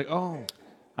completely like, oh.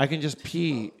 I can just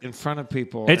pee in front of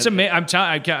people. It's amazing. I'm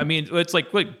telling. I mean, it's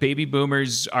like baby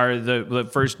boomers are the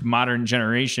first modern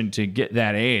generation to get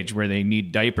that age where they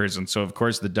need diapers, and so of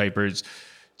course the diapers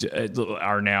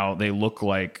are now they look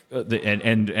like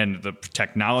and the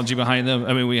technology behind them.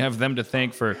 I mean, we have them to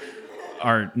thank for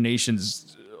our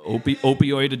nation's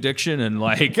opioid addiction, and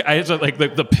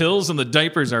the pills and the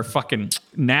diapers are fucking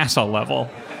NASA level.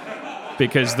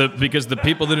 Because the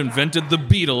people that invented the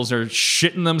Beatles are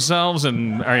shitting themselves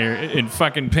and are in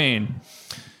fucking pain.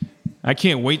 I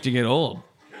can't wait to get old.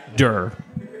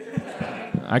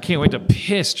 I can't wait to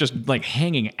piss just like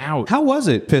hanging out. How was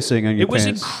it pissing on your pants?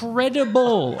 It was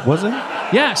incredible. Was it?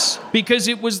 Yes, because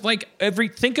it was like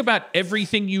think about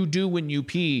everything you do when you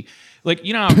pee. Like,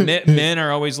 you know how men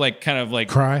are always like kind of like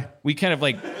cry. We kind of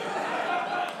like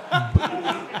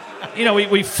you know,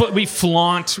 we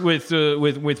flaunt with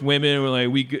women. We're like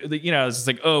it's just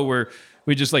like, oh,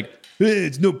 we just like, hey,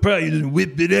 it's no problem. You just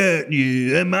whip it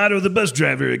out. I'm Otto the bus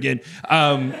driver again.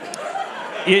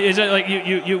 It's like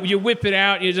you whip it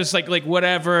out. You just like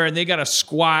whatever, and they got to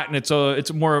squat, and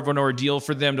it's more of an ordeal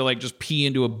for them to like just pee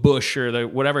into a bush or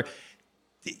whatever.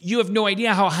 You have no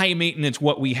idea how high maintenance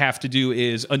what we have to do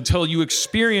is until you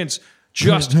experience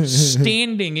just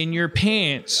standing in your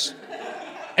pants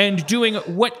and doing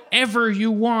whatever you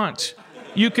want.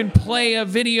 You can play a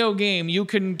video game. You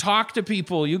can talk to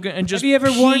people. You can and just. Have you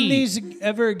ever pee. worn these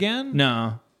ever again?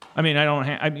 No, I mean I don't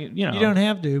have. I mean, you know, you don't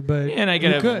have to, but and I you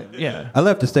get could. Yeah, I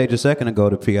left the stage a second ago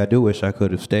to pee. I do wish I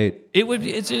could have stayed. it would.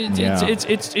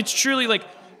 It's truly like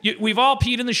we've all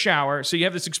peed in the shower, so you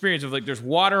have this experience of like there's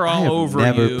water all over you.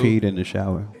 Never peed in the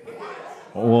shower.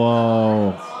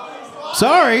 Whoa.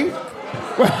 Sorry.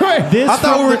 I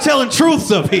thought we were telling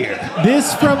truths up here.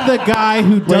 This from the guy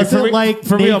who doesn't like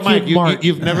for real, naked Mike. Mark.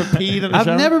 You've never peed in the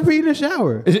shower? I've never peed in the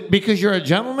shower. Is it because you're a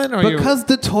gentleman, or because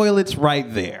the toilet's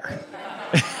right there?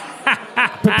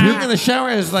 But peeing in the shower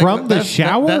is like From the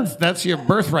shower? That's your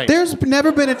birthright. There's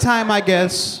never been a time, I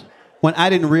guess, when I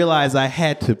didn't realize I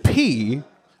had to pee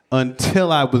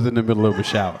until I was in the middle of a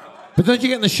shower. But don't you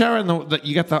get in the shower and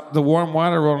you got the warm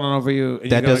water rolling over you?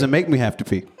 And That doesn't make me have to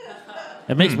pee.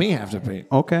 It makes me have to pee.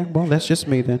 Okay, well, that's just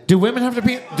me then. Do women have to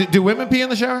pee? Do women pee in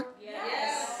the shower?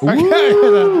 Yes.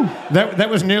 Okay. that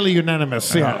was nearly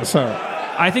unanimous. Yeah. So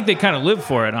I think they kind of live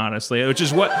for it, honestly, which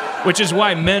is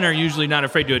why men are usually not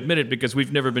afraid to admit it, because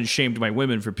we've never been shamed by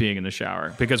women for peeing in the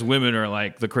shower, because women are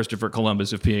like the Christopher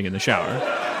Columbus of peeing in the shower.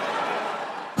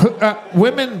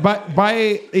 Women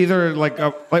by either like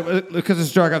because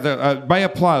it's dark out there. By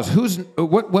applause,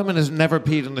 what women has never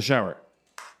peed in the shower?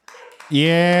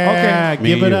 Yeah, okay.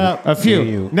 Give it up. A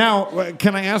few. Now,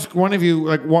 can I ask one of you,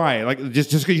 like, why? Like,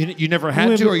 just because you never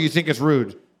had to, or you think it's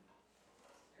rude?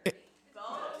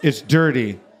 It's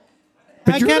dirty.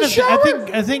 But you're in the shower?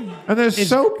 I think. And there's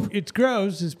soap. It's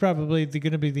gross. Is probably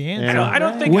going to be the answer. I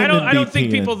don't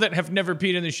think people that have never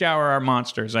peed in the shower are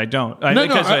monsters. I don't.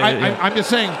 I'm just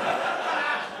saying.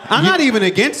 I'm not even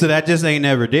against it. I just ain't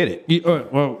never did it.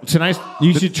 Well, tonight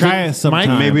you should try it sometime.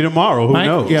 Mike, maybe tomorrow. Who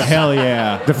knows? Yeah. Hell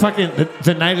yeah.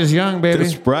 The night is young, baby.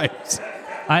 That's right.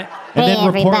 Hey,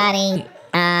 everybody.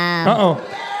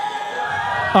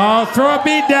 Oh, throw a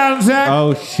beat down, Zach.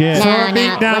 Oh shit. Throw a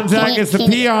beat down, Zach. It's the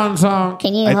pee-on song.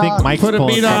 Can you I think Mike's put a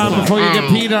beat on before you get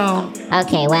peed on.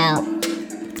 Okay, well,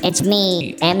 it's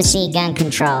me, MC Gun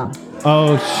Control.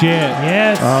 Oh shit.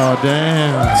 Yes. Oh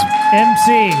damn.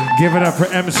 MC. Give it up for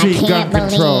MC I Gun can't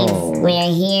Control. believe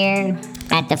we're here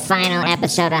at the final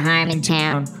episode of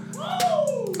Harmontown,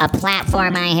 a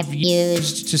platform I have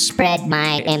used to spread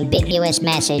my ambiguous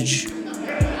message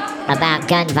about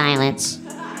gun violence.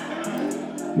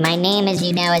 My name, as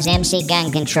you know, is MC Gun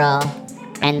Control,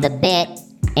 and the bit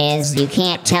is you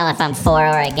can't tell if I'm for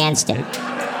or against it.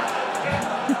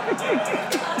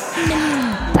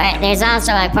 But there's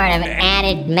also a part of an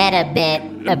added meta bit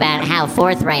about how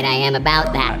forthright I am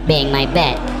about that being my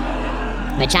bit,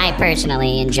 which I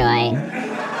personally enjoy.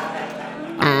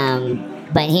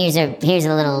 But here's a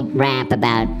little rap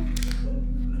about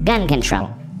gun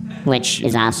control, which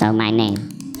is also my name.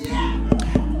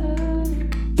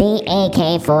 The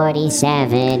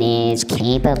AK-47 is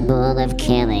capable of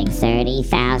killing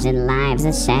 30,000 lives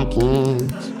a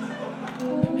second.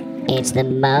 It's the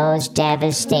most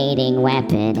devastating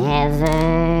weapon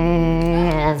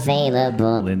ever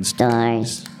available in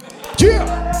stores.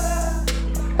 Yeah.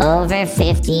 Over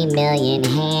 50 million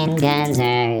handguns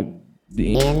are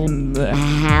in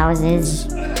houses.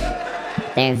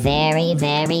 They're very,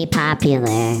 very popular.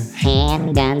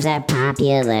 Handguns are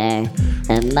popular.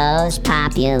 The most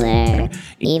popular,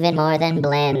 even more than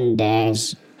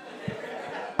blenders.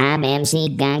 I'm MC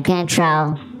Gun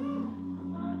Control.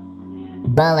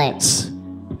 Bullets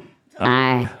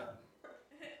are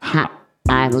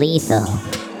lethal.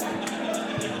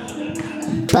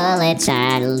 Bullets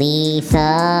are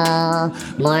lethal,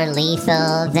 more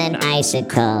lethal than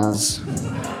icicles.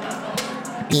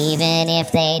 Even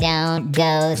if they don't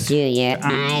go through your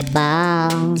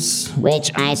eyeballs,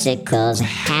 which icicles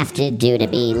have to do to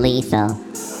be lethal.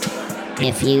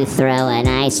 If you throw an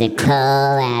icicle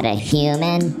at a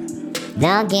human,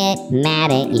 they'll get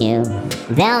mad at you.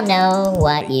 They'll know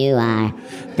what you are.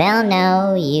 They'll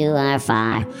know you are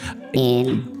far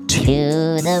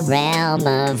into the realm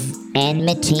of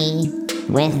enmity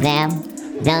with them.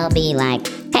 They'll be like,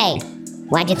 hey,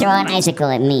 why'd you throw an icicle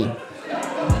at me?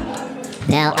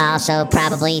 They'll also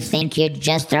probably think you're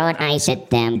just throwing ice at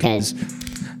them because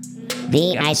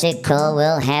the icicle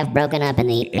will have broken up in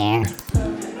the air.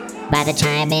 By the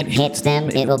time it hits them,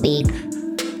 it will be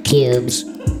cubes.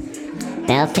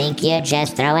 They'll think you're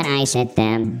just throwing ice at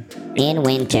them in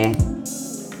winter.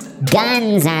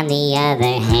 Guns, on the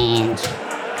other hand,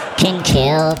 can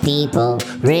kill people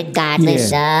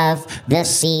regardless of the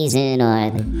season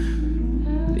or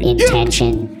the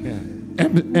intention.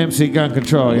 MC Gun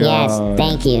Control. Yes,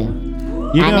 thank you.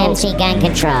 I'm MC Gun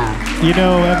Control. You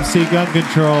know, MC Gun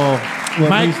Control.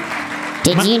 Mike,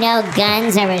 did you know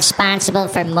guns are responsible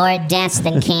for more deaths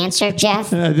than cancer,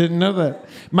 Jeff? I didn't know that.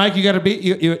 Mike, you got a beat?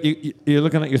 You're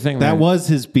looking at your thing. That man. was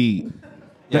his beat.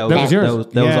 Yeah, that was yours.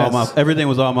 That was all my. Everything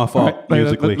was all my fault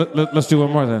musically. Let's do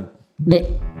one more then.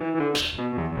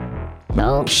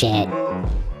 Oh shit!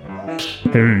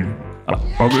 Hey,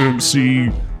 I'm MC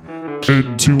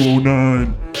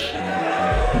N209,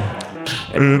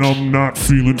 and I'm not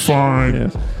feeling fine.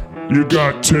 Yes. You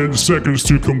got 10 seconds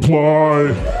to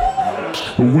comply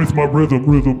with my rhythm.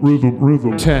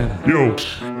 10. Yo,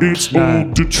 it's 9,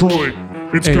 old Detroit.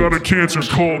 It's 8, got a cancer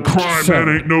called crime 7,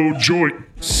 that ain't no joint.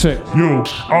 6. Yo,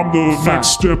 I'm the 5, next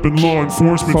step in law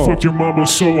enforcement. 4, Fuck your mama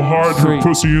so hard, 3, her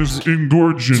pussy is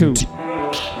engorgent. 2,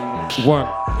 1.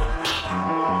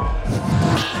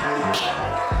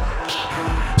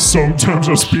 Sometimes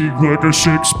I speak like a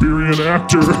Shakespearean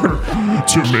actor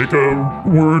to make a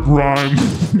word rhyme.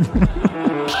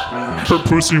 Her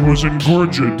pussy was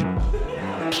engorged.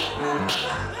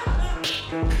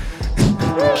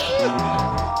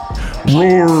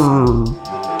 Roar!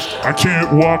 I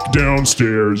can't walk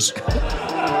downstairs.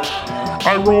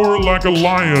 I roar like a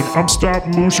lion. I'm stop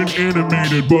motion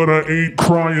animated, but I ain't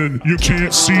crying. You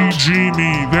can't CG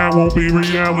me. That won't be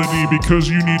reality because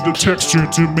you need the texture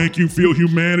to make you feel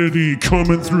humanity.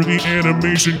 Coming through the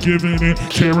animation, giving it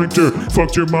character.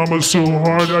 Fucked your mama so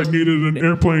hard I needed an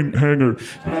airplane hangar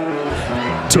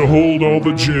to hold all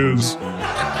the jizz.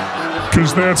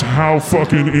 Cause that's how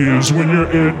fucking is. When you're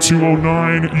at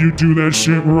 209, you do that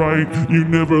shit right. You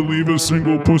never leave a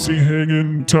single pussy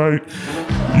hanging tight.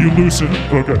 You loosen.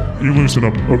 Okay, you loosen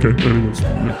up. Okay, anyways.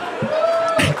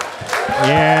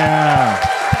 Yeah.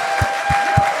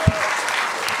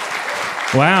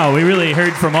 Wow, we really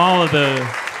heard from all of the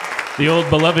old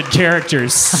beloved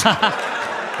characters.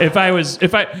 If I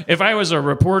was a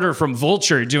reporter from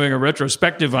Vulture doing a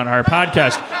retrospective on our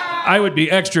podcast, I would be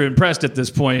extra impressed at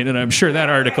this point, and I'm sure that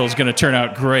article is going to turn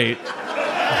out great.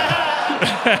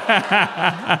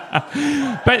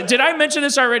 But did I mention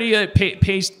this already?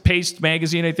 Paste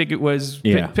magazine, I think it was.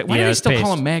 Yeah. Why do they still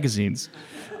call them magazines?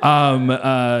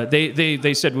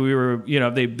 They said we were,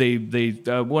 they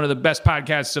one of the best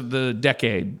podcasts of the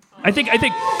decade. I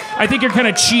think you're kind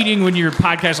of cheating when your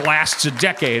podcast lasts a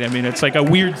decade. I mean, it's like a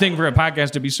weird thing for a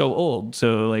podcast to be so old.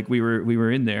 So like we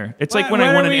were in there. It's like when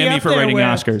I won an Emmy for writing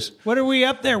Oscars. What are we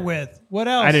up there with? What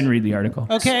else? I didn't read the article.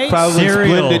 Okay. Probably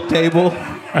Splendid Table.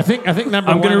 I think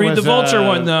number I'm one. going to read the was, Vulture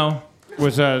one though.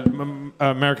 Was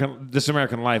This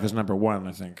American Life is number one,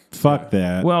 I think. Fuck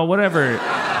that. Well, whatever.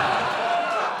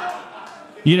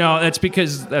 That's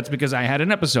because I had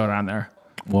an episode on there.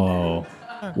 Whoa.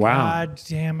 Oh, Wow. God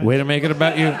damn it. Way to make it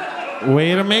about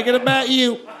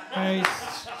you.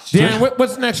 Dan,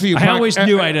 what's next for you? I always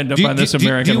knew I'd end up on This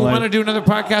American Life. Do you Life. want to do another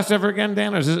podcast ever again,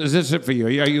 Dan, or is this it for you?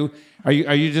 Are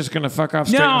you just gonna fuck off?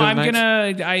 Straight No, into the I'm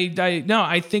nights? gonna. No,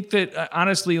 I think that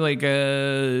honestly, like,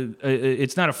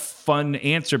 it's not a fun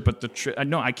answer, but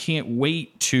no, I can't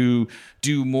wait to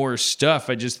do more stuff.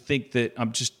 I just think that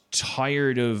I'm just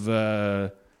tired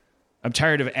of. I'm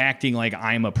tired of acting like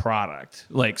I'm a product.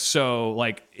 Like, so,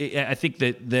 like, I think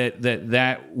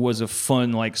that was a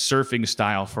fun, like, surfing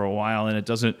style for a while, and it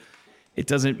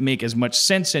doesn't make as much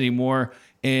sense anymore.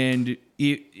 And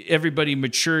everybody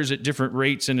matures at different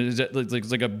rates, and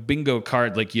it's like a bingo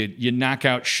card. Like, you knock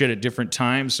out shit at different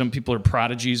times. Some people are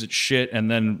prodigies at shit,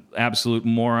 and then absolute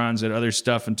morons at other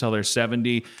stuff until they're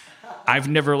 70. I've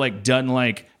never, like, done,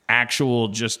 like, actual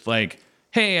just, like,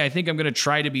 hey, I think I'm going to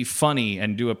try to be funny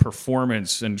and do a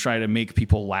performance and try to make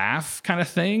people laugh kind of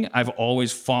thing, I've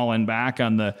always fallen back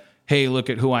on the, hey, look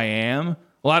at who I am.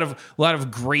 A lot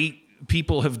of great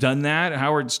people have done that.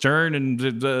 Howard Stern and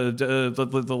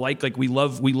the like we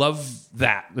love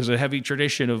that. There's a heavy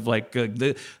tradition of like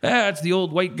it's the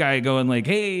old white guy going like,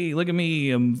 hey, look at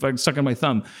me, I'm sucking my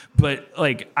thumb. But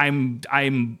like I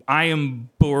am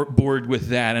bored with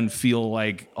that and feel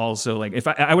like also like if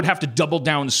I would have to double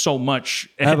down so much.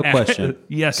 I have a question.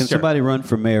 Yes, Can sir. somebody run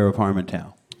for mayor of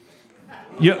Harmontown?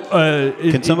 Yeah.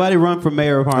 Can somebody run for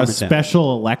mayor of Harmontown? A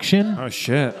special election? Oh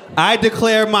shit! I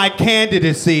declare my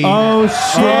candidacy Oh for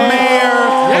shit! mayor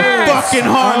of fucking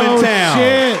Harmontown. Oh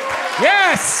shit!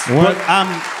 Yes. But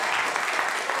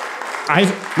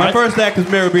my first act as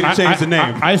mayor would be to change the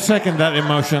name. I second that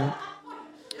emotion.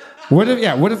 What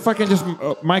if fucking just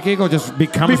Mike Eagle just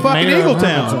becomes fucking mayor of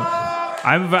Eagletown.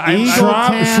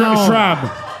 Harmontown?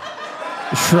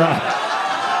 Shrub.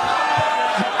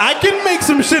 I can make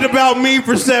some shit about me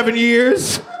for 7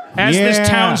 years. As this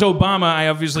town's Obama, I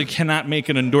obviously cannot make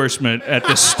an endorsement at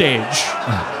this stage.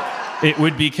 It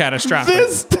would be catastrophic.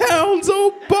 This town's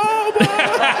Obama.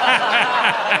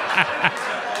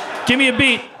 Give me a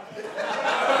beat.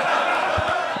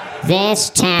 This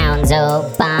town's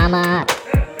Obama.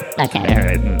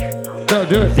 Okay. No,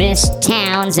 do it. This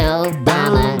town's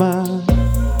Obama.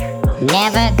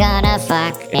 Never gonna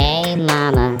fuck a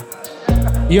mama.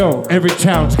 Yo, every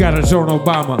town's got its own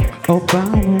Obama.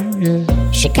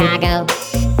 Chicago.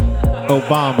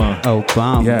 Obama.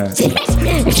 Obama. Yeah.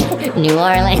 New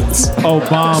Orleans.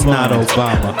 Obama. It's not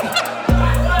Obama.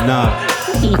 No.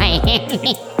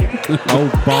 Miami.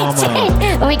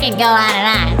 Obama. We can go on and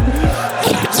on.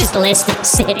 Just listing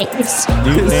cities.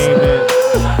 You name it.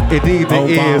 It either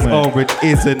is or it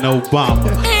isn't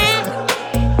Obama.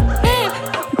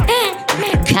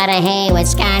 Cudahy,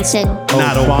 Wisconsin.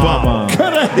 Not Obama.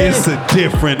 It's a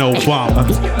different Obama.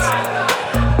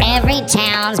 Every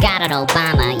town's got an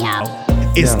Obama, yo.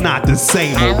 It's not the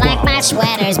same I Obama. like my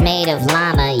sweaters made of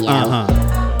llama, yo.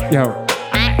 Yo.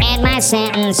 I end my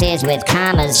sentences with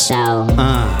commas, so.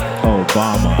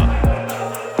 Obama.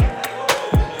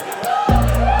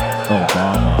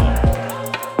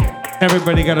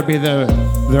 Everybody got to be their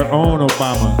own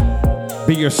Obama.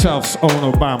 Be yourself's own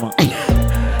Obama.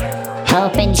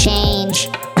 Hope and change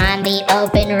on the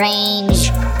open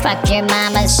range. Fucked your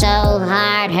mama so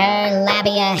hard her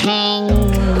labia hang.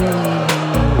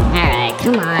 Alright,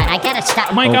 come on. I gotta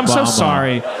stop. Mike, I'm so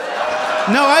sorry.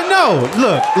 No, I know.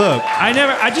 Look.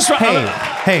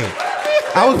 Hey.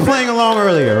 I was playing along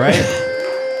earlier, right?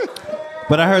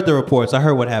 But I heard the reports. I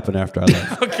heard what happened after I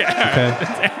left. Okay.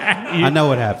 I know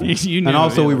what happened. You knew, and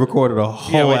also, yeah. we recorded a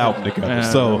whole album together.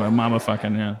 So mama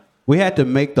fucking, yeah. we had to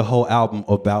make the whole album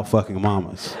about fucking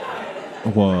mamas.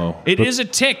 Whoa. It is a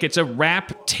tick. It's a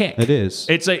rap tick. It is.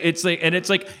 It's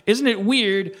like, isn't it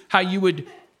weird how you would,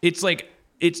 it's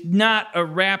not a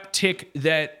rap tick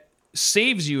that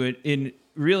saves you in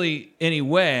really any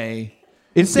way.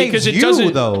 It saves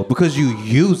you though because you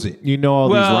use it. You know all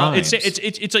these rhymes.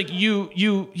 It's like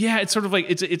it's sort of like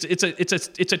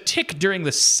it's a tick during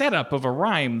the setup of a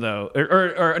rhyme though,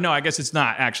 or no, I guess it's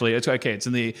not actually. It's okay. It's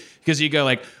in the because you go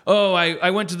like, oh,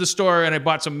 I went to the store and I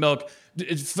bought some milk.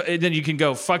 Then you can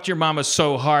go fucked your mama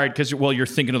so hard because you're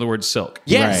thinking of the word silk.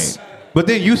 Yes, right. But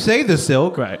then you say the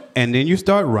silk, right, and then you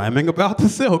start rhyming about the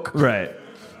silk, right.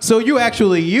 So you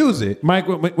actually use it, Mike,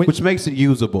 which makes it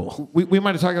usable. We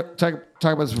might have talked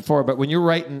about this before, but when you're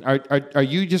writing, are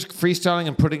you just freestyling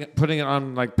and putting it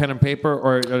on like pen and paper,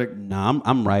 or like? No,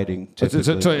 I'm writing.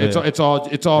 It's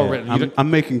all written. I'm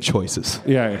making choices.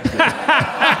 Yeah.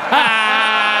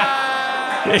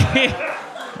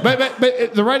 but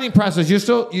the writing process, you're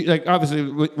still like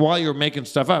obviously while you're making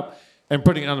stuff up and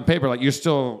putting it on the paper, like you're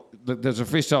still there's a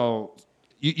freestyle.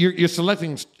 You're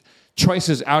selecting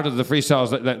choices out of the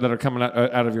freestyles that are coming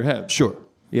out of your head. Sure.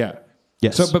 Yeah.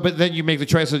 Yes. So, but then you make the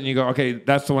choices and you go, okay,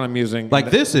 that's the one I'm using. Like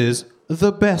this is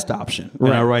the best option.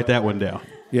 Right. And I write that one down.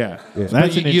 Yeah.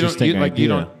 That's an interesting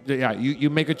idea. You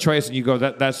make a choice and you go, I'm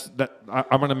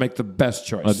going to make the best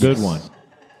choice. A good one.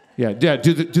 Yeah.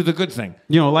 Do the good thing.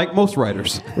 Like most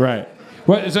writers. Right.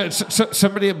 Well,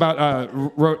 somebody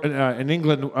wrote in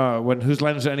England when Whose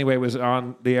Line Is It Anyway was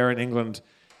on the air in England,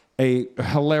 a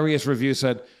hilarious review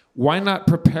said, "Why not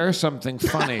prepare something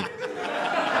funny?"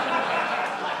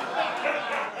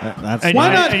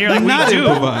 Why not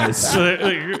improvise?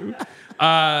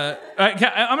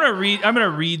 I'm gonna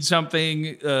read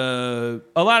something. A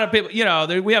lot of people,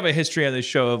 we have a history on this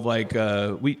show of like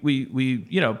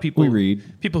people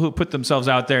people who put themselves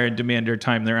out there and demand their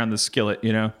time. They're on the skillet,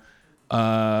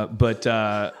 but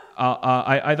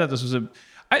I thought this was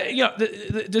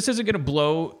this isn't going to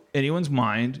blow anyone's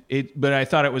mind. But I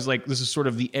thought it was like, this is sort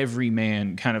of the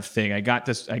everyman kind of thing. I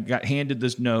got handed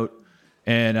this note,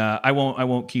 and I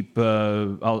won't keep.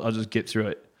 I'll just get through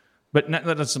it. But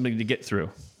that's something to get through.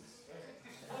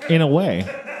 In a way.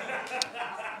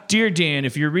 Dear Dan,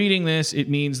 if you're reading this, it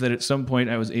means that at some point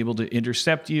I was able to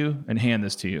intercept you and hand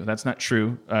this to you. That's not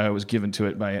true. I was given to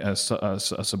it by a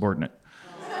subordinate.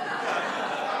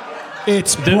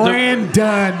 It's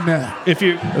Brandon. If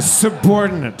you a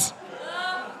subordinate.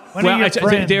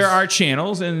 There are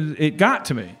channels, and it got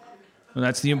to me. And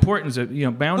that's the importance of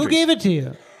boundaries. Who gave it to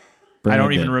you? I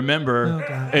don't even remember. Oh,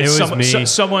 God. It's It was me.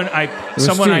 Someone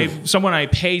I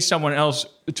pay someone else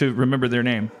to remember their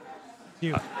name.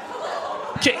 You.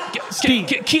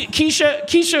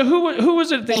 Keisha, who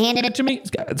was it that handed it to me?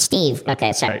 Steve.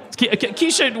 Okay, sorry.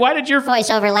 Keisha, why did your voice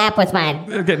overlap with mine?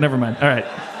 Okay, never mind. All right.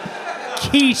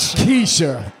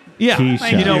 Keisha. Yeah.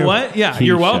 Keisha. You know what? Yeah,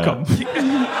 you're Keisha. welcome.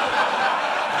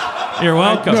 You're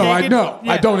welcome. I know.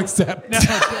 I don't accept.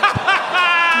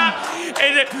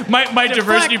 My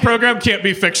diversity program can't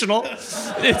be fictional.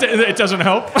 It doesn't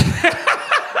help.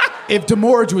 If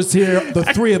Demorge was here, the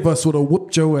three of us would have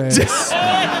whooped your ass.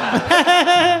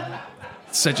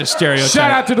 Such a stereotype.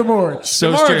 Shout out to Demorge.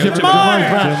 So Demorge.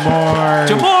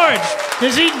 Demorge.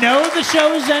 Does he know the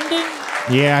show is ending?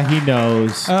 Yeah, he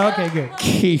knows. Oh, okay, good.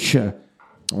 Keisha.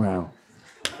 Wow.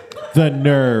 The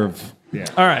nerve. Yeah.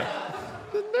 All right.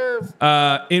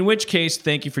 In which case,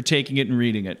 thank you for taking it and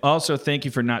reading it. Also, thank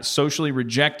you for not socially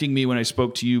rejecting me when I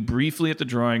spoke to you briefly at the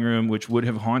drawing room, which would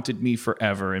have haunted me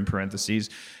forever, in parentheses,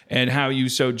 and how you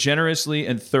so generously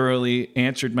and thoroughly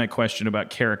answered my question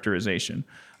about characterization.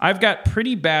 I've got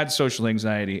pretty bad social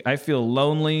anxiety. I feel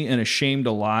lonely and ashamed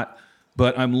a lot,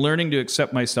 but I'm learning to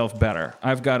accept myself better.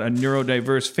 I've got a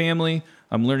neurodiverse family.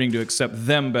 I'm learning to accept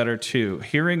them better, too.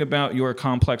 Hearing about your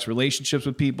complex relationships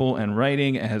with people and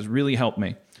writing has really helped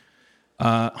me.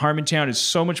 Harmontown is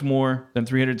so much more than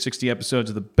 360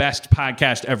 episodes of the best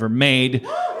podcast ever made.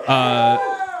 Okay.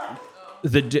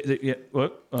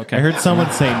 I heard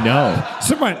someone say no.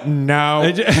 Someone, no.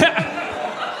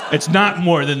 It's not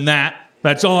more than that.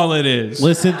 That's all it is.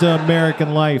 Listen to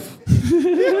American Life.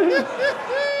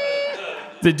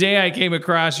 The day I came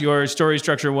across your Story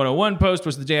Structure 101 post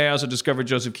was the day I also discovered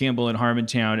Joseph Campbell in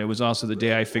Harmontown. It was also the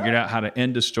day I figured out how to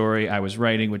end a story I was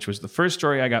writing, which was the first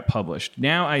story I got published.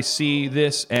 Now I see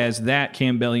this as that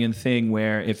Campbellian thing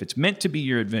where if it's meant to be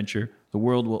your adventure, the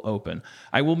world will open.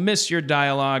 I will miss your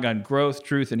dialogue on growth,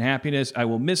 truth, and happiness. I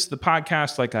will miss the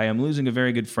podcast like I am losing a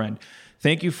very good friend.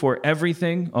 Thank you for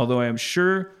everything, although I am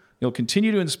sure you'll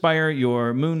continue to inspire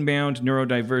your moonbound,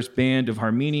 neurodiverse band of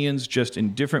Harmenians just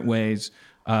in different ways.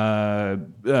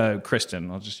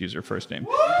 Kristen, I'll just use her first name.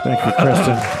 Thank you,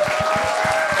 Kristen.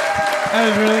 That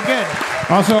was really good.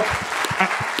 Also,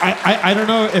 I don't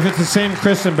know if it's the same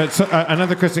Kristen, but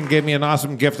another Kristen gave me an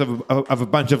awesome gift of a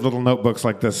bunch of little notebooks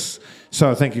like this.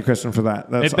 So thank you, Kristen, for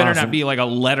that. That's it better awesome. not be like a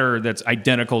letter that's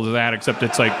identical to that, except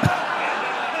it's like...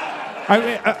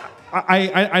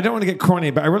 I don't want to get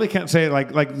corny, but I really can't say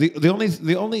like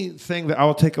the only thing that I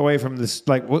will take away from this,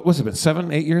 like, what's it been,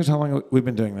 7-8 years? How long have we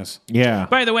been doing this? Yeah.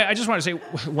 By the way, I just want to say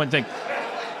one thing.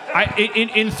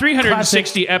 In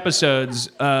 360 episodes,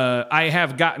 I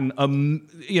have gotten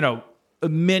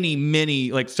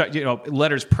many like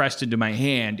letters pressed into my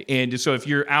hand, and so if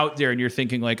you're out there and you're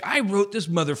thinking like, I wrote this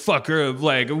motherfucker of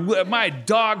like my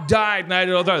dog died, and I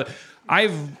don't know,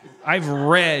 I've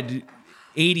read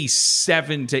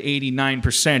 87 to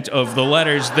 89% of the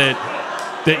letters that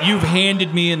you've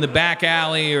handed me in the back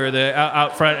alley or the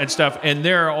out front and stuff, and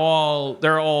they're all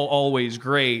always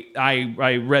great.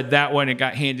 I read that one. It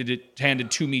got handed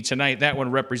to me tonight. That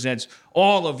one represents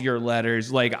all of your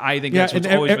letters. Like, I think that's what's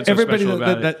always been so everybody special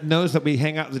about it. that knows that we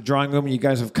hang out in the drawing room, and you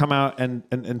guys have come out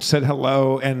and said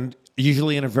hello, and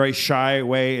usually in a very shy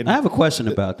way. And I have a question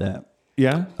about that.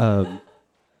 Yeah?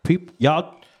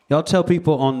 Y'all tell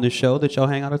people on the show that y'all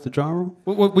hang out at the drawing room?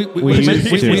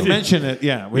 We mention it,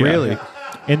 yeah. Really?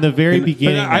 In the very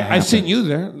beginning. I've seen you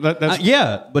there.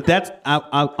 Yeah, but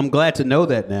I'm glad to know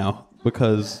that now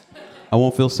because I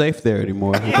won't feel safe there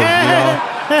anymore.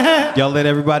 Because y'all let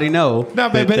everybody know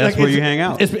that that's where you hang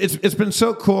out. It's been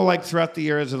so cool, like throughout the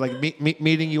years of like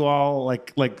meeting you all,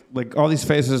 like all these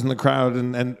faces in the crowd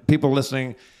and people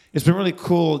listening. It's been really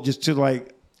cool just to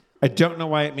like. I don't know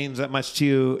why it means that much to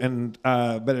you,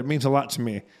 but it means a lot to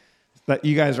me that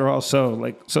you guys are all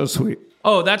so sweet.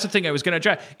 Oh, that's the thing I was going to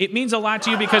try. It means a lot to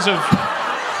you because of...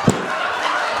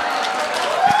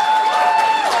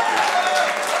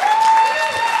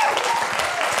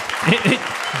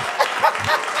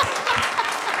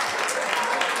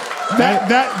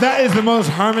 That is the most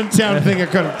Harmontown thing I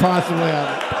could have possibly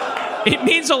had. It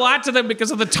means a lot to them because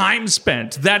of the time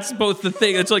spent. That's both the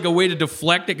thing. It's like a way to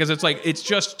deflect it because it's like it's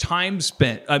just time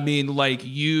spent. I mean, like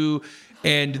you,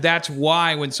 and that's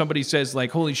why when somebody says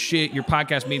like, "Holy shit, your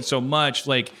podcast means so much,"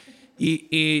 like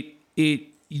it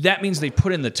that means they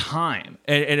put in the time,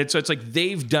 and it's like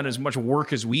they've done as much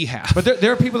work as we have. But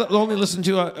there are people that only listen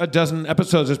to a dozen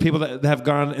episodes. There's people that have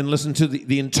gone and listened to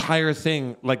the entire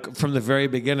thing, like from the very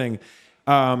beginning.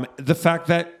 The fact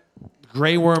that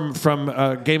Grey Worm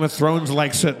from Game of Thrones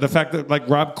likes it, the fact that like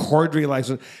Rob Corddry likes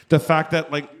it, the fact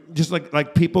that like just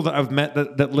like people that I've met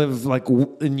that live like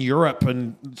in Europe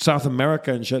and South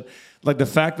America and shit, like the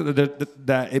fact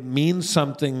that it means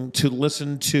something to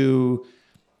listen to,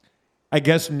 I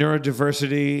guess,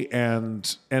 neurodiversity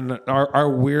and our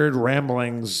weird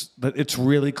ramblings, that it's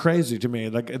really crazy to me.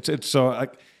 Like it's so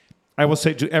like I will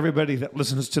say to everybody that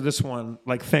listens to this one,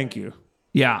 like thank you.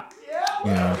 Yeah.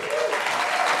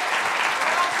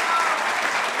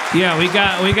 Yeah, we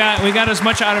got as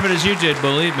much out of it as you did,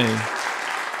 believe me.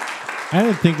 I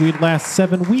didn't think we'd last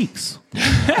 7 weeks.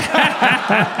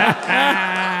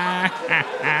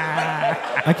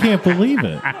 I can't believe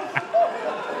it.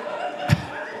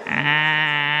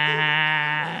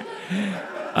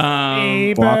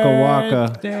 Waka waka.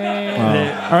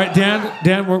 All right,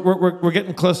 Dan, we're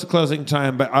getting close to closing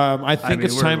time, but I think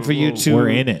it's time for you to. We're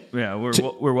in it. Yeah,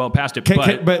 we're well past it.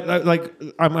 But like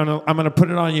I'm gonna put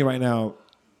it on you right now.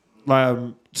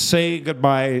 Say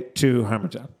goodbye to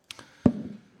Harmontown.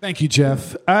 Thank you,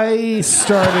 Jeff. I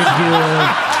started here.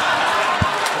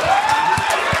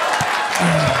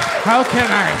 How can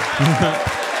I?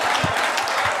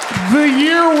 The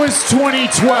year was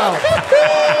 2012.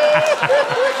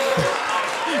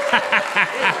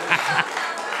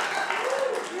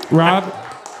 Rob,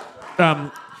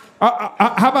 how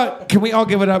about, can we all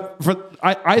give it up for,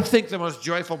 I think the most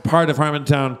joyful part of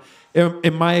Harmontown,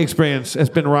 in my experience, has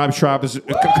been Rob Schraub's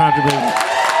contribution.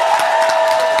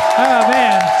 Oh,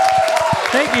 man.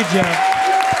 Thank you, Jeff.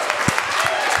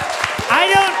 I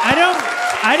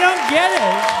don't get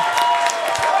it.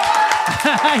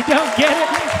 I don't get it.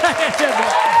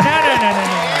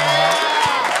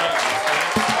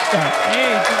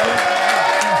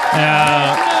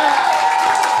 No.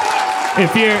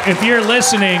 If you're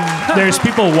listening, there's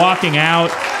people walking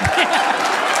out.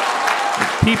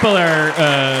 People are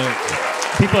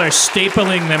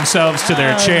stapling themselves to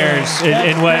their chairs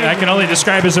in what I can only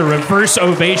describe as a reverse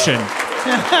ovation.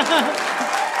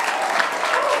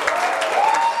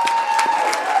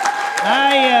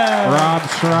 Rob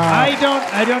Schraub.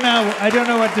 I don't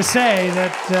know what to say.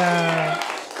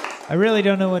 I really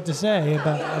don't know what to say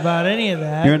about any of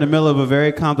that. You're in the middle of a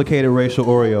very complicated racial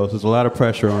Oreos. There's a lot of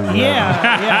pressure on you.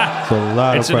 Yeah. It's a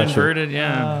lot of pressure. It's an inverted,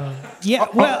 yeah. Yeah,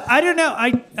 well, I don't know.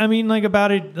 I mean, like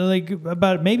about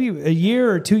maybe a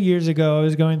year or 2 years ago, I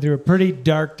was going through a pretty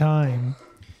dark time,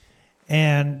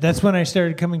 and that's when I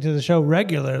started coming to the show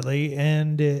regularly,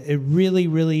 and it really,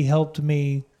 really helped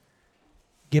me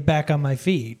get back on my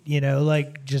feet. You know,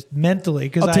 like just mentally.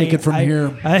 Because I'll take it from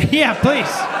here. Yeah, please.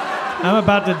 I'm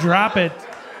about to drop it.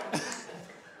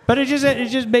 But it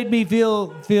just made me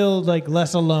feel like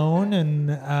less alone,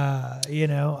 and I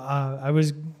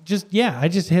was I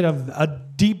just hit a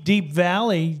deep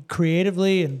valley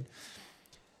creatively,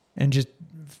 and just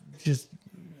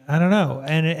I don't know,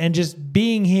 and just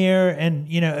being here, and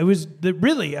it was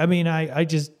really, I mean,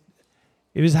 it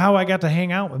was how I got to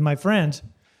hang out with my friends,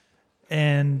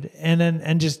 and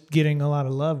just getting a lot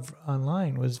of love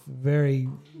online was very,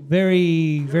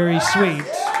 very, very sweet.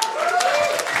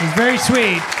 It was very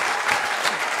sweet.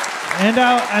 And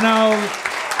I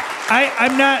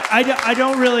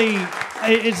don't really,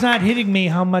 it's not hitting me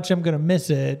how much I'm going to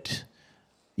miss it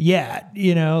yet.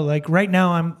 Like right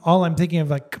now all I'm thinking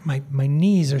of, like my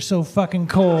knees are so fucking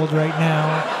cold right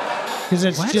now. Cause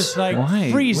it's just like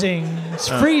freezing. It's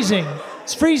freezing.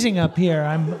 It's freezing up here.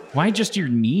 Why just your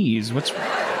knees?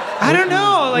 I don't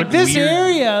know. Like this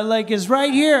area, like is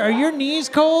right here. Are your knees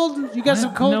cold? You got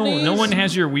some cold knees? No one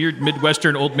has your weird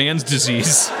Midwestern old man's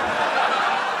disease.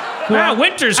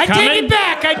 Winter's coming. I take it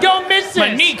back. I don't miss this.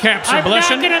 My kneecaps are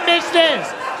blushing. I'm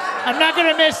not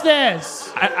gonna miss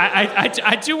this.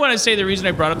 I do want to say the reason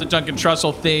I brought up the Duncan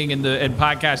Trussell thing and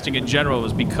podcasting in general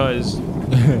was because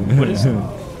what is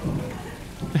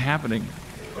happening?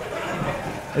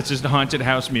 It's just haunted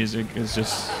house music. It's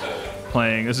just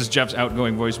playing. This is Jeff's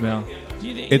outgoing voicemail.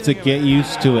 It's a get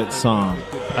used to it song.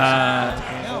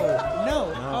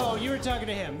 No. Oh, you were talking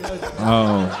to him.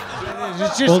 Oh.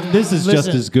 Well, this is just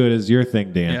as good as your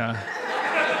thing, Dan. Yeah.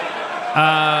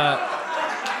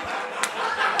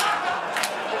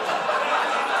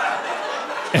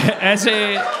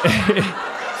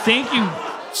 thank you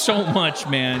so much,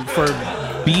 man, for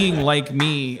being like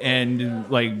me, and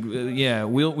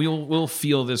we'll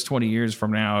feel this 20 years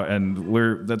from now,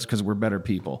 and that's because we're better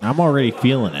people. I'm already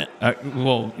feeling it.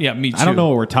 Me too. I don't know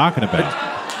what we're talking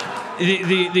about.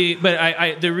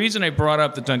 The reason I brought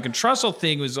up the Duncan Trussell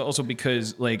thing was also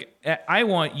because I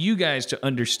want you guys to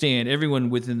understand, everyone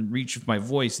within reach of my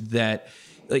voice, that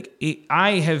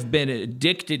I have been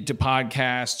addicted to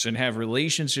podcasts and have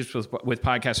relationships with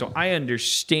podcasts, so I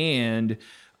understand,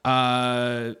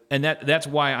 and that's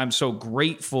why I'm so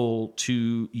grateful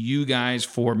to you guys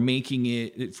for making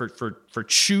it, for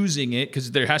choosing it,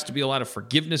 because there has to be a lot of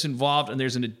forgiveness involved, and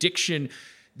there's an addiction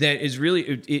that is really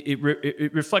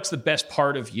it reflects the best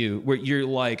part of you, where you're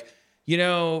like,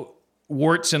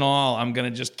 warts and all, I'm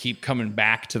gonna just keep coming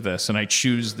back to this, and I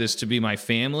choose this to be my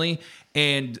family.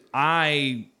 And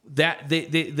in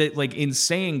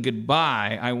saying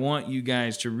goodbye, I want you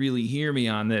guys to really hear me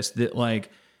on this, that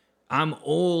I'm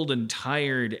old and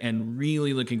tired and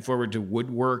really looking forward to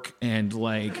woodwork and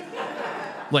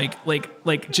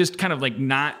just kind of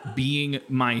not being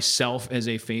myself as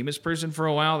a famous person for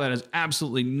a while. That has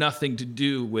absolutely nothing to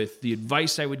do with the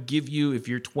advice I would give you if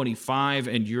you're 25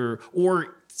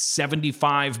 or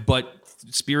 75, but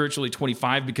spiritually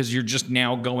 25, because you're just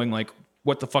now going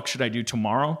what the fuck should I do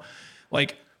tomorrow?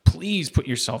 Please put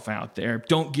yourself out there.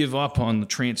 Don't give up on the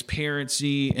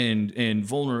transparency and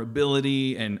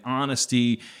vulnerability and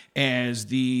honesty as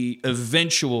the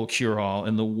eventual cure-all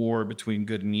in the war between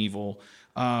good and evil.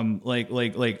 I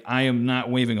am not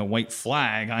waving a white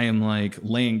flag. I am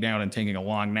laying down and taking a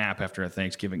long nap after a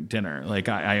Thanksgiving dinner.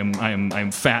 I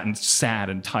am fat and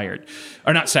sad and tired,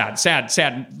 or not sad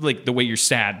the way you're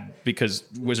sad because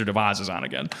Wizard of Oz is on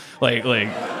again.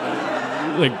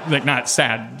 Not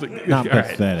sad, not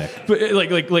pathetic,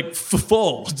 but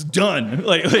full. It's done.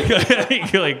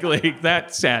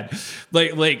 That's sad.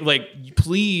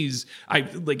 Please,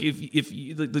 if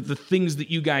the things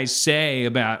that you guys say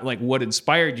about what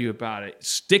inspired you about it,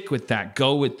 stick with that.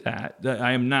 Go with that.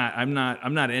 I'm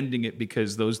not ending it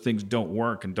because those things don't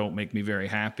work and don't make me very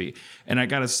happy. And I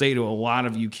gotta say to a lot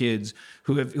of you kids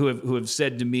who have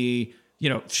said to me,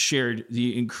 shared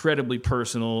the incredibly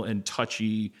personal and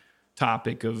touchy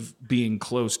topic of being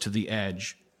close to the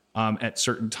edge at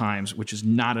certain times, which is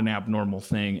not an abnormal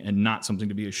thing and not something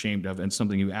to be ashamed of, and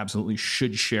something you absolutely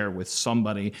should share with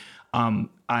somebody.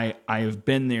 I have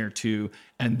been there too,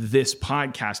 and this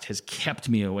podcast has kept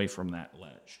me away from that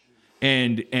ledge.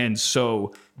 And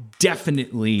so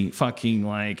definitely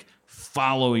fucking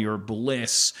follow your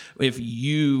bliss. If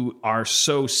you are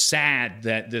so sad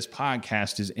that this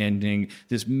podcast is ending,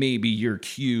 this may be your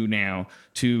cue now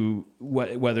to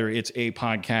whether it's a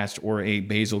podcast or a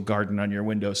basil garden on your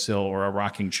windowsill or a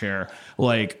rocking chair.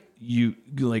 Do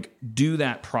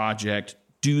that project,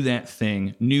 do that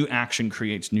thing. New action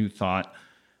creates new thought.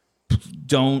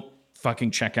 Don't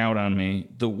fucking check out on me.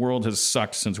 The world has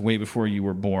sucked since way before you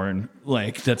were born.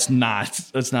 That's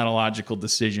not a logical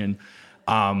decision.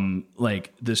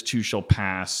 This too shall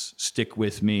pass. Stick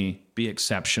with me. Be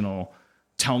exceptional.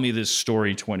 Tell me this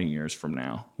story 20 years from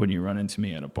now when you run into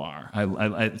me at a bar.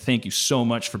 I thank you so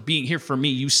much for being here for me.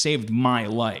 You saved my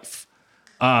life.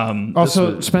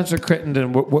 Spencer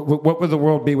Crittenden, what would the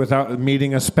world be without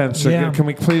meeting a Spencer? Yeah. Can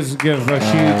we please give a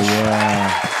huge...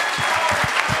 Yeah.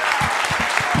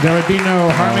 There would be no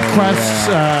Harmon Quest.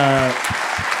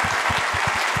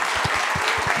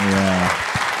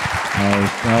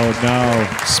 Oh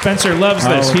no. Spencer loves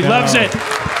this. He loves it.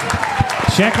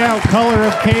 Check out Color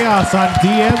of Chaos on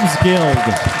DM's Guild.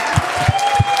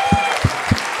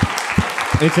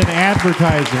 It's an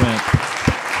advertisement.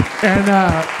 And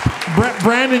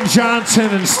Brandon Johnson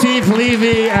and Steve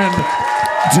Levy and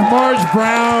Demarge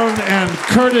Brown and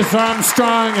Curtis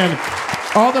Armstrong and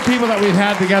all the people that we've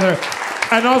had together.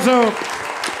 And also,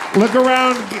 look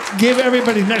around, give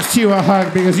everybody next to you a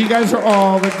hug because you guys are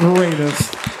all the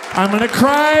greatest. I'm going to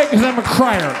cry because I'm a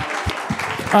crier.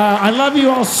 I love you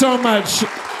all so much.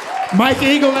 Mike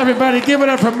Eagle, everybody, give it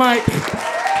up for Mike.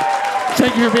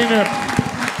 Thank you for being here.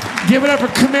 Give it up for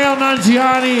Kumail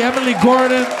Nanjiani, Emily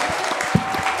Gordon.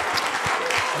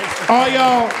 All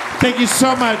y'all, thank you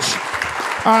so much.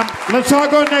 Let's all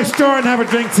go next door and have a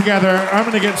drink together. I'm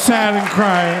going to get sad and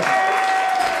cry.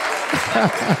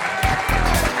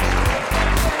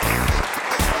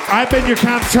 I've been your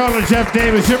comptroller, Jeff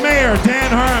Davis. Your mayor, Dan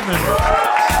Harmon.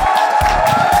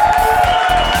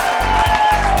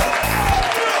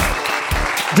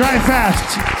 Drive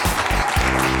fast.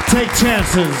 Take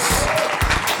chances.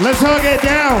 Let's all get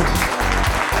down.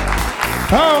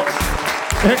 Oh,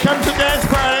 here comes the dance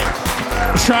party.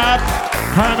 Schraub,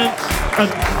 Harmon,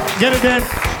 get it in.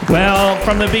 Well,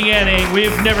 from the beginning,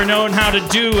 we've never known how to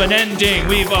do an ending.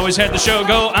 We've always had the show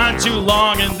go on too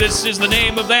long, and this is the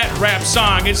name of that rap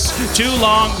song. It's too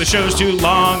long, the show's too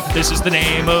long. This is the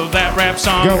name of that rap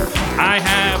song. Go. I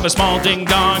have a small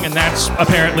ding-dong, and that's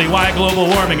apparently why global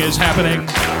warming is happening.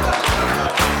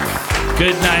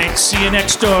 Good night, see you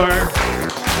next door.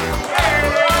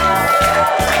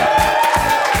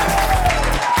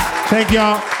 Thank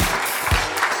y'all.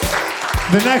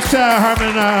 The next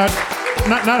Harmon,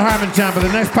 not Harmontown, but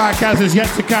the next podcast is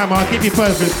yet to come. I'll keep you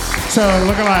posted. So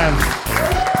look alive.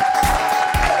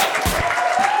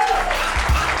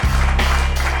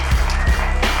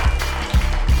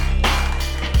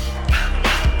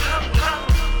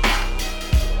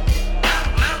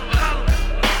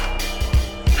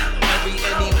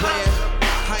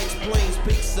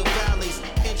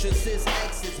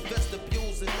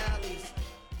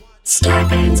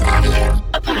 Scarpins Avenue,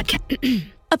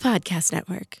 a podcast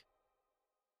network.